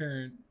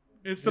grandparent...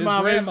 It's the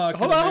mom.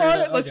 Hold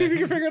on. Let's see if you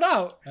can figure it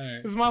out.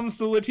 Right. His mom's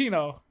still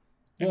Latino.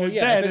 Well,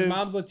 yeah, if his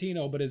mom's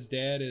Latino, but his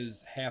dad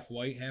is half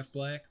white, half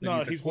black,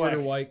 then he's a quarter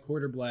black. White,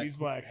 quarter black, he's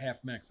black,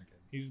 half Mexican.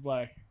 He's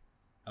black.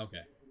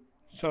 Okay.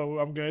 So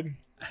I'm good.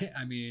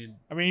 I mean,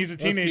 he's a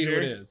teenager. Let's see who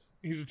it is.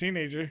 He's a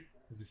teenager.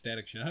 Is he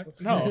Static Shock?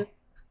 No.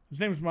 His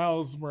name's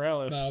Miles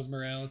Morales. Miles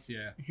Morales,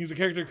 yeah. He's a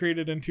character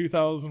created in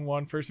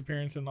 2001, first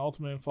appearance in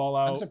Ultimate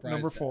Fallout. I'm surprised.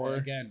 Number 4.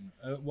 Again,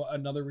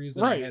 another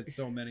reason I had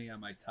so many on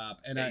my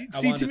top. And I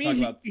See, wanted to to me, talk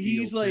about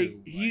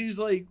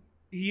Steel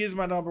he is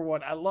my number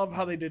one. I love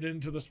how they did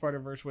Into the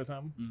Spider-Verse with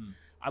him. Mm-hmm.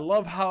 I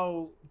love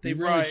how they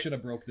really should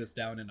have broke this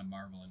down into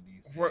Marvel and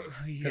DC.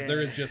 Because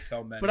there is just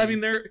so many. But I mean,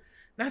 they're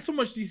not so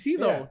much DC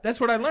though. Yeah. That's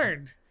what I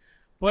learned.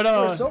 But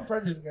we're so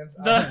prejudiced against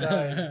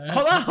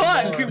hold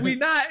on. Can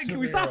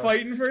we stop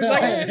fighting for a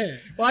second?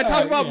 Well, I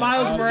talk about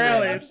Miles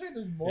Morales.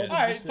 All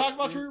right, talk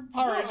about your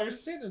Power Rangers. I'm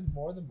just saying there's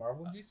more than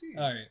Marvel and DC.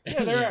 All right.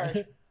 Yeah,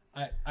 there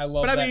are. I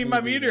love. But I mean,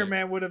 my Meteor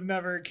Man would have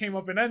never came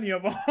up in any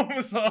of them.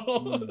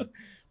 So,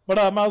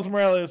 but Miles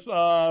Morales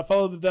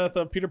followed the death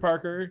of Peter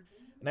Parker,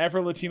 an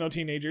Afro-Latino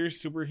teenager,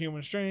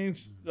 superhuman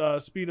strength,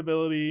 speed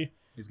ability,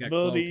 He's got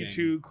ability cloaking.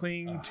 to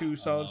cling to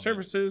solid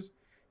surfaces.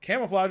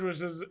 Camouflage,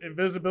 which is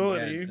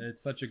invisibility. Yeah,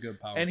 it's such a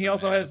good power. And he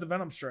also has the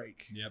Venom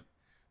Strike. Yep.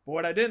 But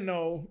what I didn't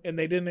know, and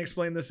they didn't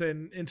explain this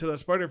Into the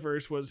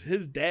Spider-Verse, was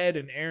his dad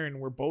and Aaron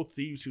were both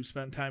thieves who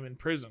spent time in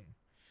prison.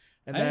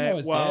 And I didn't know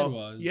his dad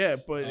was. Yeah,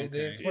 but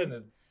they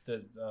explain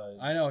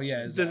I know,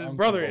 yeah. His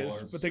brother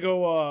is, but they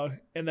go,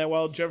 and that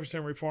while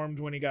Jefferson reformed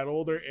when he got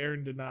older,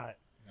 Aaron did not.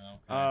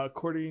 Okay.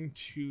 According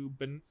to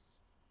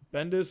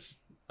Bendis,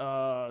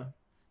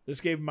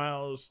 this gave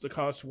Miles the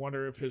cause to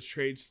wonder if his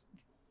traits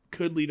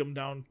could lead him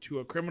down to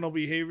a criminal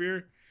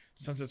behavior,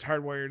 since it's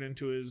hardwired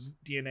into his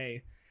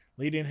DNA,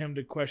 leading him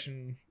to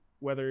question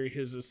whether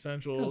his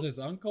essential... Because his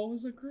uncle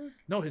was a crook?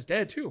 No, his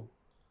dad, too.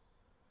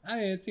 I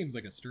mean, it seems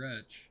like a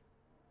stretch.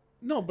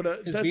 No,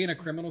 but... Is being a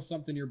criminal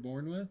something you're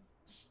born with?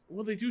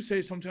 Well, they do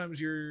say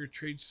sometimes your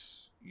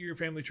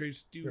family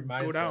traits do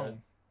go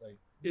down. Like,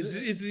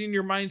 it's in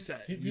your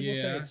mindset. People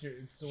say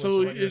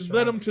it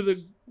led him to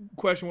the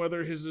question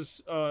whether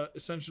he's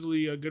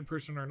essentially a good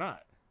person or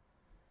not.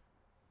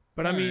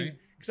 But I mean,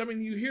 because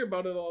you hear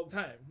about it all the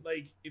time.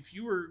 Like, if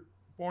you were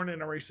born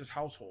in a racist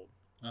household,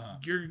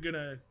 you're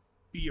gonna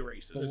be a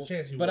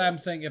racist. But I'm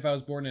saying if I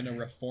was born in a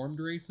reformed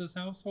racist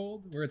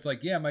household, where it's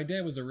like, yeah, my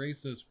dad was a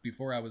racist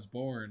before I was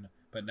born,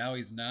 but now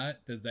he's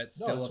not. Does that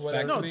still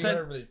affect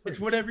me? It's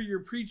whatever you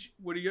preach.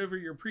 Whatever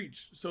you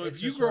preach. So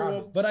if you grow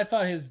up, but I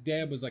thought his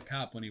dad was a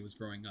cop when he was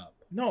growing up.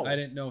 No, I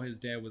didn't know his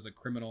dad was a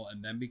criminal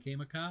and then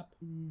became a cop.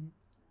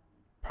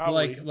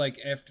 Probably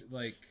after.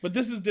 But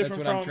this is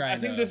different from. I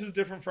think this is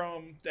different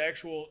from the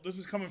actual. This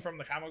is coming from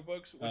the comic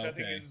books, which I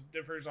think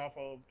differs off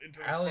of Into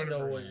the Spider-Verse. I only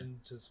know what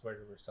Into the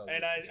Spider-Verse tells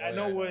and I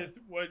know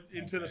what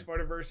Into the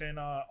Spider-Verse and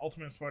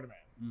Ultimate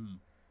Spider-Man.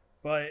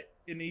 But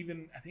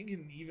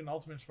in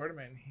Ultimate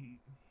Spider-Man,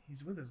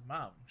 he's with his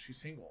mom.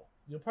 She's single.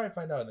 You'll probably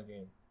find out in the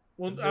game.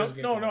 Well,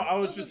 I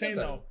was just saying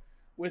though.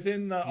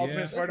 Within the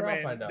Ultimate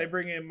Spider-Man, they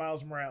bring in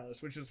Miles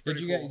Morales, which is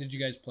pretty cool. Did you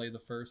guys play the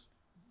first?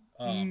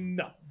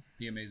 No.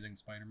 The Amazing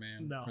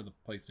Spider-Man for the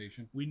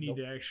PlayStation. We need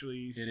to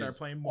actually start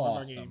playing more of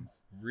our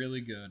games.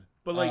 Really good.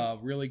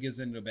 But really gets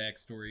into the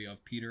backstory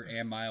of Peter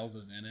and Miles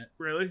is in it.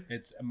 Really?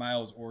 It's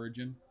Miles'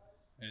 origin.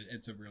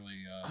 It's a really...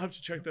 I'll have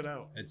to check that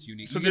out. It's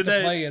unique. So you get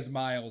to play as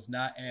Miles,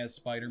 not as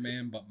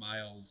Spider-Man, but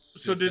Miles.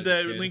 So did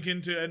that link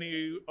into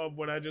any of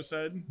what I just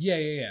said?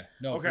 Yeah.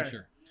 No, for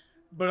sure.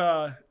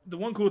 But the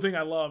one cool thing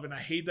I love, and I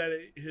hate that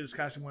his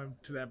costume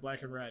went to that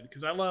black and red,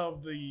 because I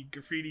love the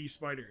graffiti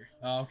spider.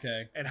 Oh,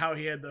 okay. And how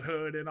he had the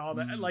hood and all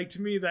that. Like,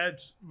 to me,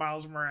 that's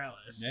Miles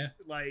Morales. Yeah.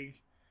 Like,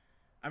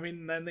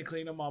 then they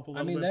clean him up a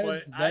little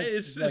bit. But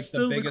it's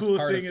still the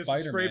coolest thing is the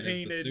spray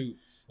painted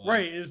suits.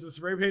 Right, is the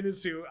spray painted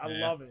suit. I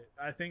love it.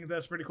 I think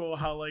that's pretty cool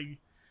how, him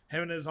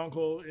and his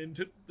uncle,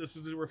 this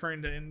is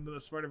referring to Into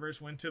the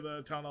Spider-Verse, went to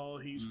the tunnel.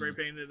 He spray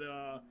painted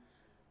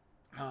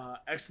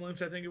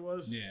Excellence, I think it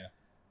was. Yeah.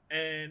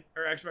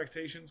 Or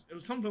Expectations. It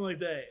was something like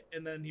that.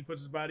 And then he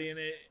puts his body in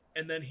it,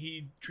 and then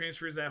he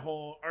transfers that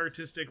whole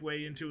artistic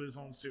way into his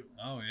own suit.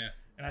 Oh yeah.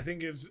 And I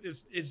think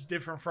it's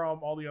different from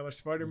all the other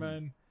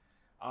Spider-Men.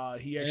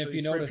 He actually, and if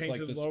you notice,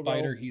 the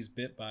spider, he's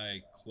bit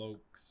by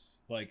cloaks,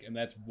 and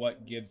that's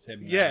what gives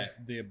him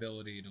the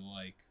ability to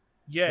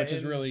which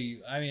is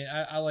really,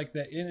 I like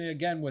that. And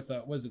again, with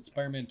was it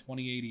Spider-Man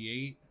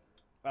 2088?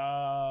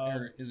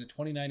 Or is it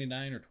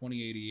 2099 or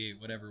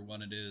 2088, whatever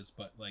one it is,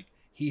 but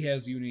he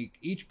has unique,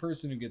 each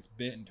person who gets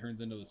bit and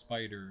turns into the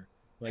spider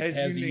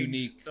has a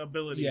unique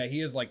ability. Yeah, he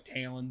has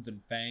talons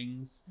and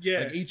fangs.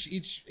 Yeah, each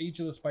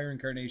of the spider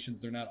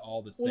incarnations, they're not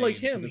all the same. Well, like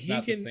him, it's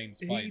not the same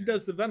spider. He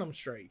does the Venom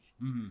Strike,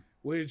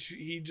 which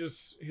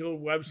he'll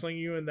web sling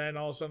you and then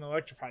all of a sudden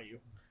electrify you,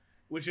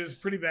 which is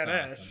pretty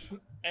badass.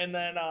 Awesome. And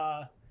then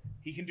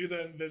he can do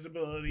the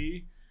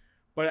invisibility,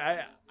 but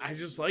I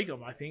just like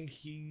him. I think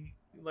he.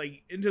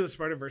 Into the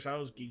Spider-Verse, I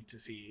was geeked to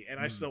see, and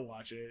I still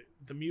watch it.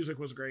 The music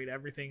was great,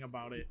 everything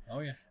about it. Oh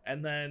yeah.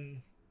 And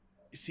then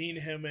seeing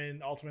him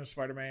in Ultimate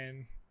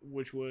Spider-Man,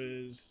 which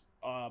was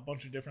a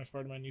bunch of different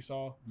Spider-Man you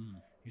saw.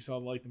 You saw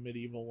the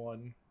medieval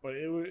one, but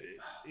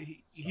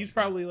he's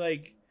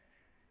probably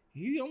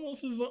he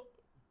almost is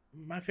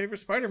my favorite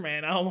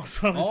Spider-Man. I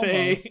almost want to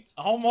say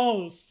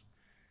almost.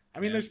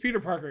 There's Peter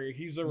Parker.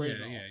 He's the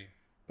original. Yeah.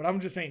 But I'm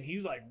just saying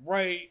he's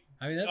right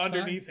that's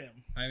underneath fine.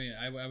 him.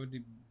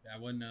 I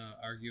wouldn't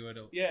argue it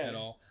at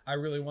all. I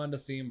really wanted to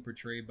see him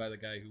portrayed by the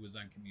guy who was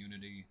on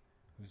Community,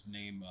 whose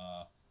name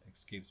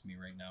escapes me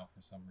right now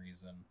for some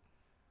reason.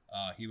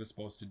 He was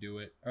supposed to do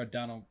it. Or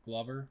Donald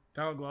Glover.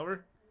 Donald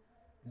Glover?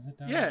 Is it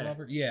Donald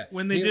Glover? Yeah.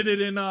 When they did it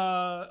in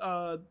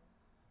The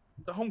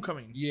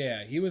Homecoming.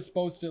 Yeah, he was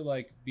supposed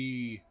to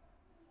be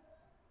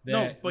that.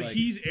 No, but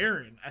he's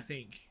Aaron, I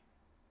think.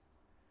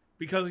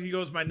 Because he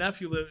goes, my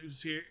nephew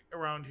lives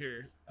around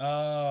here.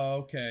 Oh,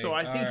 okay. So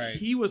I think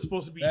he was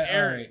supposed to be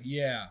Aaron. Right,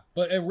 yeah.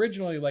 But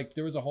originally,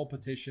 there was a whole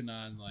petition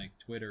on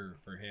Twitter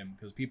for him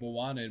because people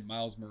wanted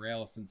Miles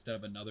Morales instead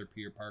of another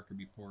Peter Parker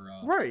before.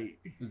 Right.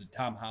 Was it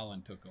Tom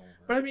Holland took over?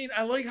 But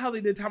I like how they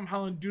did Tom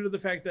Holland due to the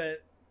fact that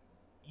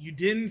you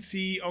didn't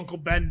see Uncle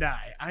Ben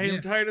die. I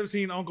am tired of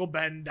seeing Uncle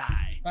Ben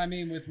die. I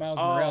mean, with Miles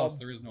Morales,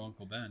 there is no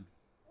Uncle Ben.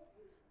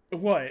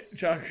 What,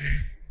 Chuck?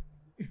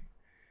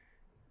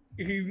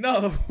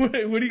 No, what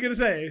are you gonna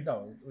say?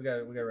 No, we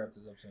gotta wrap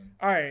this up soon.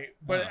 All right,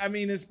 but I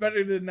mean, it's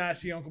better to not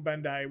see Uncle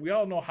Ben die. We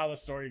all know how the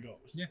story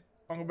goes. Yeah,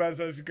 Uncle Ben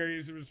says he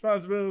carries the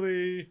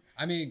responsibility.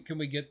 I mean, can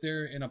we get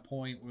there in a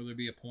point? Will there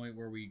be a point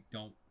where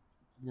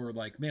we're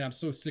like, man, I'm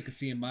so sick of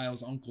seeing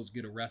Miles' uncles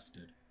get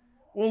arrested?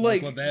 Well,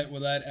 like, will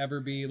that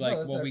ever be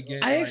like what we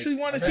get? I actually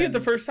want to see it the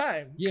first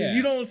time. Yeah,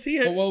 you don't see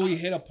it. But will we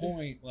hit a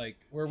point like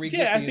where we?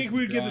 Yeah, I think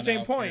we would get the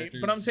same point.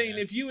 But I'm saying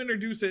if you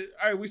introduce it,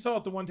 all right, we saw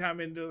it the one time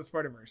into the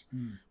Spider-Verse,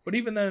 but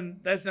even then,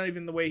 that's not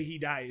even the way he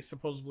dies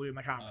supposedly in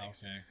the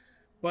comics. Okay.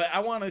 But I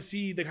want to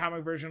see the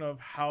comic version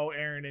of how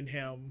Aaron and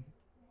him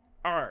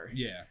are.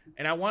 Yeah.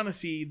 And I want to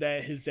see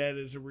that his dad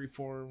is a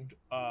reformed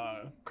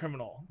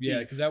criminal. Yeah,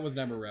 because that was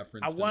never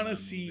referenced. I want to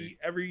see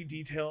every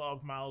detail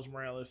of Miles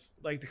Morales,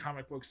 like the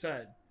comic book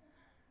said.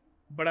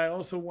 But I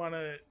also want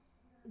to,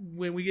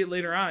 when we get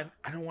later on,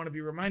 I don't want to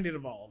be reminded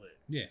of all of it.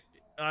 Yeah.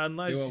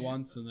 Unless do it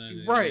once and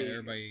then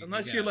everybody.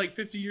 Unless you're like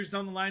 50 years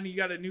down the line and you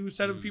got a new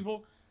set of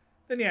people,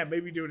 then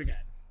maybe do it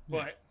again.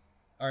 But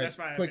all right, that's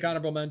my quick opinion.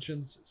 Honorable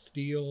mentions: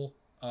 Steel,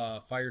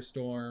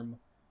 Firestorm.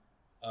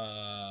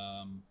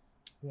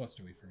 Who else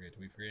do we forget? Do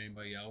we forget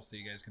anybody else that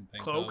you guys can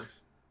think of?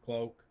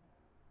 Cloak.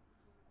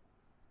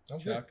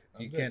 Chuck,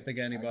 you can't think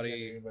of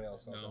anybody.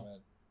 Else? No.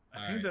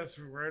 I think that's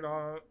right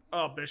on.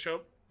 Oh,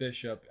 Bishop.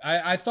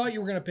 I thought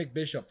you were gonna pick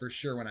Bishop for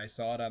sure when I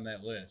saw it on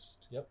that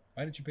list. Yep.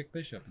 Why didn't you pick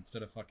Bishop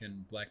instead of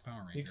fucking Black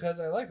Power Ranger? Because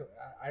I like him.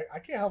 I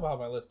can't help how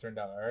my list turned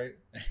out. All right.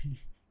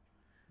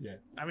 Yeah.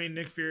 I mean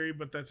Nick Fury,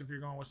 but that's if you're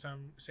going with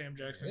Sam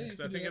Jackson. Because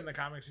I think in the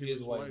comics he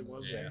was white.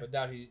 But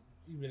now he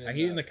even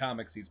in the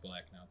comics he's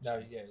black now.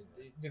 Now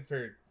Nick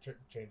Fury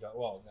changed all.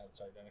 Well, no,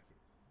 sorry, not Nick Fury.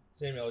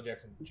 Samuel L.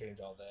 Jackson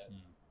changed all that.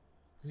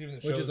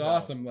 Which is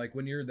awesome. Like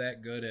when you're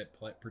that good at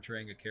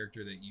portraying a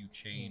character that you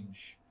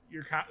change.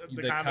 The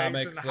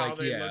comics and how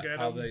they look at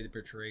how him. They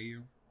portray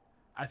you.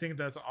 I think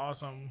that's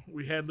awesome.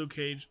 We had Luke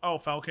Cage. Oh,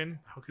 Falcon.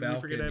 How could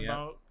we forget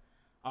about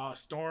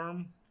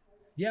Storm?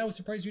 Yeah, I was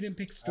surprised you didn't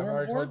pick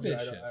Storm or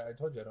Bishop. I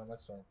told you I don't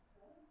like Storm.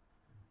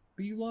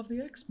 But you love the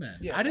X-Men.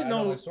 Yeah, I didn't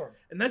know. Like Storm.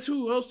 And that's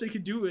who else they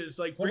could do is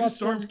like what bring about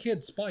Storm's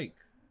kid, Spike?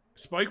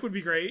 Spike would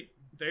be great.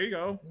 There you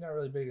go. I'm not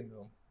really big into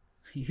him.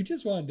 You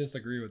just want to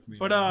disagree with me.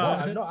 But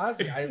no,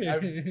 honestly,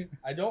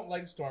 I don't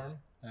like Storm.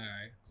 All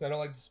right. Because I don't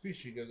like the speech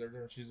she gives every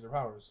time she uses her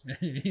powers.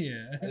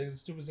 Yeah. I think it's the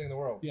stupidest thing in the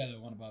world. Yeah, the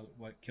one about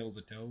what kills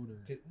a toad?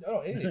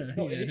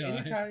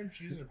 Anytime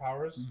she uses her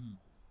powers,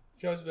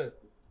 she always be,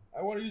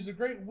 I want to use the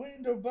great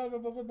wind of blah, blah,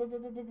 blah, blah, blah,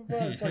 blah, blah, blah.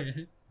 It's like,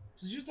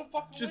 just use the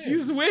fucking wind. Just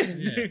use the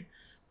wind. Yeah.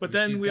 But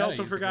then we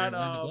also forgot,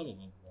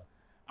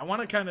 I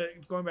want to kind of,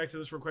 going back to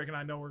this real quick, and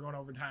I know we're going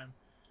over time,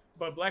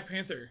 but Black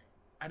Panther,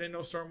 I didn't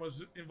know Storm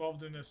was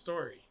involved in this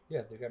story.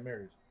 Yeah, they got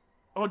married.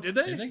 Oh, did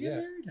they? Did they get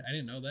married? I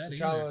didn't know that.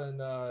 T'Challa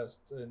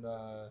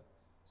and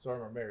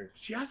Storm are married.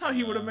 See, I thought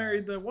he would have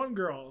married the one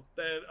girl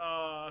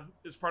that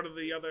is part of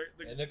the other.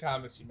 In the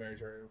comics, he married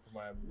her. From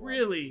my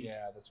really?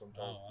 Yeah, that's what I'm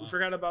talking about. We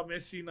forgot about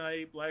Misty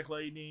Knight, Black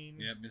Lightning.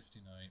 Yeah,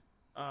 Misty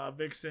Knight.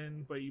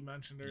 Vixen, but you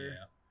mentioned her.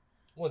 Yeah.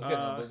 Once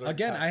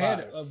again, I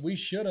had. We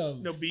should have.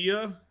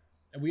 Nobia.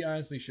 We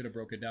honestly should have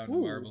broke it down to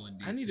Marvel and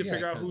DC. I need to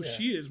figure out who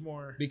she is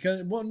more.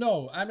 Because, well,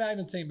 no, I'm not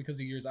even saying because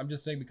of years. I'm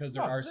just saying because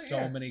there are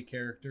so many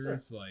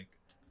characters. Sure. Like,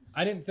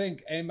 I didn't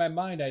think, in my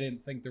mind, I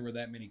didn't think there were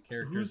that many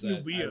characters that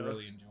I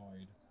really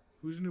enjoyed.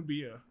 Who's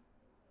Nubia?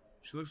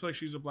 She looks like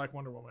she's a Black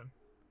Wonder Woman.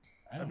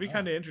 I'd be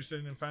kind of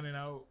interested in finding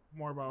out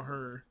more about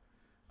her.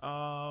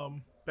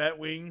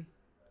 Batwing.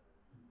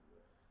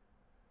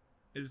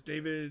 Is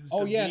David?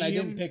 Oh yeah, and I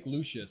didn't pick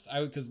Lucius.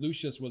 Because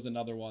Lucius was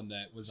another one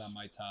that was on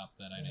my top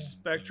that I didn't.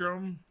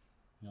 Spectrum.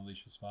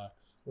 Lucius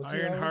Fox.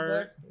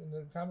 Ironheart in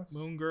the comics.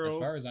 Moon Girl. As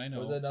far as I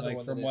know,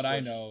 like from what I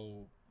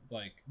know,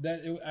 like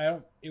that.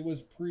 It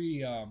was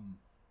pre.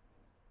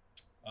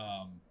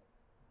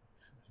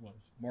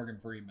 Morgan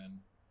Freeman.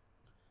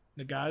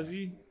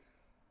 Nagazi.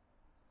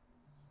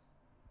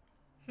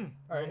 All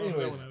right.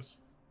 Anyways,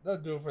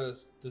 that'll do it for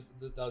this.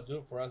 That'll do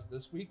it for us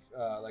this week.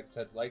 Like I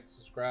said,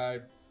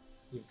 subscribe.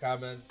 Leave a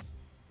comment.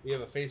 We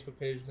have a Facebook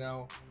page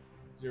now,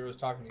 Zeros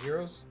Talking to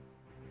Heroes.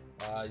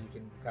 You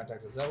can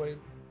contact us that way.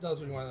 Tell us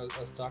what you want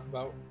us to talk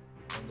about,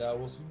 and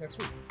we'll see you next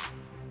week.